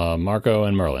people, Marco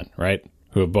and Merlin, right?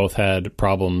 Who have both had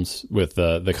problems with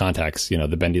the contacts, the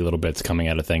bendy little bits coming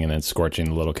out of thing and then scorching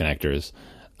the little connectors.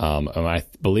 I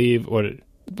believe,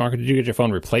 Marco, did you get your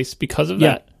phone replaced because of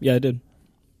that? Yeah, I did.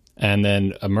 And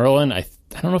then Merlin, I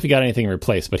don't know if he got anything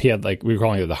replaced, but he had, like, we were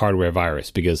calling it the hardware virus,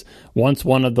 because once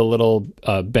one of the little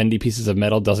bendy pieces of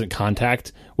metal doesn't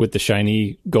contact with the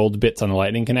shiny gold bits on the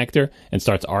Lightning connector and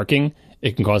starts arcing,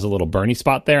 it can cause a little burny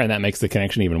spot there, and that makes the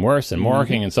connection even worse, and more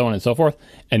arcing, and so on and so forth.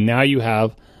 And now you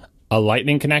have a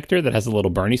Lightning connector that has a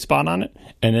little burny spot on it,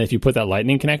 and then if you put that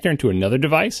Lightning connector into another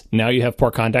device, now you have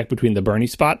poor contact between the burny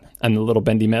spot and the little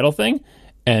bendy metal thing,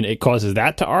 and it causes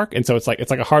that to arc. And so it's like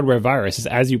a hardware virus. It's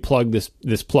as you plug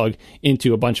this plug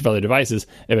into a bunch of other devices,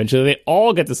 eventually they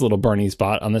all get this little burning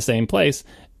spot on the same place,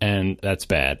 and that's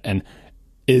bad. And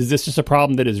is this just a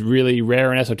problem that is really rare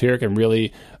and esoteric and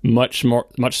really much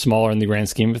smaller in the grand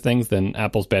scheme of things than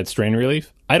Apple's bad strain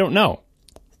relief? I don't know.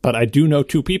 But I do know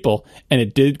two people, and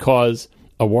it did cause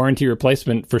a warranty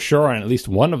replacement for sure on at least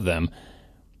one of them.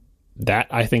 That,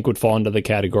 I think, would fall into the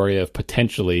category of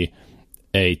potentially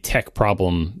a tech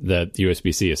problem that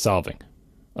USB-C is solving.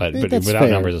 But without fair.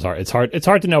 Numbers, it's hard. It's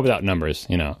hard to know without numbers,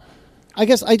 I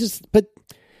guess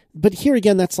but here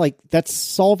again, that's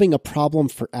solving a problem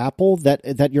for Apple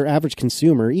that your average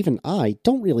consumer, even I,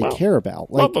 don't really care about.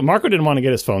 But Marco didn't want to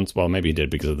get his phone. Well, maybe he did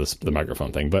because of the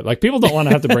microphone thing. But like, people don't want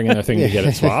to have to bring in their thing to get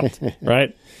it swapped,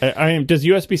 right? I mean, does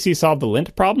USB-C solve the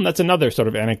lint problem? That's another sort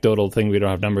of anecdotal thing we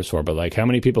don't have numbers for. But like, how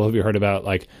many people have you heard about,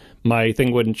 like, my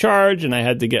thing wouldn't charge and I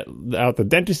had to get out the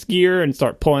dentist gear and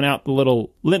start pulling out the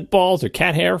little lint balls or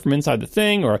cat hair from inside the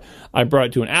thing, or I brought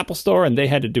it to an Apple store and they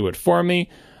had to do it for me?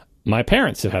 My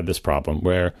parents have had this problem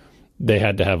where they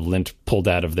had to have lint pulled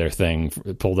out of their thing,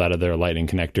 pulled out of their Lightning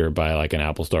connector by like an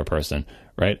Apple Store person,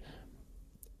 right?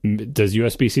 Does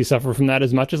USB-C suffer from that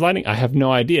as much as Lightning? I have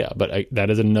no idea, but that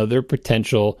is another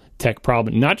potential tech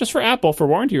problem, not just for Apple, for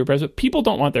warranty repairs, but people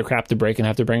don't want their crap to break and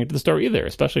have to bring it to the store either,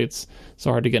 especially it's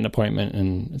so hard to get an appointment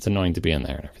and it's annoying to be in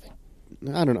there and everything.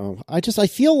 I don't know. I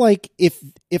feel like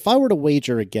if I were to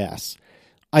wager a guess,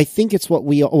 I think it's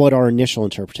what our initial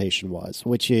interpretation was,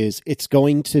 which is it's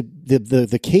going to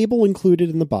the cable included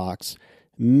in the box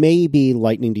may be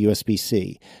Lightning to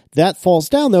USB-C. That falls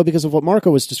down, though, because of what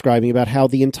Marco was describing about how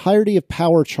the entirety of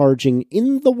power charging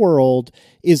in the world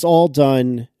is all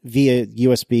done via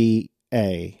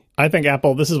USB-A. I think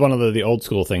Apple, this is one of the old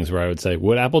school things where I would say,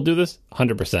 would Apple do this?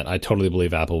 100%. I totally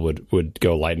believe Apple would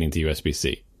go Lightning to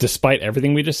USB-C. Despite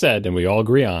everything we just said, and we all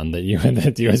agree on that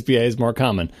USB-A is more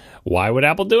common. Why would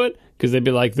Apple do it? Because they'd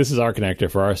be like, this is our connector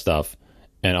for our stuff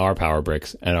and our power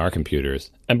bricks and our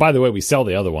computers. And by the way, we sell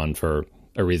the other one for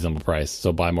a reasonable price,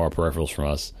 so buy more peripherals from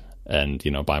us and,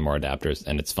 buy more adapters,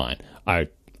 and it's fine. I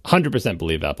 100%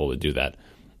 believe Apple would do that.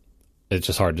 It's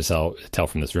just hard to tell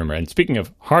from this rumor. And speaking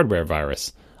of hardware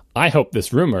virus, I hope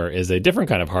this rumor is a different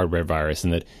kind of hardware virus,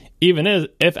 and that even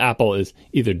if Apple is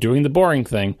either doing the boring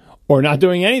thing or not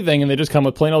doing anything and they just come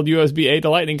with plain old USB-A to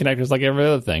Lightning connectors like every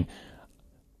other thing,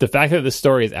 the fact that this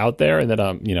story is out there and that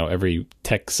every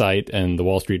tech site and the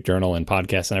Wall Street Journal and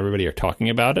podcasts and everybody are talking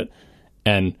about it,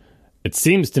 and it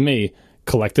seems to me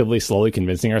collectively slowly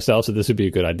convincing ourselves that this would be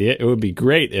a good idea. It would be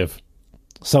great if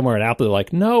somewhere at Apple they're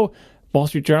like, no, Wall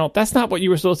Street Journal, that's not what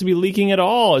you were supposed to be leaking at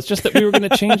all. It's just that we were going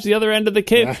to change the other end of the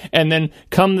cable. Yeah. And then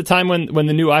come the time when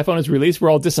the new iPhone is released,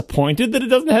 we're all disappointed that it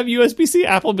doesn't have USB-C.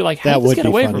 Apple will be like, how did this get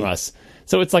away from us?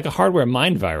 So it's like a hardware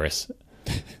mind virus.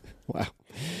 Wow.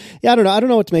 Yeah, I don't know. I don't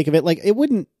know what to make of it. Like, it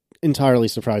wouldn't entirely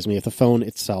surprise me if the phone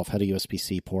itself had a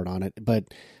USB-C port on it, but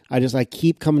I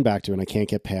keep coming back to it and I can't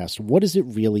get past. What is it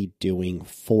really doing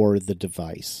for the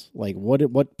device? Like,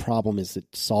 what problem is it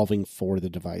solving for the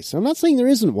device? I'm not saying there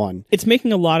isn't one. It's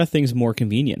making a lot of things more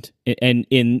convenient, and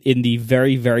in the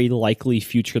very, very likely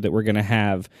future that we're going to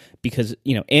have, because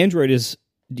Android is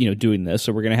doing this,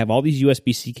 so we're going to have all these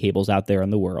USB-C cables out there in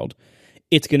the world.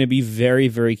 It's going to be very,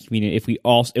 very convenient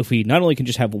if we not only can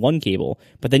just have one cable,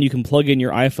 but then you can plug in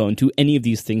your iPhone to any of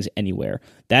these things anywhere.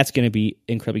 That's going to be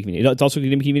incredibly convenient. It's also going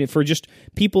to be convenient for just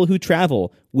people who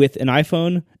travel with an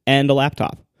iPhone and a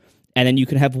laptop. And then you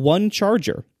can have one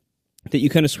charger that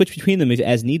you kind of switch between them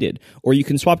as needed, or you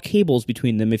can swap cables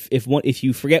between them if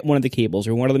you forget one of the cables,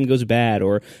 or one of them goes bad,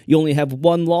 or you only have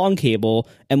one long cable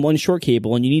and one short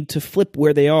cable, and you need to flip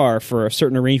where they are for a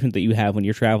certain arrangement that you have when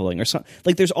you're traveling, or something.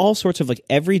 Like, there's all sorts of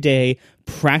everyday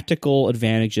practical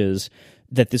advantages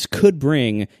that this could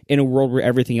bring in a world where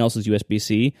everything else is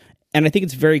USB-C. And I think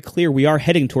it's very clear we are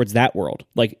heading towards that world.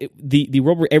 Like, the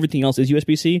world where everything else is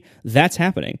USB-C, that's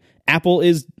happening. Apple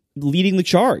is leading the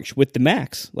charge with the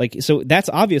Macs. So that's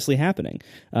obviously happening.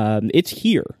 It's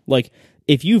here. Like,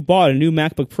 if you've bought a new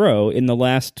MacBook Pro in the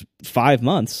last 5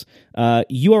 months,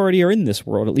 you already are in this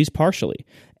world, at least partially.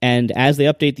 And as they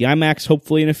update the iMacs,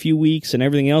 hopefully in a few weeks, and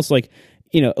everything else,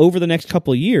 over the next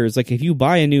couple of years, if you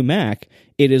buy a new Mac,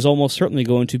 it is almost certainly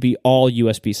going to be all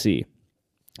USB-C.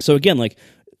 So again,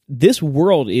 this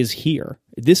world is here.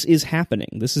 This is happening.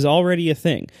 This is already a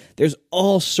thing. There's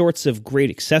all sorts of great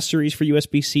accessories for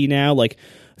USB-C now.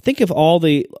 Think of all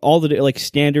the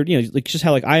standard, just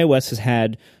how iOS has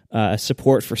had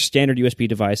support for standard USB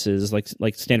devices,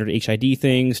 like standard HID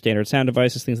things, standard sound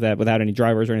devices, things like that, without any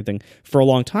drivers or anything for a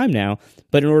long time now.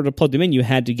 But in order to plug them in, you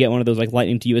had to get one of those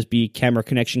Lightning to USB camera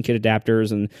connection kit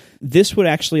adapters, and this would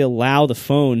actually allow the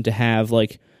phone to have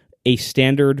a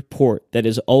standard port that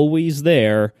is always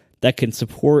there that can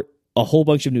support a whole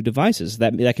bunch of new devices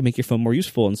that can make your phone more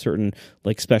useful in certain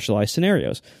specialized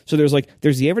scenarios. So there's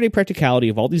the everyday practicality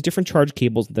of all these different charge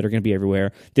cables that are going to be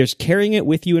everywhere. There's carrying it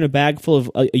with you in a bag full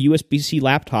of a USB-C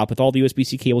laptop with all the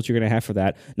USB-C cables you're going to have for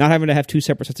that, not having to have two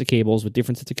separate sets of cables with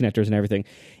different sets of connectors and everything.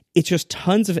 It's just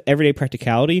tons of everyday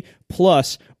practicality,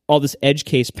 plus all this edge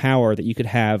case power that you could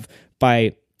have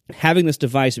by having this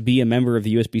device be a member of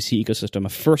the USB-C ecosystem, a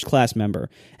first-class member,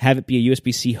 have it be a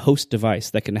USB-C host device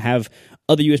that can have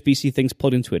other USB-C things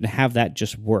plugged into it and have that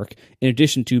just work, in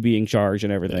addition to being charged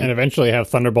and everything. And eventually have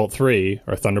Thunderbolt 3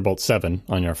 or Thunderbolt 7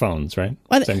 on your phones, right?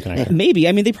 Same connector. Maybe.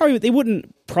 I mean, they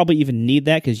wouldn't probably even need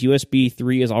that, because USB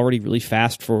 3 is already really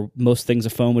fast for most things a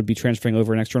phone would be transferring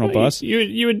over an external bus.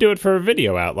 You would do it for a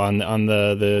video out on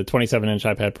the 27-inch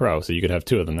iPad Pro, so you could have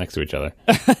two of them next to each other.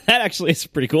 That actually is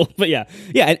pretty cool. But yeah,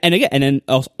 and again, and then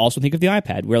also think of the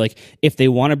iPad, where if they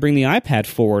want to bring the iPad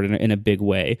forward in a big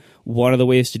way, one of the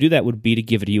ways to do that would be to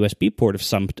give it a USB port of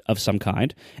some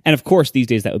kind. And of course, these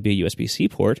days that would be a USB-C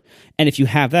port. And if you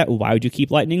have that, why would you keep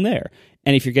Lightning there?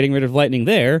 And if you're getting rid of Lightning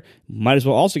there, might as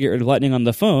well also get rid of Lightning on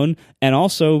the phone, and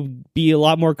also be a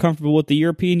lot more comfortable with the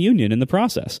European Union in the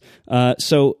process.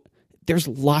 So there's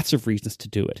lots of reasons to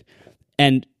do it.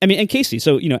 And I mean, and Casey,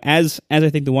 so as I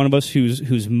think the one of us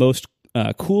who's most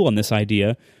cool on this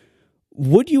idea,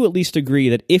 would you at least agree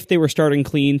that if they were starting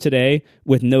clean today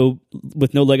with no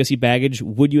legacy baggage,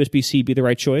 would USB-C be the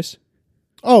right choice?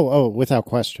 Oh, without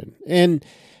question. And,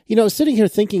 sitting here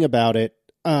thinking about it,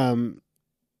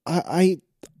 I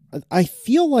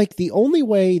feel like the only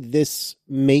way this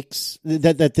makes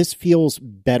that this feels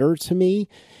better to me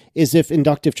is if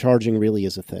inductive charging really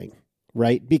is a thing,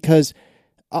 right? Because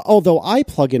although I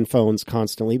plug in phones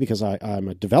constantly because I'm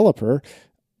a developer,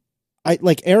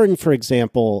 like Erin, for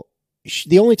example,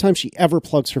 the only time she ever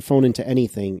plugs her phone into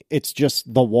anything, it's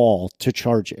just the wall to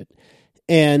charge it.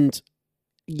 And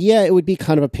yeah, it would be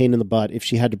kind of a pain in the butt if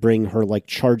she had to bring her like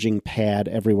charging pad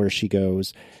everywhere she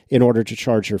goes in order to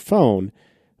charge her phone.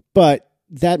 But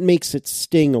that makes it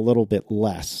sting a little bit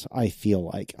less, I feel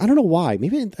like. I don't know why.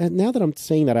 Maybe now that I'm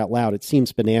saying that out loud, it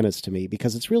seems bananas to me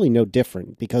because it's really no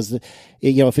different. Because, if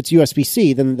it's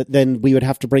USB-C, then we would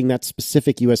have to bring that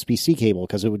specific USB-C cable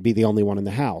because it would be the only one in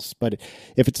the house. But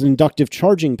if it's an inductive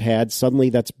charging pad, suddenly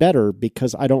that's better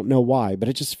because I don't know why. But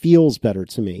it just feels better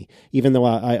to me, even though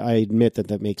I admit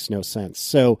that makes no sense.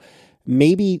 So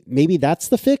maybe that's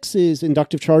the fix, is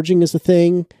inductive charging is a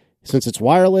thing. Since it's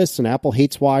wireless and Apple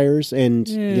hates wires and,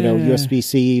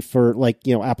 USB-C for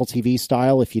Apple TV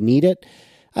style if you need it.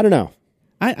 I don't know.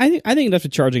 I think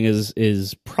inductive charging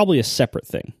is probably a separate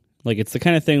thing. Like it's the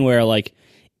kind of thing where like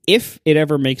if it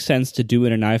ever makes sense to do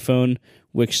in an iPhone,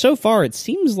 which so far it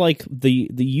seems like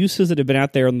the uses that have been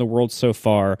out there in the world so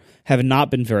far have not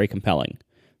been very compelling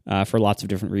for lots of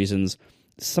different reasons.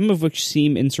 Some of which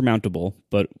seem insurmountable,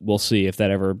 but we'll see if that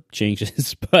ever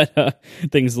changes. But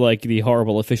things like the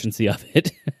horrible efficiency of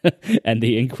it and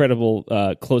the incredible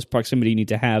close proximity you need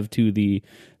to have to the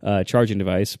charging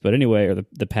device, but anyway, or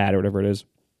the pad or whatever it is.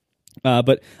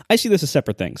 But I see this as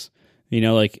separate things.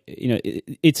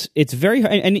 It's very,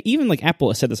 and even like Apple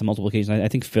has said this on multiple occasions. I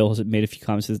think Phil has made a few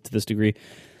comments to this degree.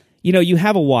 You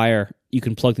have a wire, you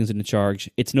can plug things into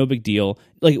charge. It's no big deal.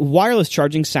 Like wireless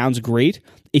charging sounds great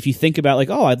if you think about like,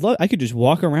 oh, I could just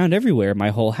walk around everywhere, my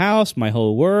whole house, my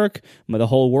whole work, the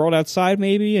whole world outside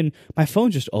maybe, and my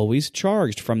phone's just always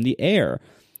charged from the air.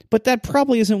 But that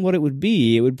probably isn't what it would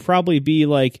be. It would probably be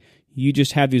like you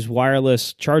just have these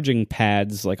wireless charging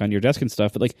pads like on your desk and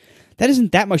stuff, but like that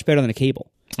isn't that much better than a cable.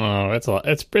 Oh,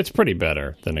 it's pretty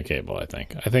better than a cable, I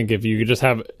think. I think if you could just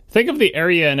think of the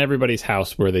area in everybody's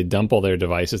house where they dump all their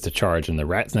devices to charge and the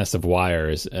rat's nest of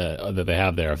wires that they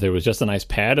have there. If there was just a nice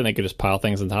pad and they could just pile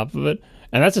things on top of it,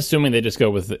 and that's assuming they just go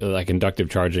with like inductive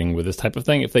charging with this type of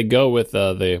thing. If they go with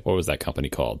what was that company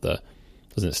called?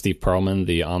 Wasn't it Steve Perlman,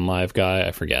 the OnLive guy?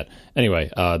 I forget. Anyway,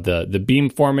 the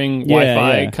beamforming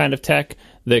Wi-Fi kind of tech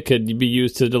that could be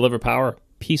used to deliver power.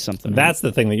 Piece something. That's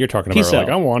the thing that you're talking about. Like,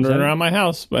 I'm wandering around my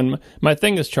house and my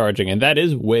thing is charging, and that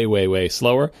is way, way, way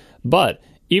slower. But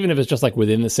even if it's just like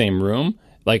within the same room,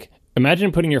 like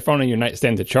imagine putting your phone on your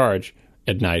nightstand to charge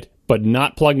at night, but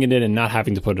not plugging it in and not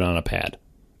having to put it on a pad,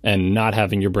 and not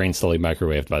having your brain slowly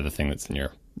microwaved by the thing that's in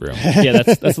your room. Yeah,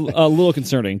 that's a little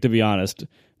concerning, to be honest.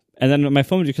 And then my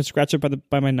phone just gets scratched up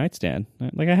by my nightstand.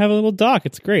 Like I have a little dock.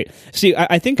 It's great. See,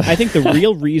 I think the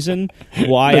real reason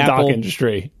why the Apple dock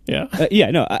industry,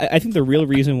 I think the real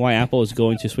reason why Apple is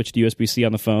going to switch to USB-C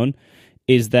on the phone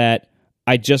is that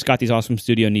I just got these awesome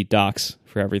Studio Neat docks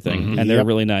for everything, and they're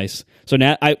really nice. So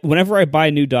now, whenever I buy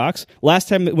new docks, last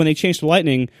time when they changed to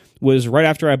Lightning was right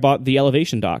after I bought the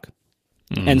Elevation dock.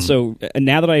 And so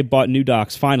now that I bought new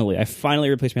docks, I finally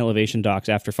replaced my Elevation docks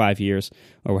after 5 years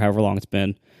or however long it's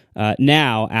been.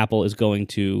 Now Apple is going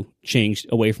to change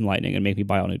away from Lightning and make me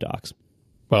buy all new docks.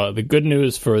 Well, the good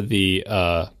news for the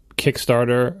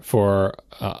Kickstarter for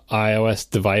iOS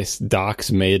device docks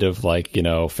made of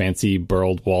fancy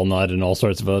burled walnut and all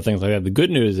sorts of other things like that. The good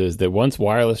news is that once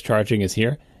wireless charging is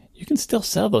here, you can still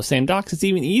sell those same docks. It's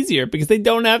even easier because they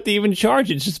don't have to even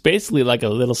charge. It's just basically like a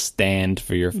little stand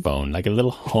for your phone, like a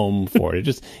little home for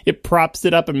it. It props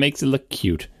it up and makes it look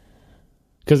cute.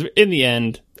 Because in the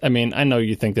end, I mean, I know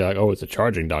you think they're like, oh, it's a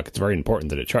charging dock. It's very important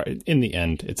that it charge. In the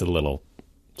end, it's a little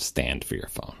stand for your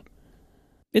phone.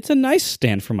 It's a nice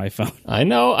stand for my phone. I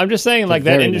know. I'm just saying, like,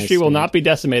 that industry will not be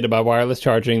decimated by wireless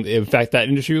charging. In fact, that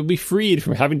industry will be freed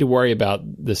from having to worry about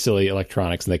the silly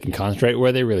electronics, and they can concentrate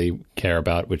where they really care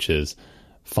about, which is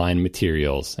fine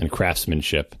materials and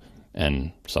craftsmanship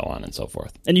and so on and so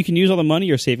forth. And you can use all the money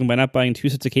you're saving by not buying 2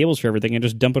 sets of cables for everything and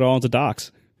just dump it all into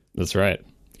docks. That's right.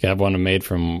 You can have one made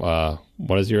from,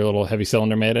 what is your little heavy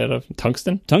cylinder made out of?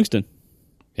 Tungsten? Tungsten.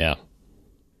 Yeah.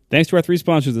 Thanks to our 3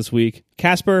 sponsors this week,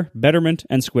 Casper, Betterment,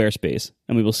 and Squarespace.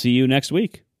 And we will see you next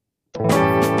week.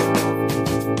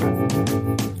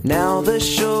 Now the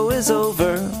show is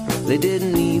over. They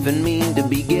didn't even mean to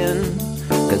begin,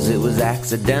 'cause it was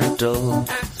accidental.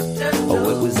 Oh,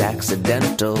 it was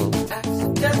accidental.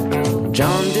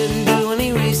 John didn't do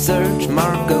any research.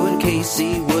 Marco and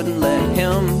Casey wouldn't let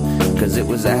him, 'cause it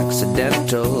was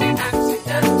accidental.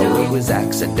 Oh, it was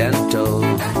accidental.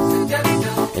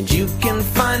 And you can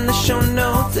find the show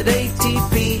notes at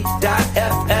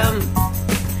atp.fm.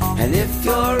 And if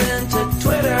you're into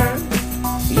Twitter,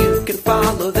 you can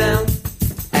follow them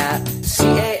at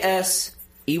CASEYLISS.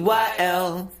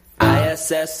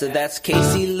 So that's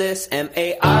Casey Liss,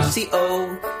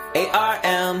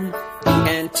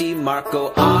 MARCOARMENT,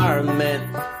 Marco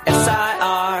Arment,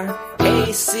 SIRAC,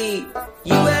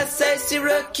 USA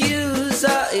Syracuse.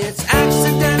 It's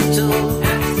accidental.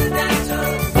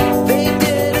 They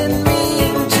didn't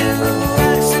mean to.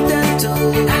 Accidental.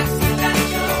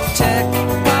 Tech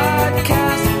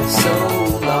podcast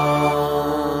so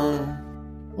long.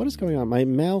 What is going on? My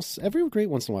mouse, every great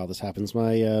once in a while this happens.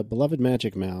 My beloved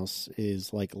Magic Mouse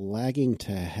is like lagging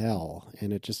to hell,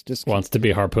 and it just Wants to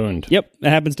be harpooned. Yep, that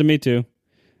happens to me too.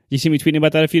 You see me tweeting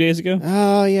about that a few days ago?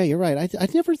 Oh, yeah, you're right. I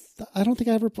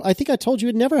think I told you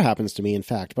it never happens to me, in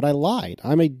fact, but I lied.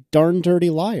 I'm a darn dirty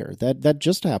liar. That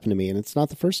just happened to me, and it's not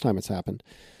the first time it's happened.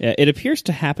 Yeah, it appears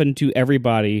to happen to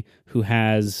everybody who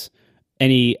has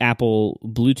any Apple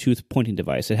Bluetooth pointing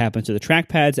device. It happens to the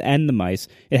trackpads and the mice.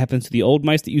 It happens to the old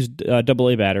mice that use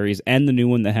AA batteries and the new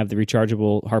one that have the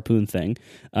rechargeable harpoon thing.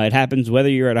 It happens whether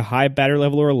you're at a high battery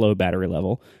level or a low battery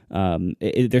level.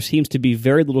 There seems to be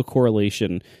very little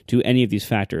correlation to any of these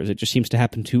factors. It just seems to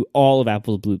happen to all of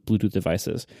Apple's Bluetooth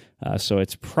devices. So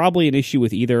it's probably an issue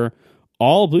with either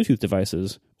all Bluetooth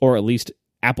devices or at least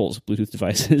Apple's Bluetooth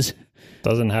devices.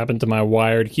 Doesn't happen to my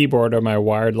wired keyboard or my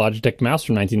wired Logitech mouse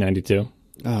from 1992.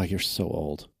 Oh, you're so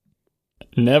old.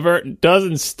 Never,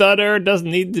 doesn't stutter,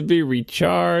 doesn't need to be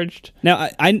recharged. Now,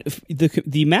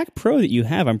 the Mac Pro that you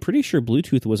have, I'm pretty sure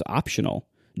Bluetooth was optional.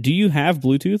 Do you have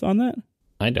Bluetooth on that?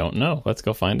 I don't know. Let's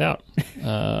go find out.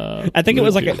 I think it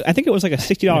was like a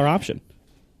 $60 option.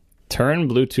 Turn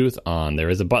Bluetooth on. There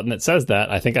is a button that says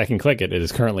that. I think I can click it. It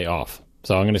is currently off.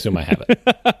 So I'm going to assume I have it.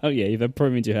 Oh, yeah, that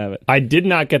probably means you have it. I did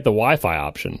not get the Wi-Fi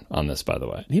option on this, by the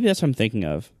way. Maybe that's what I'm thinking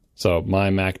of. So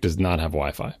my Mac does not have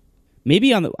Wi-Fi.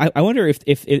 Maybe on the. I wonder if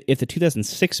the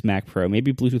 2006 Mac Pro,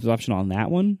 maybe Bluetooth was optional on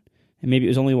that one, and maybe it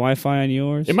was only Wi-Fi on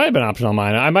yours. It might have been optional on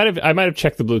mine. I might have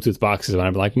checked the Bluetooth boxes, and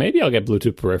I'd be like, maybe I'll get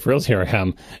Bluetooth peripherals. Here I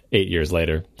am, 8 years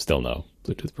later, still no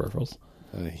Bluetooth peripherals.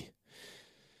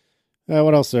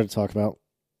 What else is there to talk about?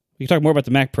 We can talk more about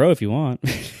the Mac Pro if you want.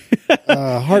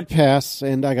 Hard pass,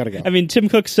 and I gotta go. I mean, Tim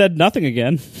Cook said nothing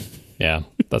again. Yeah,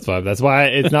 that's why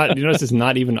it's not. You notice it's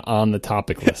not even on the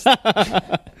topic list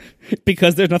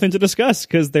because there's nothing to discuss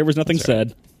because there was nothing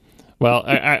said. Well,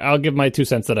 I'll give my 2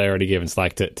 cents that I already gave in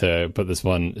Slack to put this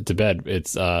one to bed.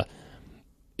 It's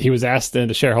he was asked in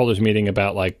the shareholders meeting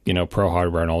about pro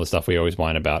hardware and all the stuff we always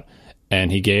whine about,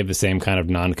 and he gave the same kind of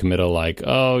non-committal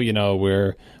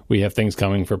we have things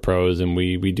coming for pros and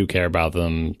we do care about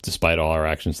them despite all our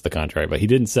actions to the contrary. But he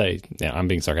didn't say, I'm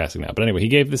being sarcastic now. But anyway, he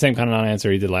gave the same kind of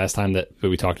non-answer he did last time that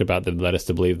we talked about that led us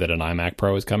to believe that an iMac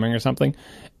Pro is coming or something.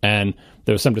 And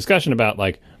there was some discussion about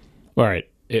all right,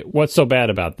 what's so bad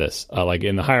about this?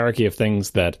 In the hierarchy of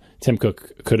things that Tim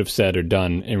Cook could have said or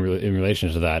done in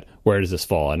relation to that, where does this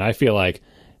fall? And I feel like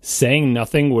saying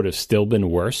nothing would have still been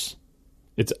worse.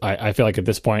 I feel like at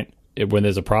this point, when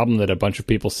there's a problem that a bunch of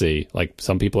people see, like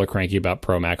some people are cranky about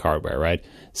Pro Mac hardware, right?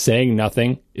 Saying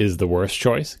nothing is the worst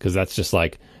choice because that's just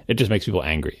it just makes people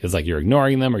angry. It's like you're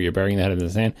ignoring them or you're burying their head in the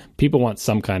sand. People want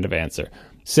some kind of answer.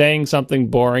 Saying something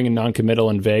boring and non-committal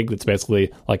and vague that's basically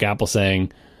like Apple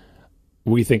saying,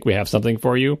 we think we have something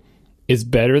for you, is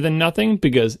better than nothing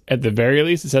because at the very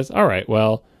least it says, all right,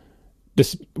 well,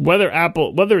 whether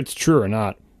it's true or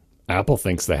not, Apple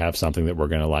thinks they have something that we're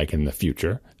going to like in the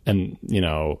future. And,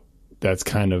 that's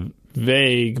kind of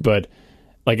vague, but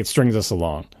it strings us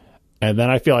along. And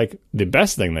then I feel like the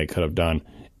best thing they could have done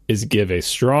is give a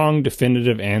strong,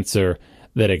 definitive answer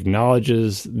that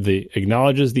acknowledges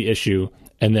the issue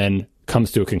and then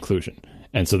comes to a conclusion.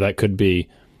 And so that could be,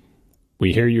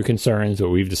 we hear your concerns, but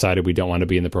we've decided we don't want to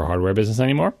be in the pro hardware business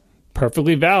anymore.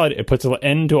 Perfectly valid. It puts an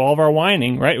end to all of our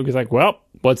whining, right? Because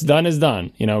what's done is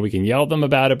done. We can yell at them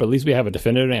about it, but at least we have a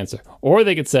definitive answer. Or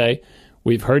they could say,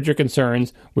 we've heard your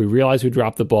concerns. We realize we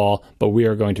dropped the ball, but we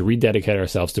are going to rededicate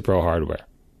ourselves to pro hardware.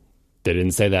 They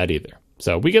didn't say that either.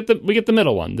 So we get the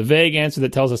middle one, the vague answer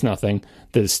that tells us nothing,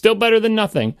 that is still better than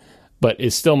nothing, but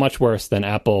is still much worse than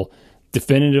Apple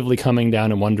definitively coming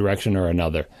down in one direction or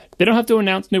another. They don't have to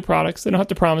announce new products. They don't have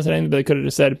to promise anything, but they could have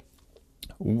just said,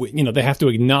 they have to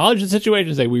acknowledge the situation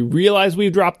and say, we realize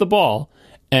we've dropped the ball,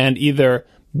 and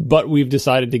but we've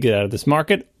decided to get out of this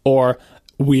market, or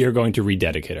we are going to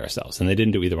rededicate ourselves. And they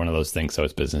didn't do either one of those things, so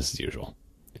it's business as usual.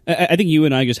 I think you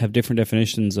and I just have different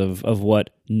definitions of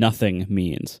what nothing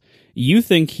means. You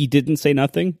think he didn't say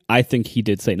nothing. I think he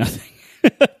did say nothing.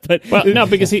 But well, no,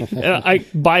 because he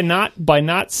by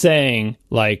not saying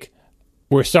like,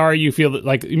 we're sorry you feel that,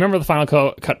 like, you remember the Final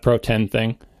Cut Pro 10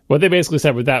 thing? What they basically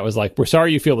said with that was like, we're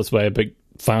sorry you feel this way, but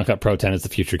Final Cut Pro 10 is the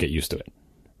future. Get used to it,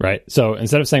 right? So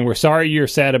instead of saying we're sorry you're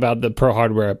sad about the pro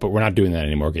hardware, but we're not doing that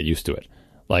anymore, get used to it.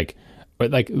 Like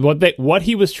what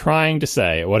he was trying to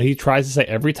say, what he tries to say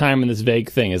every time in this vague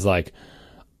thing is like,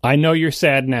 I know you're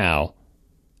sad now,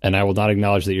 and I will not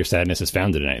acknowledge that your sadness is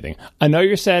founded in anything. I know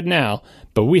you're sad now,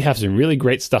 but we have some really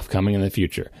great stuff coming in the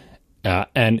future.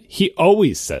 And he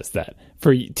always says that.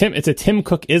 For Tim, it's a Tim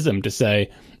Cook-ism to say,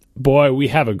 boy, we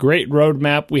have a great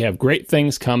roadmap. We have great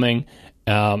things coming.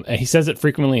 And he says it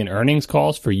frequently in earnings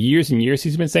calls. For years and years,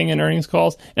 he's been saying in earnings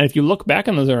calls. And if you look back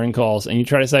on those earnings calls and you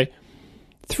try to say,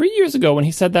 3 years ago when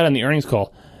he said that in the earnings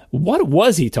call, what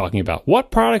was he talking about?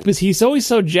 What product? Because he's always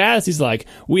so jazzed. He's like,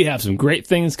 we have some great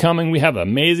things coming. We have an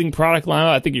amazing product lineup.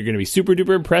 I think you're going to be super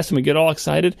duper impressed, and we get all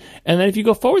excited. And then if you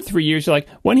go forward 3 years, you're like,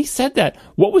 when he said that,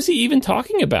 what was he even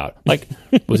talking about? Like,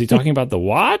 was he talking about the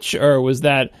watch, or was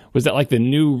that like the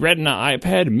new Retina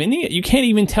iPad Mini? You can't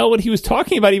even tell what he was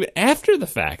talking about even after the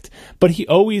fact. But he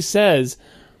always says,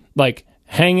 like,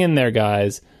 hang in there,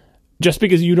 guys. Just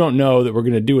because you don't know that we're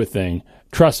going to do a thing,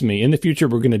 trust me, in the future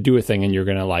we're going to do a thing and you're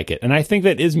going to like it. And I think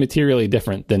that is materially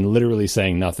different than literally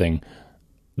saying nothing,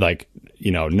 like,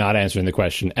 you know, not answering the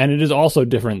question. And it is also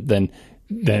different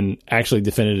than actually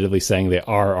definitively saying they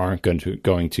aren't going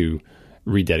to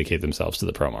rededicate themselves to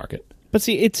the pro market. But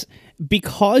see, it's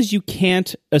because you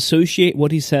can't associate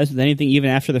what he says with anything even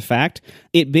after the fact,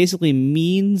 it basically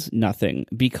means nothing,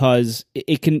 because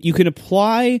you can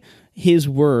apply his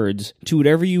words to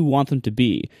whatever you want them to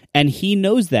be, and he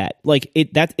knows that. Like,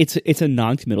 it's a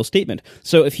non-committal statement.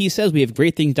 So if he says we have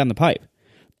great things down the pipe,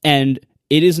 and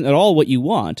it isn't at all what you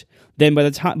want, then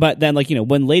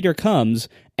when later comes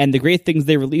and the great things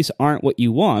they release aren't what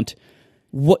you want,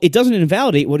 it doesn't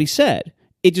invalidate what he said.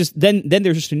 It just then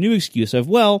there's just a new excuse of,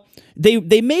 well,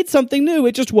 they made something new,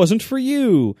 it just wasn't for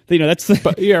you. You know, that's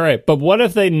But yeah, right. But what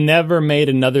if they never made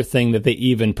another thing that they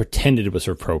even pretended was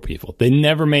for pro people? They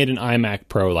never made an iMac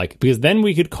Pro, because then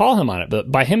we could call him on it.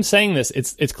 But by him saying this,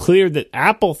 it's clear that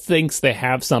Apple thinks they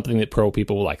have something that pro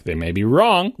people will like. They may be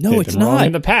wrong. No, They've it's been wrong not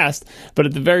in the past. But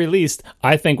at the very least,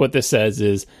 I think what this says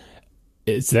is,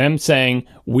 it's them saying,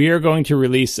 we are going to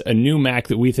release a new Mac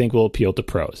that we think will appeal to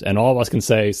pros. And all of us can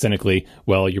say cynically,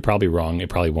 well, you're probably wrong. It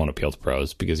probably won't appeal to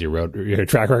pros because your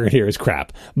track record here is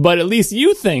crap. But at least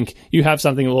you think you have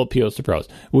something that will appeal to pros,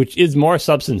 which is more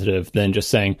substantive than just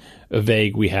saying a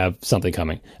vague, we have something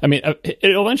coming. I mean,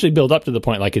 it'll eventually build up to the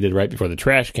point like it did right before the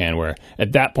trash can, where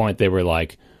at that point they were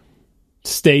like,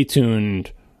 stay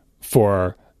tuned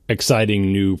for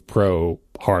exciting new pro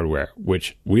hardware,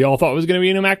 which we all thought was going to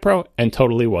be a new Mac Pro, and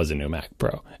totally was a new Mac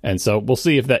Pro. And so we'll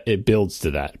see if it builds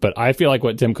to that. But I feel like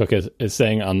what Tim Cook is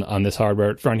saying on this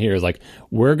hardware front here is like,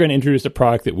 we're going to introduce a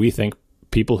product that we think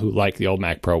people who like the old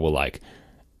Mac Pro will like.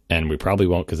 And we probably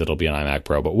won't, because it'll be an iMac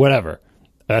Pro, but whatever.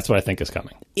 That's what I think is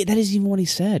coming. That isn't even what he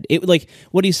said.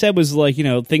 What he said was like, you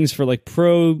know, things for like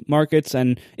pro markets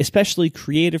and especially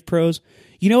creative pros.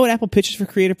 You know what Apple pitches for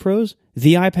creative pros?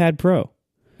 The iPad Pro.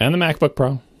 And the MacBook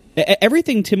Pro.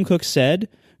 Everything Tim Cook said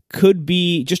could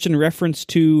be just in reference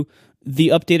to the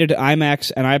updated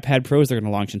iMacs and iPad Pros they're going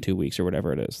to launch in 2 weeks or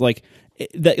whatever it is.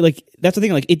 That's the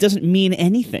thing. Like, it doesn't mean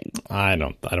anything. I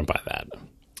don't buy that.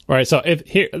 All right, so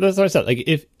that's what I said. Like,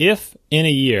 if in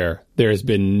a year there has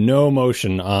been no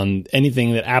motion on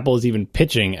anything that Apple is even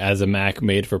pitching as a Mac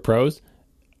made for pros,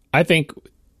 I think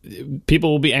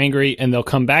people will be angry, and they'll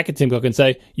come back at Tim Cook and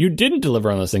say, you didn't deliver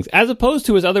on those things. As opposed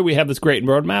to we have this great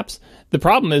roadmaps. The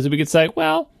problem is that we could say,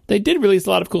 well, they did release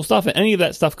a lot of cool stuff, and any of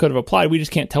that stuff could have applied. We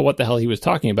just can't tell what the hell he was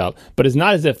talking about. But it's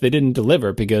not as if they didn't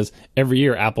deliver, because every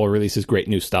year Apple releases great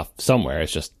new stuff somewhere.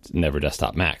 It's just never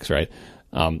desktop Macs, right?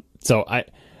 So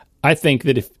I think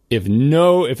that if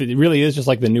it really is just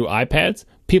like the new iPads,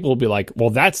 people will be like,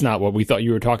 well, that's not what we thought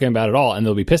you were talking about at all, and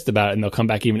they'll be pissed about it, and they'll come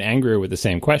back even angrier with the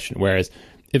same question. Whereas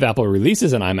if Apple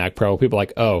releases an iMac Pro, people are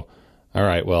like, oh, all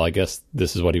right, well, I guess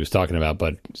this is what he was talking about,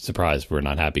 but surprise, we're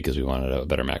not happy because we wanted a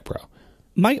better Mac Pro.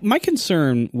 My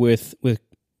concern with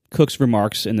Cook's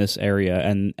remarks in this area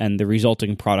and the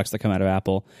resulting products that come out of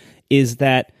Apple is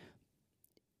that,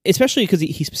 especially because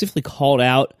he specifically called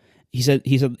out, he said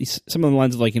some of the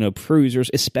lines of, like, you know, pro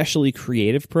users, especially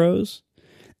creative pros,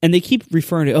 and they keep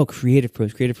referring to, creative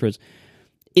pros.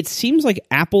 It seems like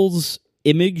Apple's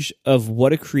image of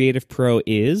what a creative pro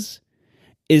is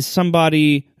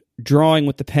somebody drawing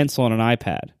with the pencil on an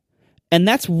iPad. And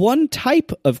that's one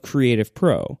type of Creative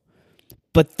Pro,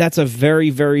 but that's a very,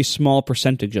 very small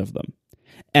percentage of them.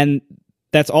 And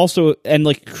that's also, and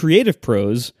like Creative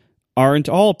Pros aren't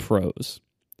all pros.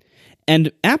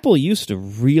 And Apple used to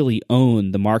really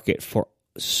own the market for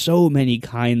so many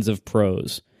kinds of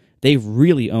pros. They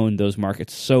really owned those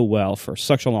markets so well for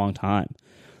such a long time.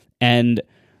 And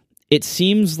it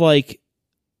seems like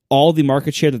all the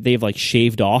market share that they've like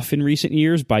shaved off in recent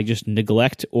years by just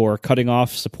neglect or cutting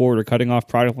off support or cutting off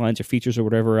product lines or features or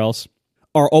whatever else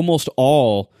are almost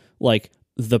all like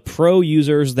the pro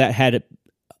users that had,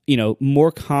 you know,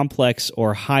 more complex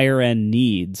or higher end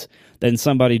needs than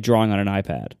somebody drawing on an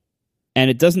iPad. And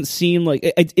it doesn't seem like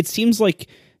it seems like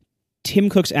Tim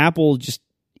Cook's Apple just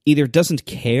either doesn't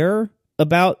care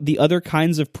about the other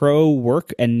kinds of pro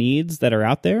work and needs that are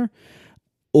out there,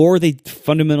 or they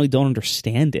fundamentally don't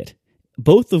understand it,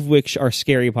 both of which are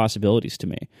scary possibilities to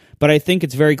me. But I think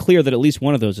it's very clear that at least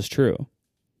one of those is true.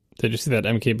 Did you see that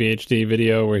MKBHD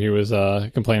video where he was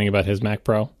complaining about his Mac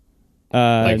Pro?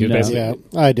 No. Yeah,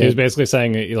 I did. He was basically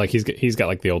saying like he's got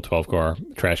like the old 12-core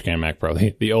trash can Mac Pro,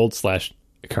 the old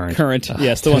 / current.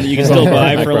 Yes, the one that you can still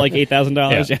buy for like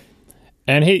 $8,000. Yeah.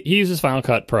 And he uses Final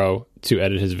Cut Pro to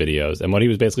edit his videos. And what he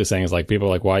was basically saying is like, people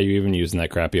are like, why are you even using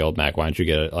that crappy old Mac? Why don't you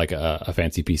get a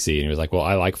fancy PC? And he was like, well,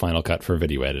 I like Final Cut for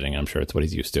video editing. I'm sure it's what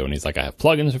he's used to. And he's like, I have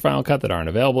plugins for Final Cut that aren't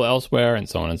available elsewhere, and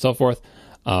so on and so forth.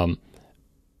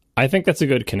 I think that's a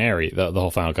good canary, the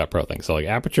whole Final Cut Pro thing. So like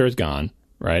Aperture is gone,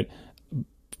 right?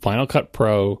 Final Cut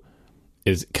Pro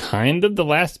is kind of the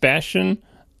last bastion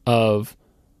of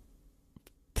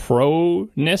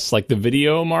pro-ness, like the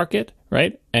video market,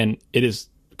 right? And it is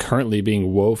currently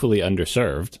being woefully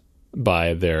underserved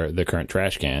by the current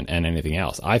trash can and anything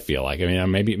else. I feel like, I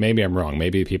mean, maybe I'm wrong.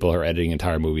 Maybe people are editing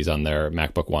entire movies on their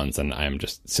MacBook Ones, and I'm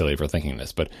just silly for thinking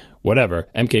this. But whatever,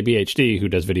 MKBHD, who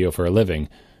does video for a living,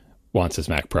 wants his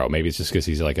Mac Pro. Maybe it's just because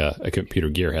he's like a computer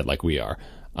gearhead like we are.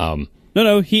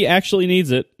 No, he actually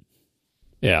needs it.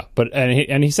 Yeah, but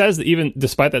he says that even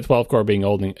despite that 12-core being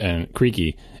old and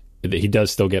creaky, that he does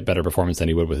still get better performance than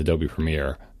he would with Adobe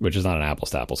Premiere, which is not an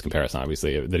apples to apples comparison,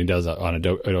 obviously, than he does on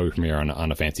Adobe Premiere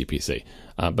on a fancy PC.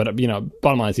 But you know,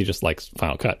 bottom line is he just likes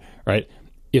Final Cut, right?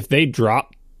 If they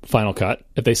drop Final Cut,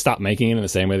 if they stop making it in the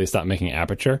same way they stopped making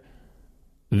Aperture,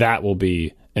 that will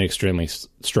be an extremely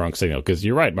strong signal. Because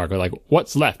you're right, Marco. Like,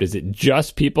 what's left? Is it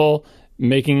just people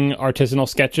making artisanal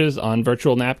sketches on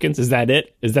virtual napkins? Is that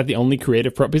it? Is that the only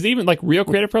Creative Pro? Because even like real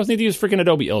Creative Pros need to use freaking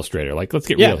Adobe Illustrator. Like, let's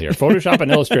get real here. Photoshop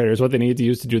and Illustrator is what they need to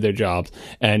use to do their jobs.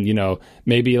 And, you know,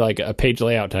 maybe like a page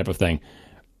layout type of thing.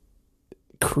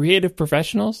 Creative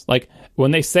professionals, like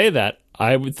when they say that,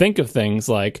 I would think of things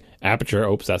like Aperture.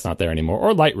 Oops, that's not there anymore.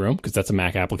 Or Lightroom, because that's a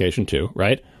Mac application too,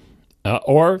 right?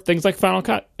 Or things like Final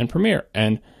Cut and Premiere.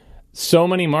 And so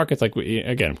many markets, like,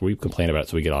 we complain about it,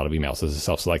 so we get a lot of emails as a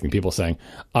self-selecting people saying,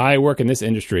 I work in this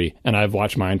industry, and I've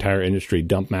watched my entire industry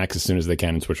dump Macs as soon as they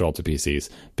can and switch all to PCs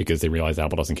because they realize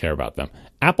Apple doesn't care about them.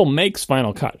 Apple makes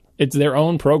Final Cut. It's their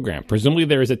own program. Presumably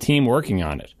there is a team working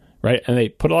on it, right? And they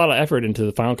put a lot of effort into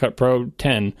the Final Cut Pro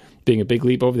 10 being a big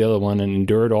leap over the other one and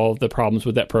endured all of the problems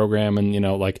with that program. And, you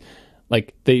know, like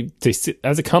they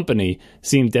as a company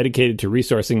seem dedicated to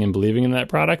resourcing and believing in that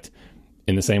product,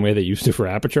 in the same way they used to for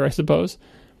Aperture, I suppose.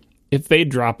 If they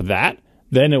drop that,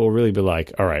 then it will really be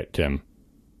like, all right, Tim,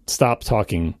 stop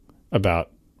talking about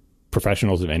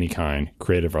professionals of any kind,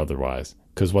 creative or otherwise,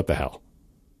 because what the hell?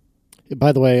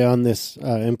 By the way, on this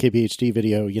MKBHD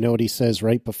video, you know what he says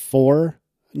right before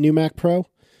new Mac Pro?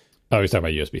 Oh, he's talking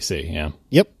about USB-C, yeah.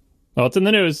 Yep. Well, it's in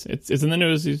the news. It's in the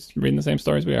news. He's reading the same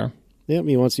stories we are. Yep,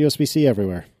 he wants USB-C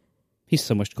everywhere. He's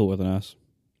so much cooler than us.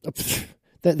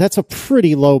 That's a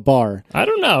pretty low bar. I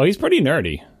don't know. He's pretty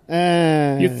nerdy.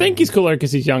 You think he's cooler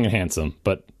because he's young and handsome,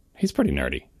 but he's pretty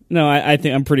nerdy. No,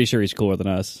 I'm pretty sure he's cooler than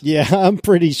us. Yeah, I'm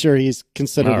pretty sure he's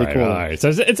considerably cooler. All right.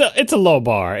 So it's a low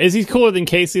bar. Is he cooler than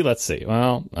Casey? Let's see.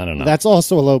 Well, I don't know. That's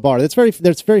also a low bar. That's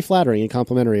very flattering and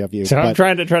complimentary of you. So I'm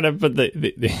trying to put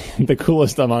the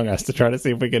coolest among us to try to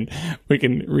see if we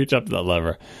can reach up to that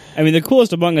lever. I mean, the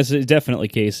coolest among us is definitely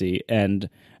Casey, and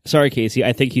sorry, Casey,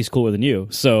 I think he's cooler than you.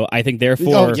 So I think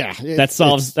therefore that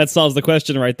solves the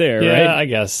question right there. Yeah,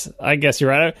 right? I guess you're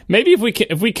right. Maybe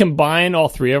if we combine all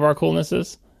three of our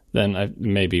coolnesses, then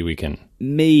maybe we can.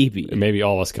 Maybe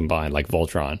all of us combined, like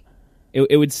Voltron.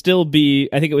 It would still be.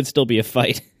 I think it would still be a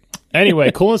fight.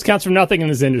 Anyway, coolness counts for nothing in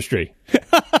this industry.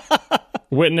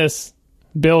 Witness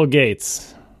Bill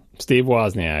Gates, Steve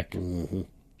Wozniak,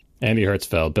 Andy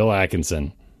Hertzfeld, Bill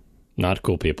Atkinson. Not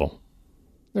cool people.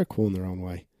 They're cool in their own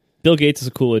way. Bill Gates is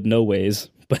cool in no ways,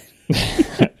 but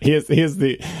he is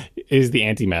the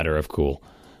antimatter of cool.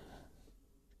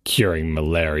 curing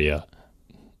malaria.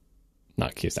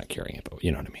 He's not curing it, but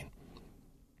you know what I mean.